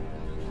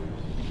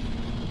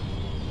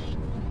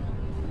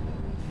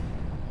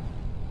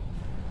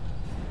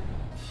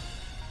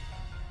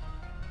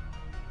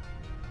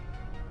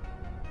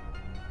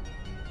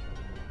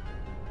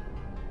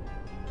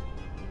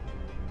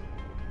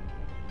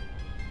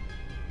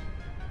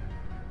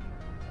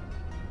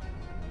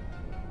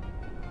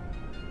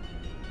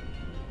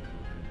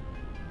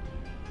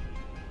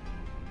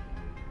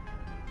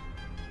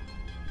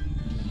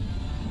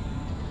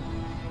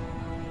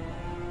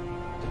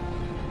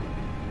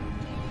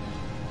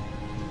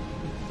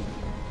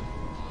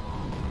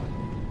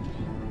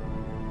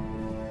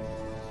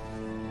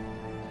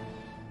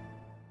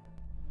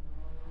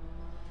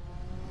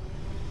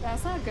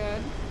 That's not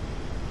good.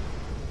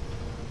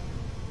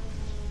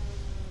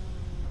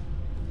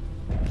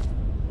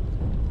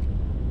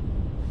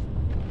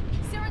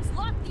 Saren's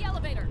locked the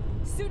elevator.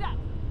 Suit up.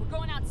 We're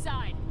going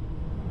outside.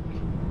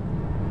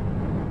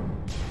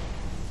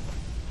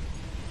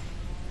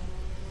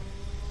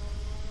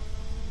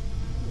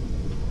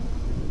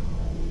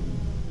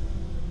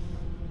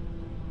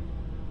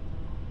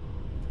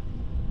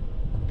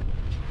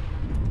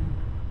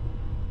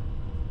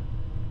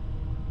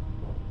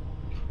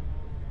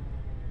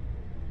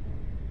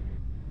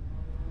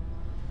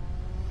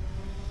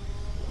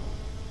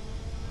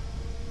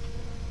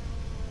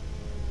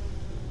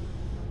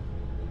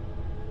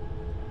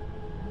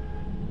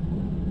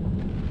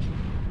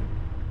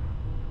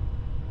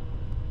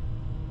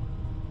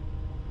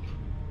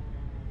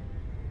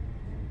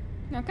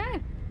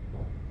 Okay.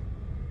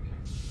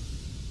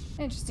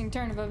 Interesting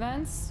turn of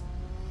events.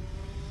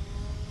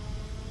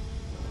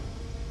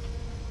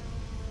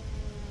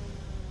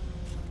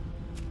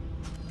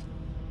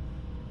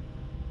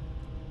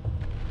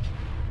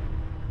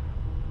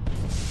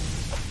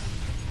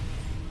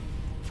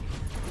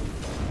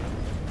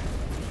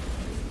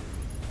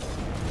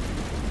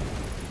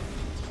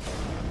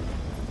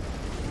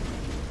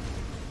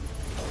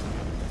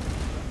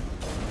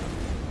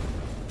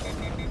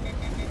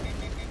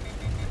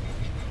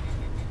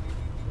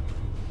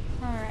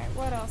 Alright,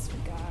 what else we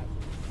got?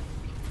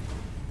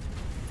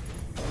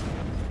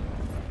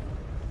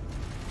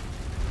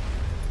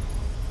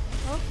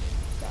 Oh,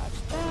 dodge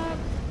that.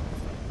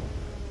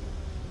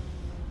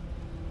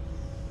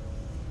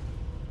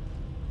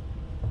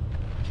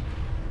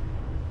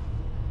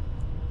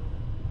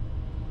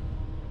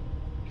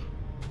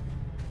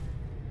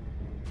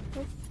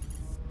 Oh.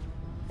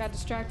 Got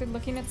distracted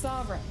looking at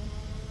Sovereign.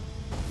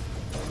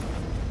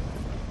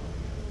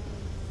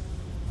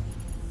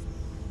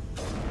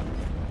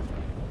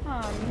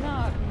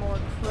 Not more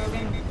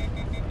Krogan.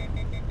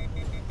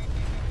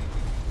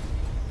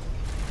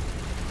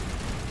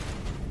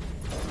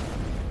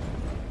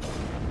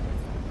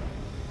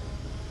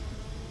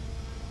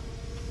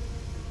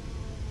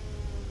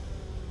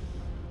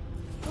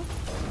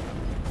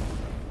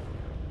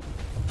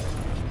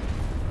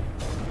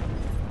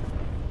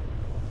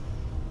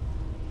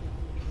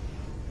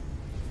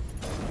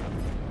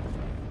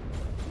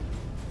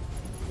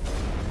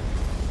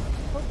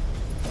 Oh,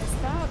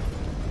 missed that.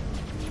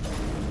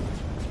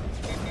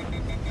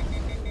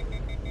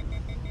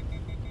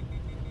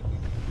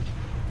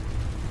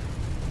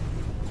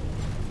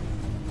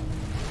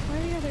 Where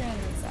are the other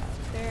enemies at?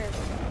 There we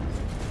go.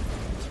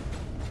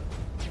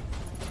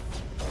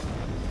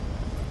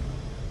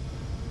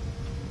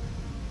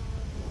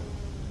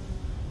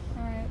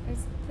 Alright,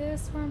 is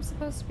this where I'm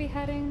supposed to be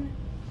heading?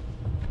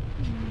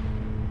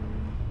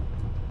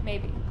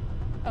 Maybe.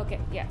 Okay,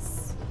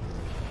 yes.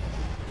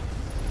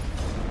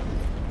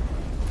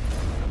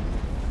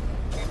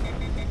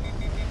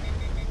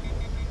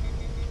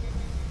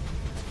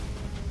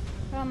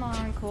 Come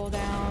on, cool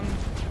down.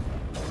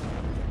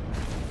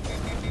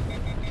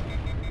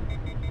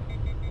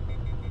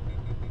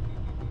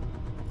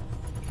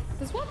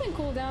 Does weapon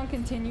cooldown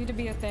continue to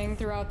be a thing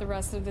throughout the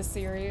rest of the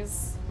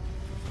series?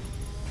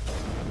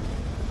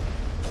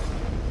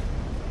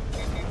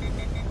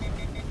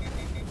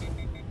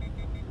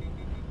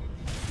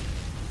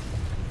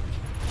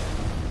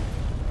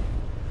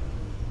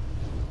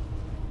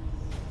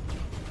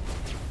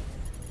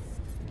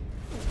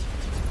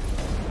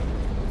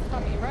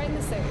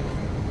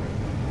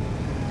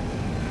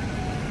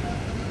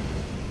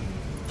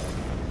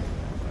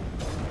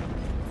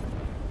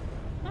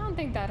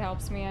 think that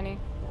helps me any.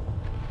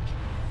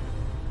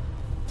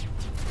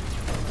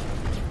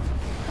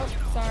 Oh,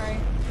 sorry.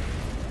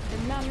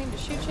 Did not mean to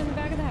shoot you in the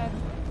back of the head.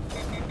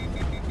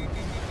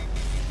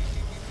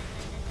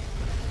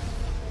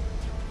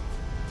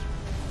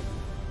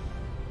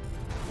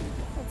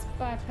 Let's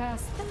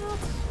bypass that.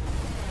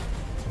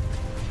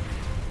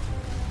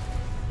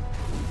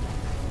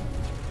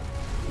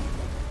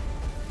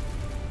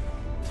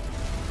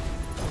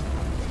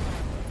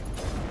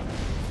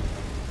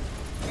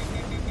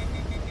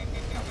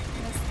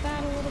 Missed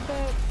that a little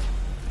bit.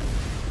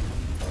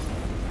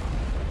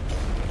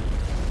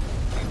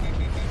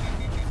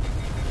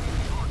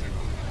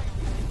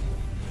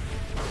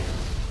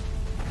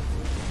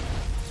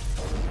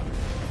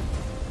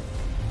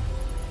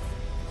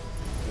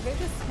 Do they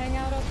just hang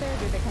out up there, or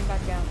do they come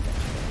back down?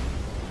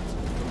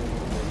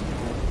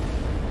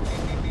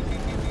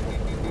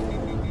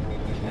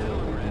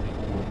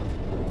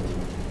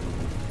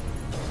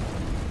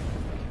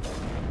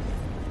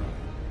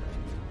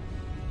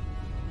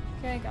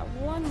 Okay, got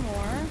one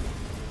more.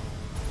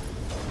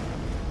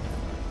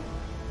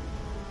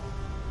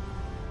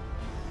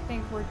 I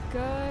think we're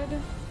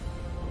good.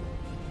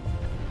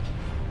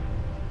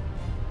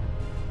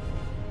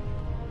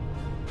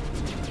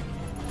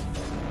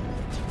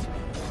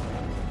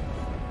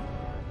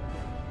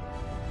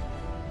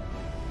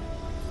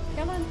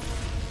 Come on.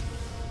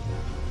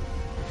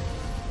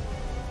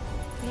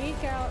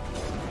 Peek out.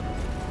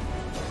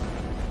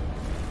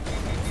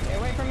 Stay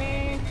away from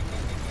me.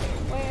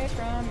 Stay away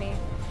from me.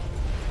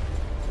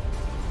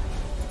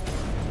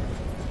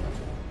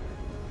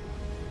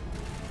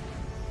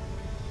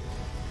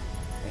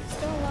 Are they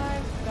still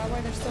alive? Is that why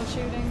they're still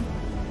shooting?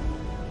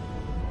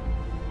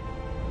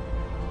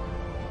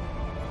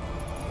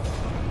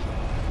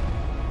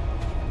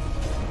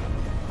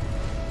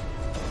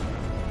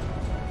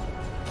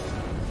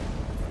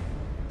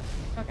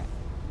 Okay.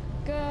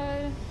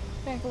 Good.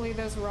 Thankfully,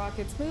 those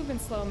rockets move in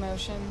slow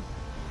motion.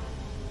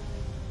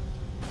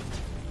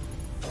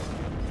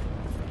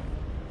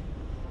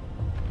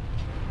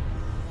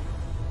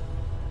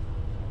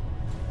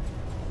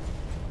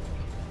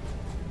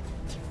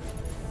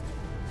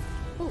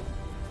 Ooh.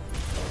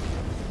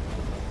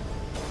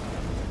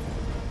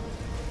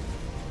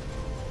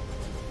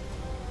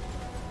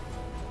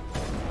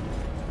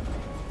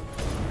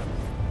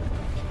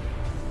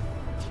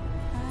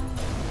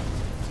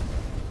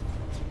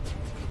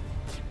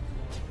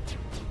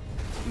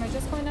 Am I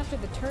just going after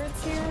the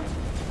turrets here?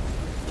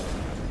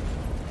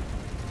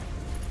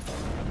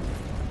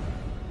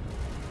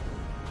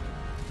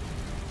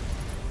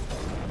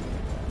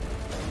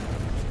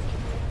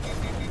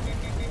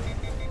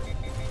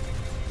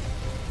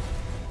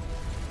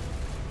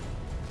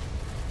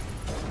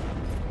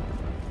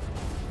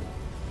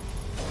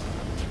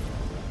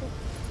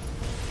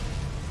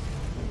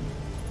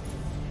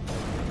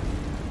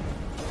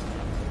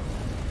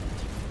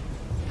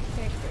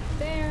 Okay, good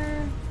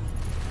there.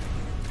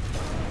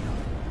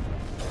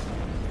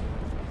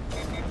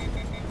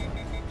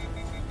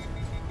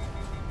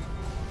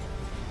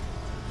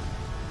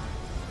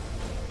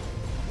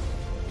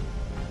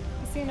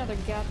 I see another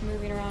gap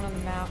moving around on the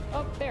map.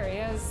 Oh, there he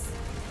is.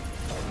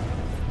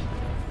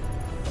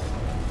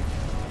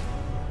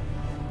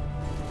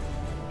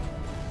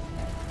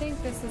 I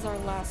think this is our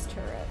last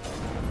turret.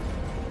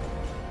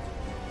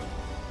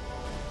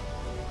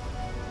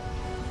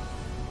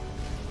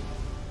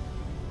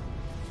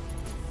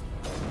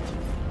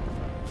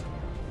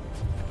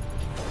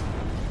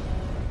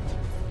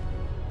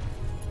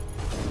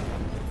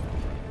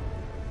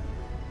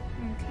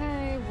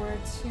 Okay, where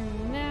to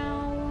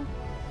now?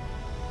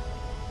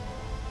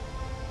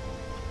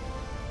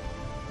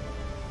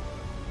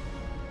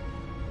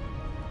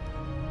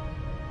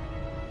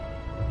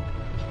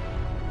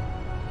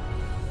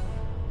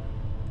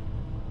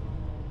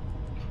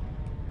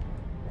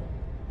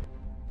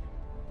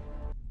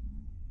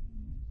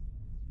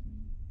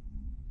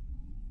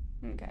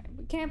 Okay,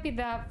 we can't be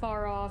that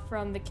far off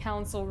from the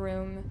council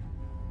room.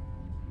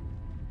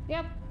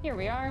 Yep, here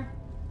we are.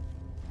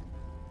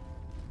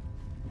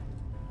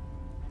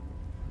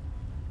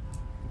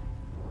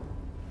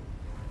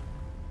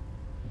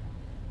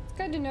 It's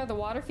good to know the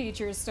water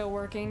feature is still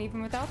working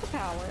even without the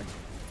power.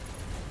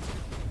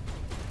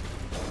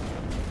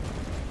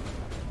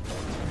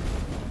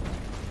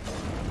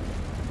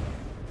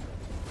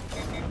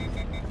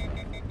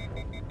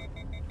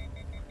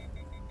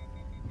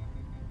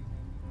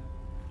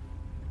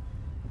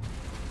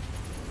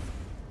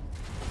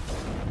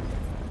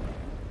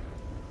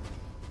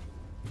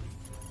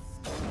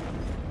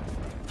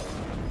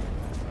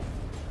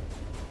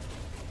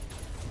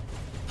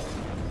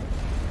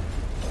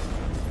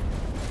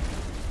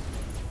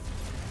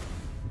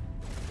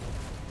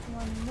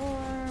 One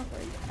more.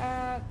 Where you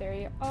at? There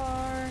you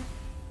are.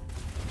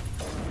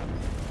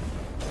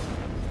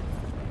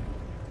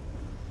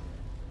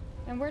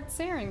 And where'd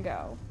Saren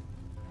go?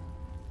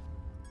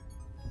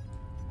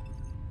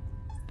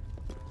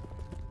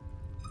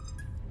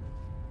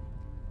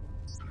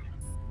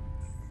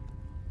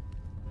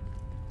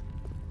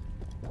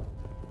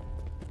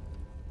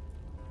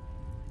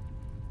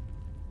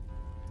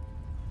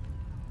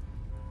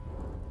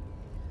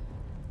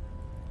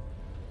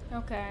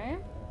 Okay.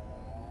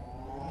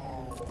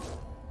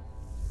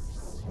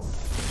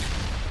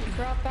 We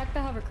brought back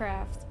the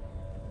hovercraft.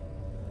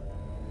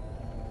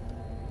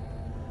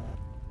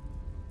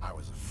 I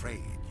was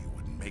afraid you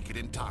wouldn't make it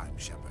in time,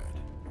 Shepard.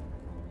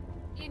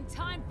 In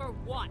time for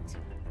what?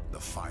 The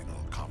final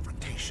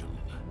confrontation.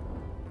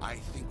 I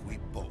think we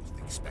both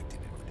expected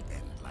it would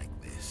end like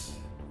this.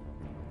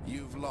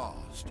 You've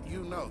lost.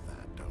 You know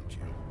that, don't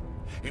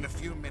you? In a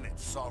few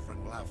minutes,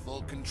 Sovereign will have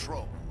full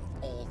control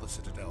of all the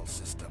Citadel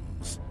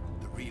systems.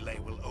 The relay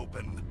will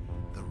open.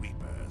 The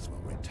Reapers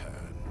will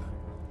return.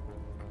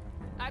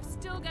 I've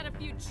still got a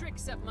few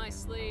tricks up my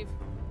sleeve.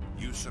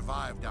 You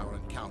survived our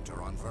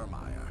encounter on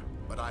Vermeer,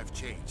 but I've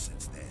changed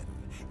since then.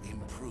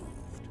 Improved.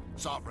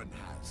 Sovereign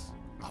has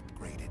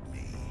upgraded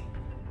me.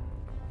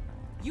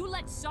 You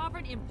let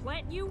Sovereign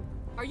implant you?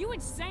 Are you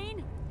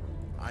insane?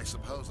 I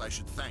suppose I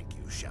should thank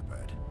you,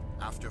 Shepard.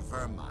 After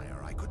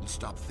Vermeer, I couldn't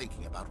stop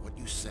thinking about what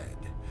you said.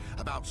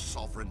 About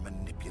Sovereign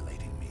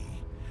manipulating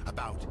me.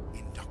 About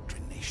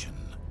indoctrination.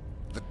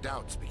 The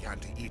doubts began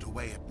to eat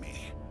away at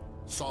me.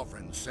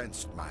 Sovereign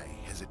sensed my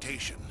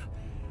hesitation.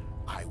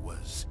 I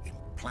was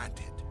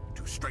implanted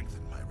to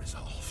strengthen my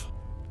resolve.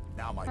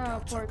 Now my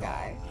doubts are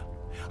gone.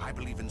 I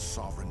believe in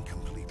Sovereign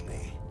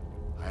completely.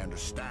 I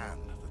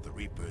understand that the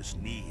Reapers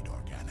need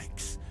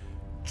organics.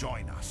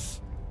 Join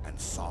us, and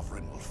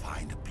Sovereign will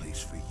find a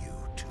place for you,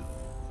 too.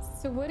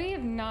 So would he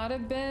not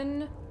have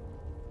been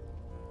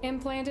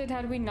implanted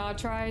had we not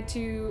tried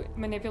to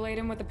manipulate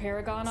him with the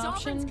Paragon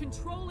option? Sovereign's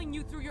controlling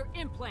you through your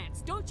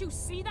implants. Don't you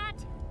see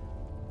that?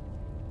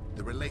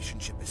 The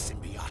relationship is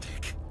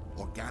symbiotic.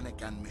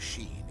 Organic and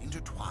machine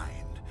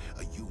intertwined.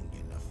 A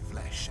union of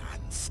flesh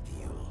and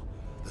steel.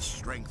 The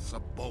strengths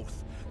of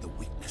both, the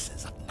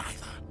weaknesses of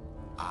neither.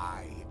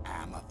 I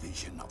am a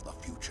vision of the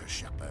future,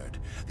 Shepard.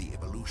 The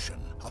evolution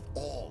of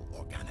all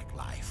organic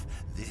life.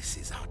 This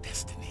is our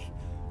destiny.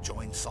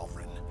 Join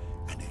Sovereign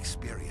and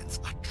experience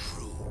a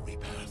true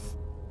rebirth.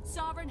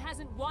 Sovereign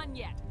hasn't won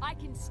yet. I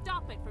can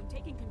stop it from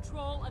taking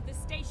control of the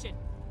station.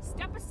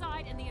 Step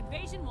aside and the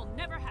invasion will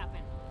never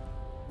happen.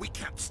 We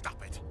can't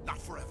stop it. Not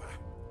forever.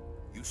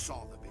 You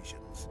saw the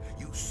visions.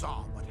 You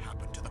saw what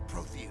happened to the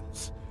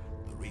Protheans.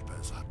 The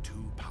Reapers are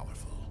too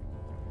powerful.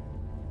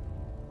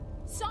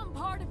 Some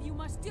part of you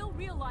must still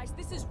realize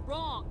this is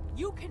wrong.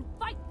 You can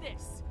fight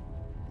this.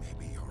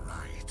 Maybe you're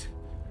right.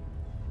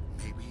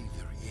 Maybe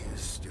there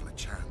is still a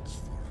chance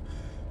for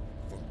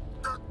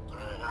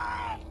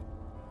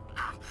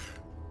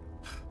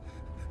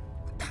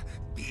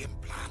the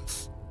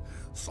implants.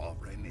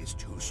 Sovereign is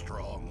too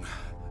strong.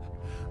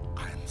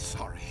 I'm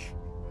sorry.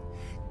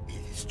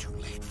 It is too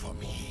late for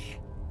me.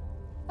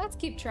 Let's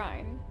keep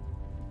trying.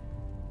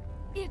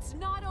 It's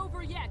not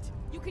over yet.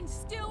 You can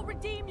still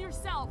redeem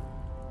yourself.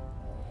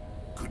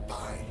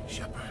 Goodbye,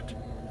 Shepard.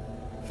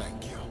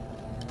 Thank you.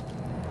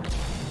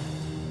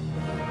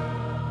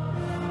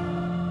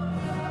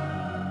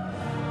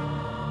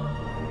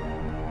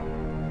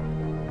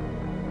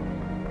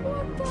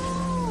 What the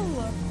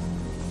hell?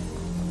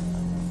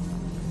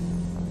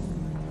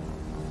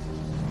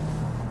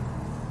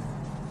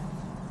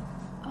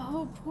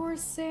 Oh, poor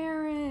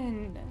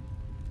Saren.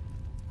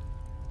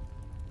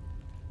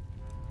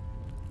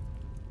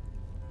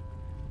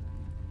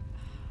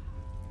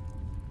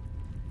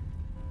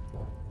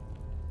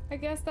 I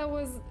guess that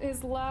was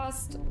his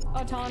last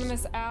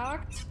autonomous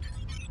act.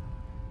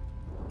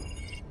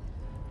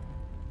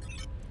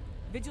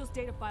 Vigil's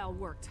data file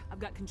worked. I've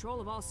got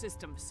control of all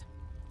systems.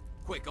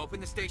 Quick,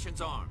 open the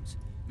station's arms.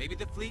 Maybe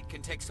the fleet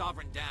can take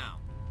Sovereign down.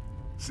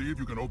 See if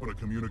you can open a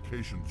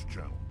communications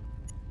channel.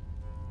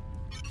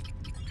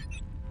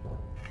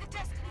 The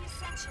Destiny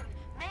Ascension.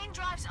 Main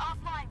drives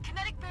offline.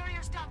 Kinetic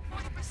barriers down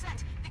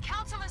 40%. The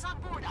Council is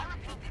on board. I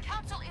repeat, the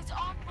Council is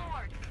on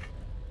board.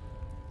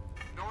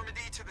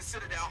 Normandy to the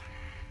Citadel.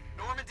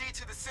 Normandy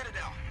to the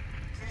Citadel.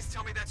 Please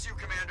tell me that's you,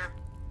 Commander.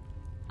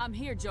 I'm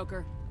here,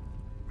 Joker.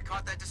 We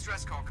caught that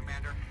distress call,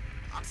 Commander.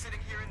 I'm sitting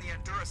here in the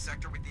Endura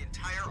sector with the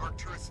entire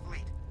Arcturus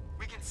fleet.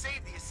 We can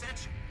save the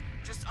Ascension.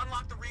 Just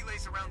unlock the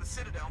relays around the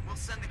Citadel and we'll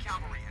send the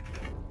cavalry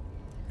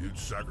in. You'd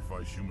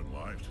sacrifice human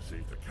lives to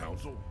save the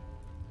Council?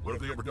 What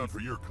have they ever done for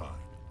your kind?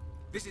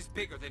 This is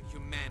bigger than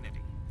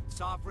humanity.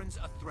 Sovereign's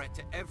a threat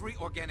to every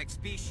organic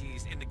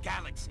species in the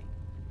galaxy.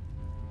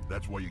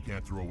 That's why you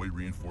can't throw away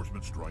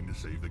reinforcements trying to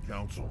save the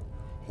Council.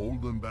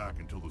 Hold them back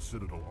until the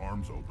Citadel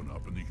arms open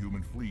up and the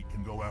human fleet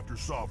can go after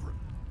Sovereign.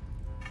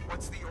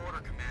 What's the order,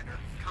 Commander?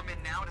 Come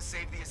in now to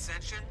save the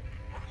Ascension,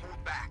 or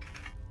hold back?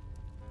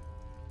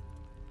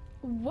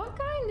 What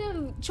kind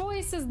of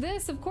choice is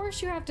this? Of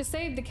course you have to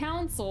save the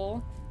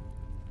Council.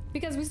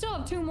 Because we still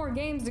have 2 more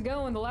games to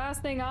go, and the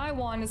last thing I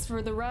want is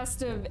for the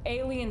rest of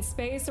alien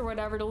space or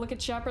whatever to look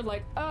at Shepard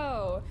like,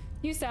 oh,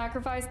 you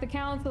sacrificed the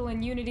Council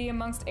in unity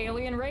amongst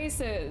alien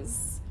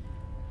races.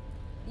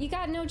 You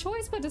got no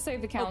choice but to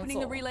save the Council. Opening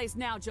the relays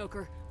now,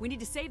 Joker. We need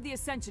to save the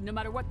Ascension no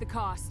matter what the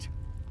cost.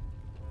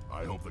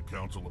 I hope the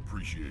Council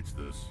appreciates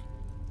this.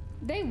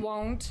 They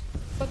won't,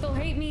 but they'll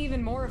hate me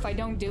even more if I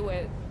don't do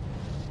it.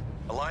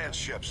 Alliance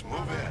ships,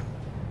 move in.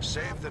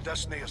 Save the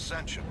Destiny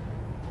Ascension.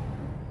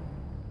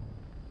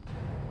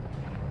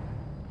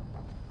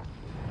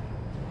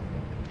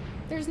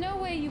 There's no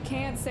way you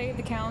can't save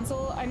the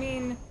council. I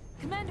mean,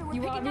 Commander, we're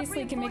you picking up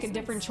obviously can make a reinforcements.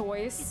 different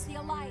choice. It's the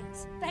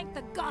Alliance. Thank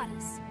the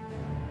goddess.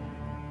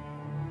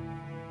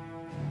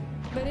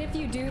 But if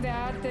you do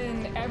that,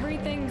 then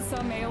everything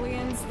some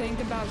aliens think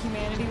about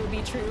humanity would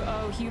be true.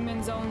 Oh,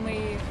 humans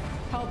only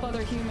help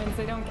other humans.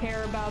 They don't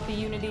care about the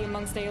unity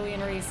amongst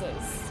alien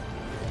races.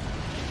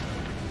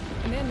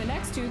 And then the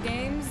next two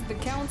games, the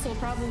council,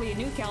 probably a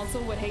new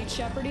council, would hate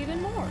Shepard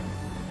even more.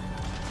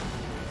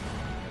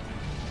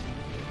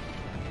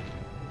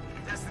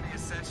 Destiny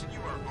Ascension, you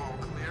are all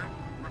clear.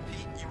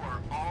 Repeat, you are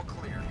all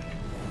clear.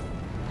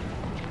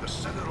 The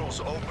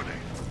Citadel's opening.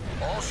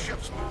 All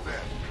ships move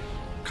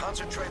in.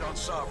 Concentrate on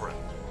Sovereign.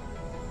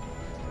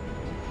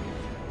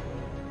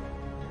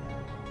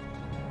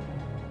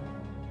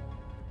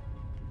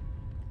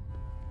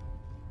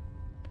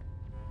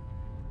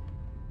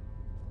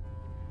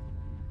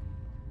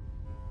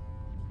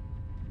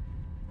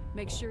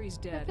 Make sure he's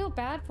I dead. feel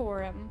bad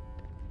for him.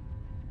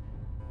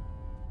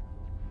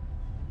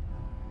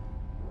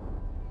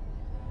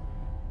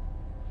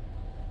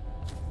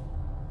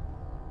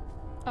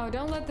 Oh,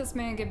 don't let this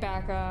man get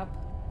back up.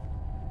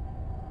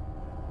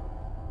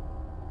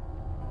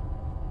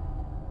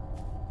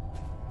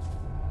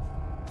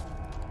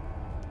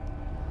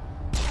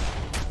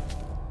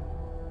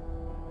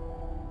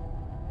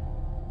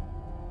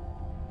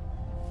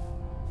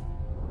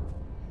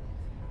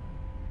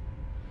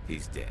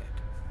 He's dead.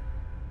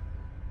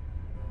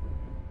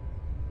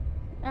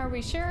 Are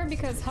we sure?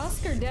 Because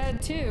Husker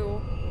dead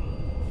too.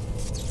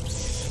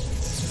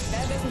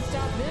 That doesn't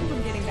stop them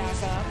from getting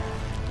back up.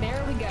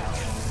 There we go.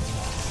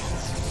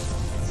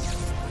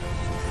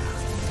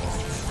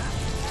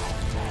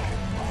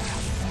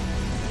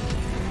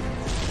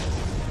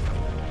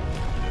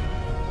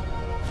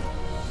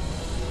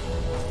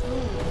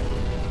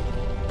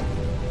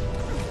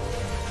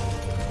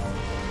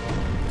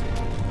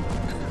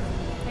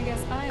 I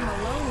guess I am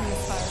alone in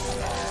this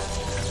firefight.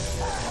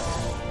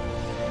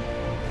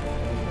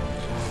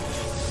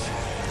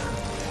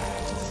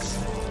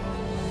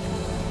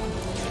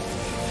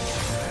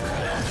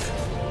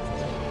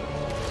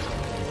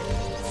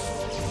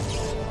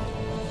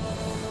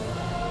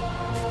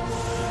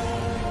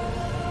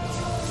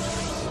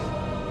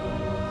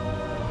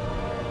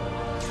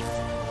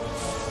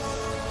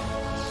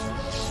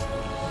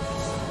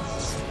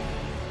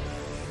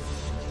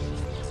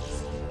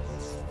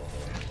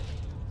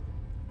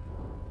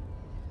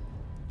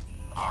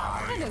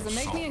 That doesn't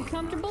make me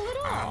uncomfortable at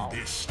all. And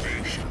this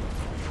station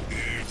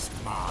is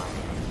mine.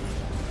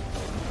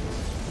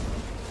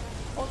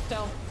 Hold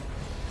still.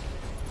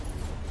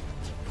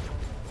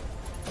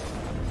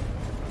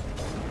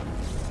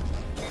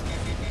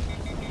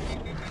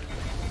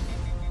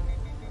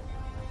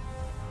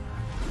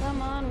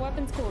 Come on,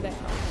 weapons cooldown.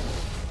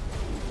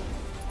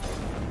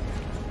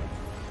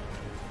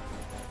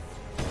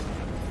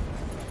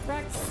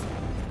 Rex.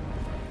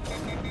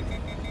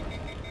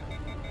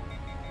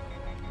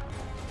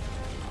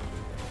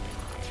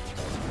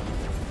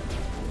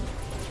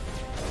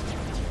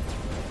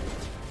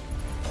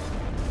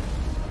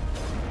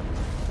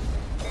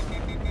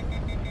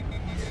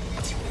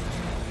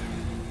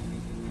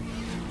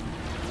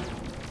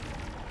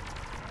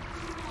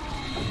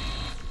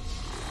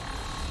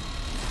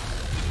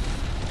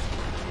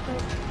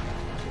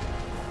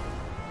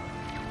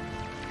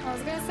 I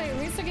was gonna say, at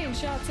least they're getting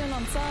shots in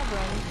on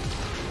Sovereign.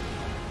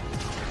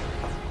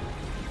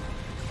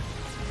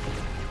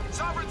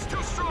 Sovereign's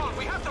too strong.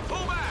 We have to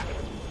pull back.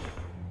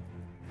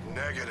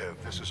 Negative.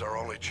 This is our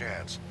only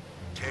chance.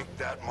 Take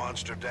that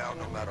monster down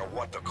no matter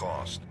what the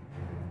cost.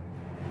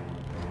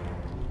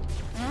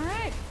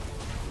 Alright.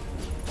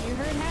 You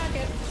heard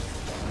Hackett.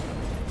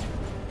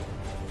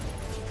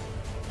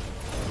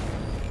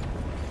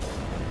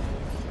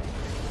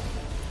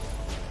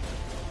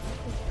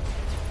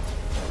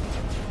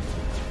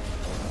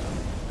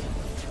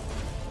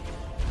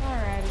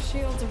 Alright, his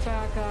shields are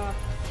back up.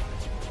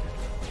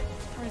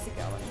 Where's he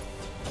going?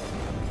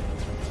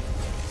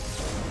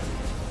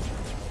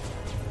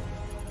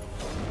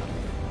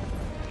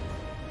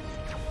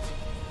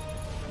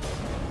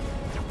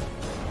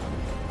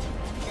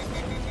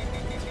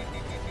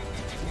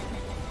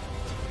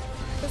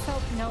 This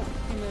help? Nope,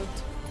 he moved.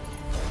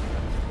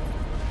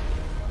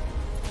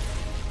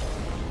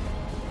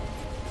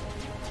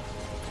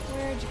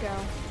 Where'd you go?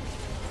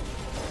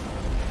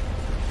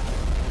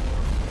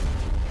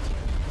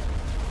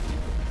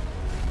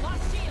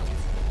 Lost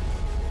shields.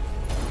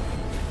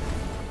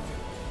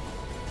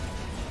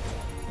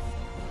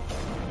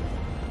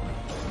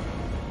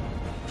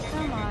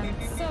 Come on,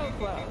 so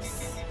close.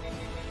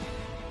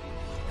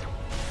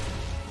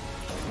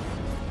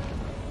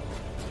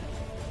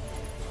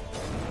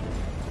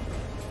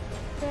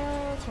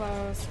 So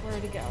close.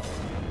 Where'd he go?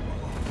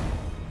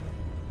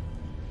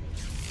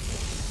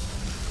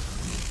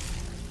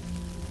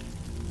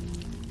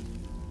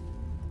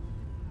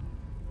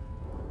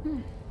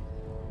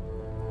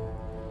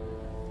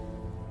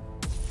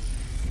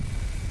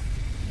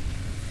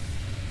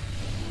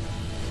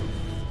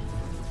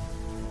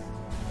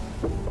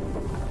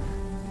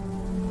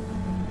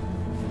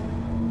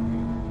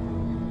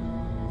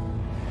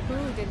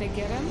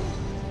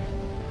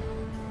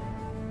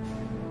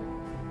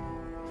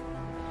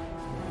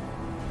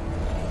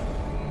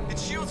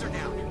 ships are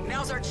down.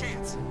 Now's our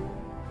chance.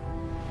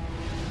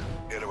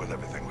 Hit it with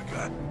everything we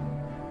got.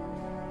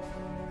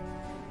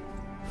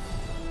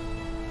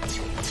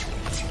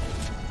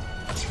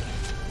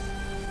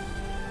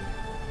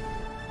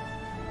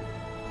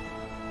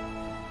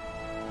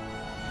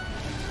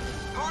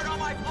 Hard on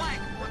my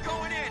flank. We're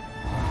going in.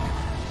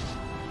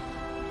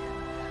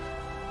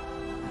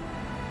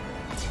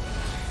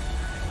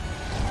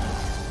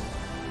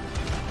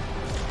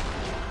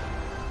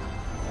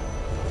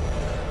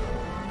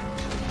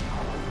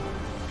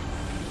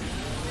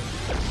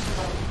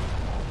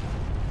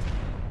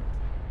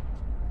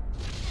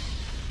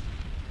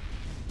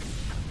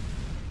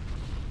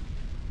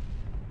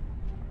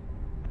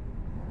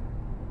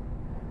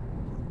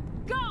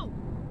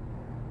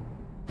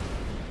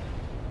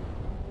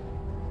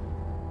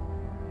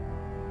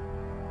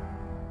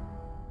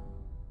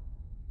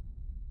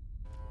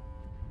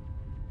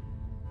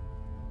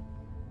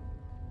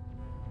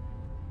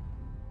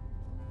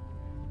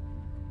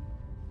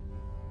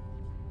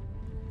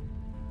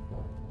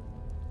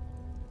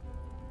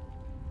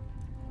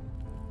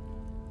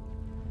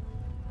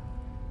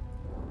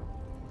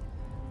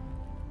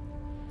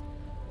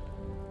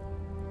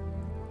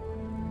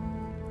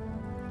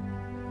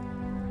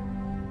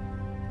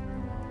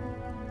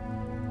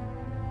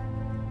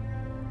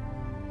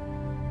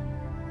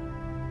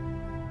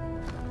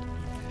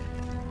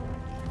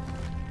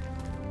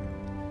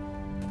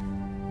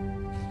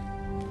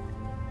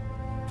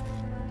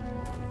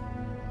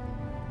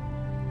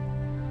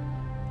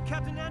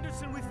 Captain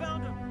Anderson, we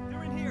found them.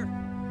 They're in here.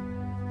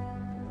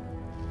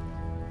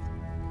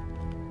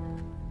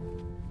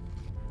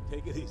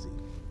 Take it easy.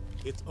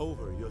 It's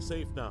over. You're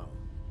safe now.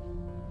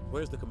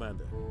 Where's the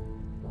commander?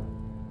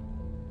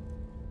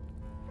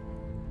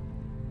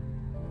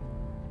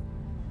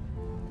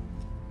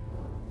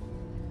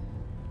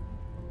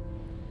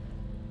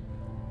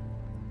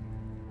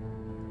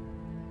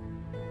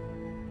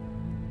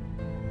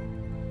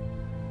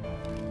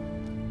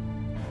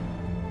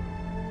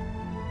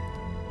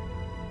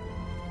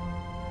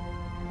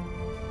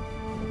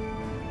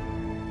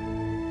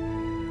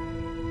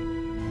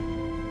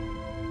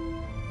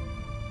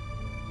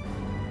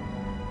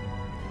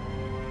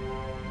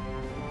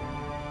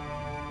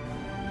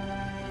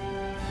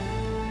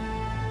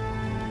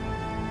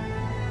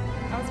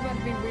 I was about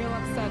to be real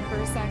upset for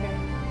a second.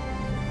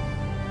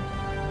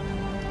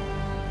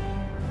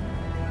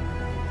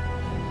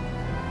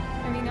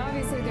 I mean,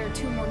 obviously there are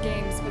 2 more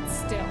games, but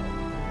still.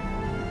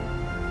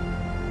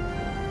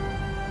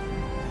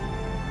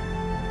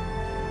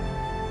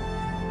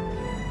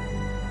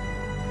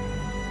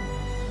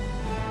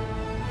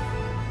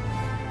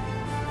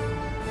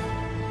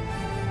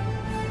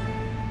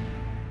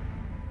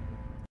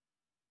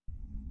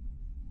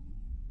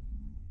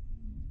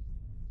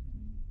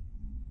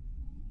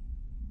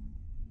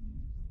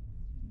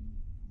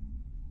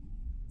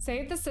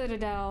 Save the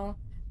Citadel,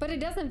 but it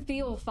doesn't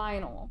feel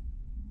final.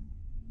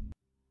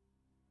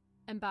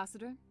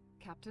 Ambassador,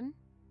 Captain,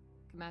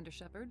 Commander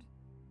Shepard.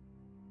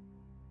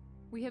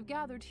 We have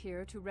gathered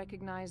here to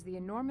recognize the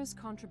enormous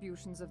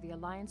contributions of the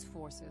Alliance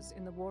forces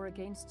in the war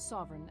against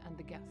Sovereign and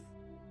the Geth.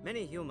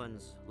 Many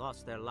humans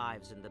lost their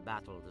lives in the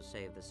battle to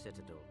save the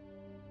Citadel.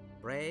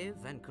 Brave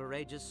and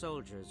courageous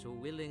soldiers who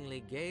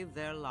willingly gave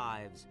their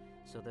lives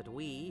so that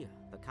we,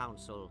 the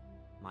Council,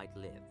 might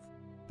live.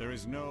 There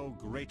is no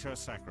greater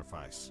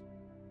sacrifice,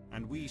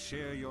 and we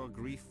share your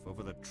grief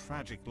over the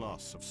tragic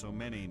loss of so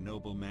many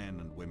noble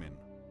men and women.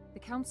 The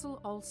Council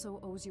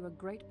also owes you a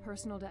great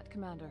personal debt,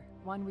 Commander,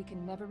 one we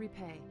can never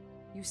repay.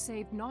 You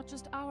saved not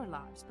just our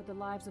lives, but the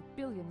lives of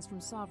billions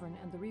from Sovereign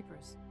and the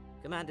Reapers.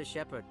 Commander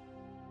Shepard,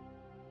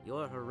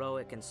 your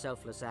heroic and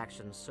selfless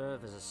actions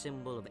serve as a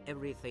symbol of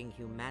everything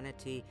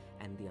humanity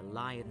and the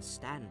Alliance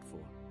stand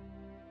for.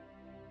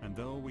 And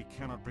though we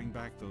cannot bring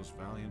back those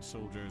valiant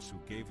soldiers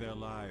who gave their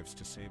lives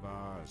to save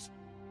ours,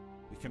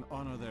 we can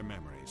honor their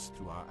memories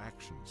through our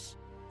actions.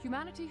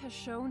 Humanity has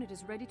shown it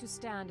is ready to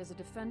stand as a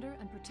defender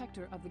and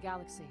protector of the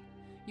galaxy.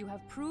 You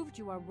have proved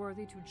you are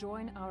worthy to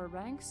join our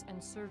ranks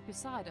and serve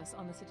beside us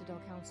on the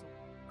Citadel Council.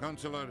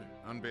 Counselor,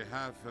 on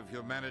behalf of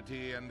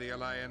humanity and the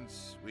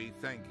Alliance, we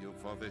thank you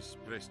for this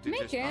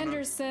prestigious Make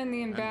Anderson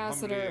the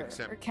ambassador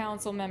or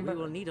council member. We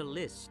will need a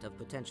list of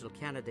potential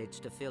candidates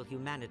to fill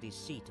humanity's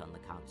seat on the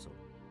Council.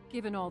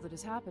 Given all that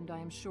has happened, I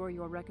am sure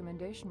your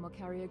recommendation will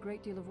carry a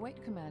great deal of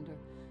weight, Commander.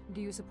 Do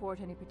you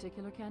support any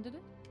particular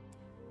candidate?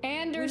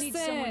 Anderson! We need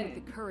someone with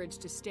the courage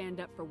to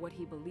stand up for what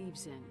he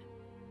believes in.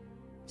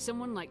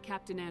 Someone like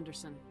Captain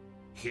Anderson.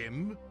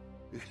 Him?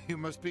 You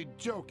must be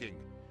joking.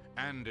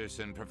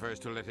 Anderson prefers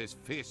to let his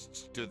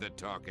fists do the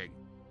talking.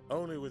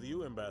 Only with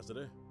you,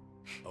 Ambassador.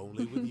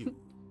 Only with you.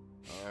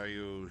 Are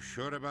you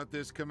sure about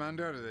this,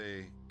 Commander?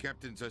 The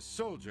captain's a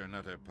soldier,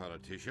 not a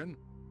politician.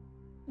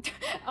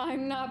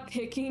 I'm not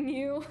picking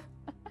you.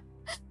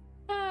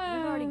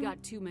 We've already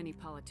got too many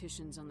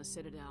politicians on the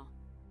Citadel.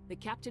 The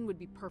captain would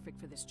be perfect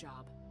for this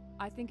job.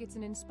 I think it's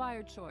an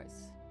inspired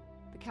choice.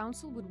 The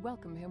Council would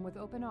welcome him with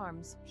open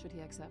arms, should he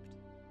accept.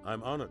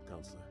 I'm honored,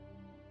 Counselor.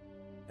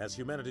 As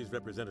humanity's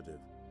representative,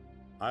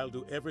 I'll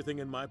do everything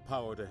in my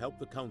power to help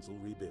the Council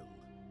rebuild.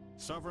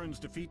 Sovereign's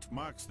defeat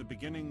marks the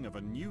beginning of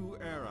a new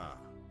era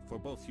for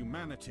both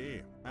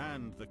humanity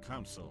and the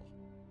Council.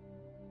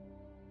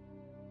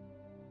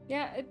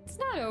 Yeah, it's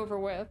not over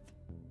with.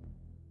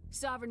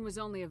 Sovereign was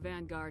only a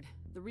vanguard.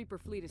 The Reaper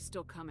fleet is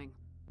still coming.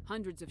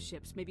 Hundreds of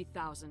ships, maybe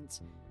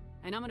thousands.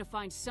 And I'm gonna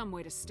find some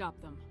way to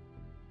stop them.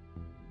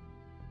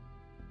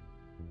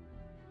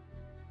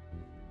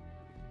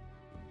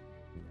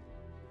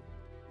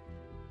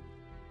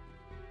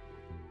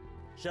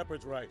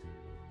 Shepard's right.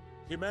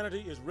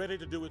 Humanity is ready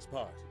to do its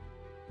part.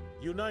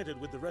 United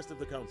with the rest of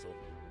the Council,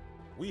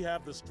 we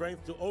have the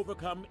strength to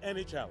overcome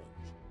any challenge.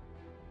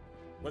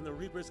 When the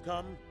Reapers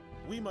come,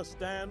 we must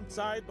stand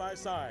side by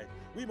side.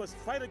 We must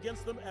fight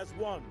against them as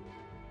one.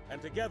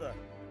 And together,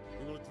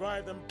 we will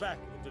drive them back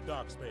into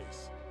dark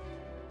space.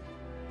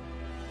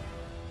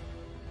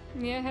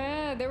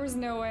 Yeah, there was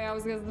no way I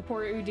was gonna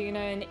support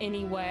Udina in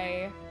any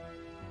way.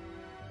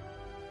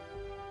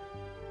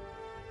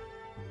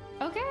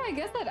 Okay, I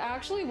guess that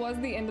actually was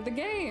the end of the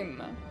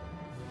game.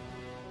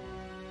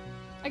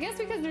 I guess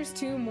because there's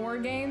 2 more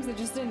games, it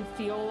just didn't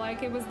feel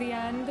like it was the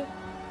end.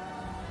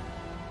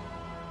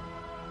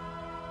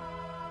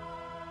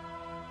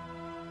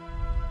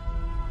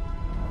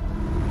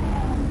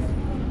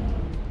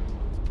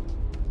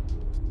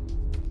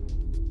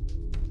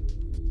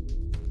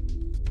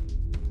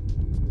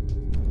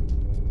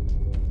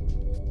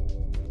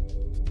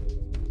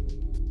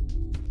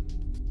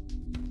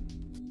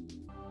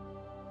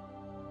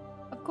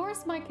 Of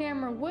course, my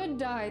camera would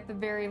die at the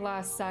very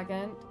last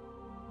second,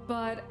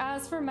 but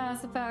as for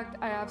Mass Effect,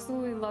 I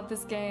absolutely love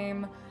this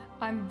game.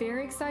 I'm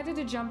very excited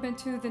to jump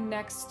into the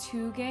next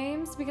 2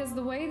 games because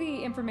the way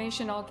the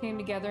information all came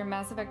together in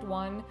Mass Effect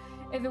 1,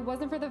 if it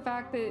wasn't for the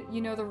fact that,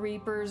 you know, the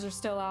Reapers are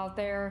still out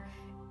there,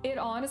 it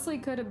honestly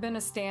could have been a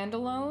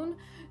standalone.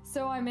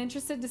 So I'm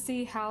interested to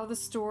see how the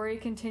story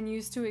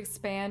continues to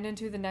expand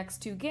into the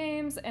next 2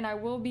 games, and I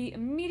will be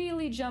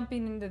immediately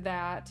jumping into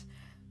that.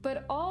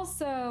 But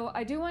also,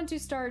 I do want to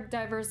start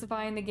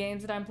diversifying the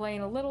games that I'm playing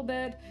a little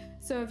bit,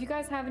 so if you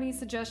guys have any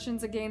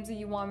suggestions of games that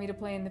you want me to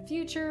play in the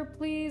future,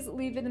 please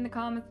leave it in the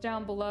comments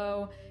down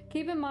below.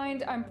 Keep in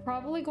mind, I'm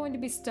probably going to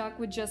be stuck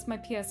with just my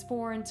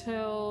PS4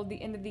 until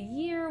the end of the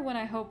year, when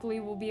I hopefully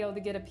will be able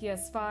to get a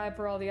PS5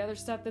 for all the other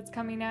stuff that's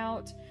coming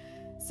out.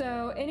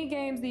 So any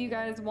games that you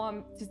guys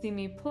want to see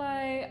me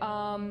play,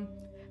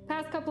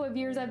 past couple of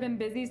years I've been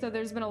busy, so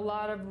there's been a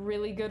lot of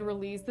really good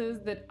releases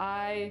that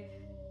I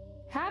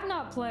have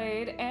not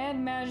played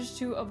and managed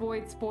to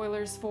avoid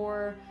spoilers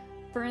for.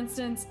 For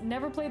instance,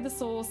 never played the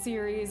Soul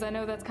series. I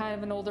know that's kind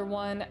of an older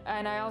one,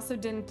 and I also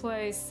didn't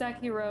play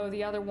Sekiro,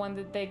 the other one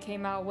that they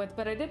came out with,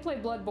 but I did play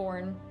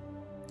Bloodborne.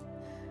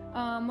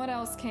 What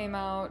else came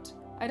out?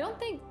 I don't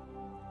think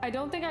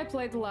I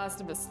played The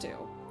Last of Us 2.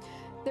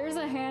 There's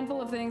a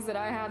handful of things that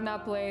I have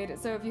not played,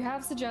 so if you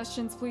have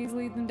suggestions, please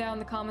leave them down in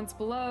the comments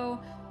below.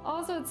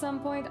 Also, at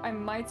some point, I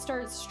might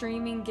start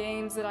streaming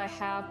games that I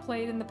have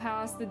played in the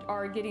past that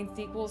are getting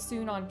sequels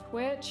soon on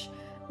Twitch,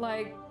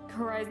 like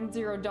Horizon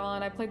Zero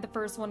Dawn. I played the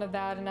first one of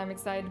that, and I'm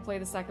excited to play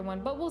the second one,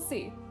 but we'll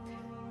see.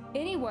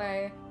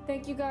 Anyway,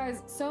 thank you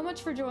guys so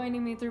much for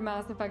joining me through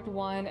Mass Effect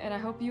 1, and I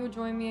hope you will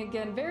join me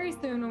again very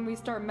soon when we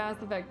start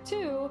Mass Effect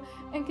 2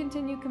 and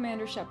continue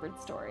Commander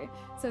Shepard's story.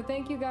 So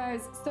thank you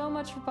guys so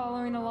much for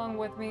following along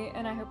with me,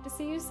 and I hope to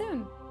see you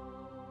soon.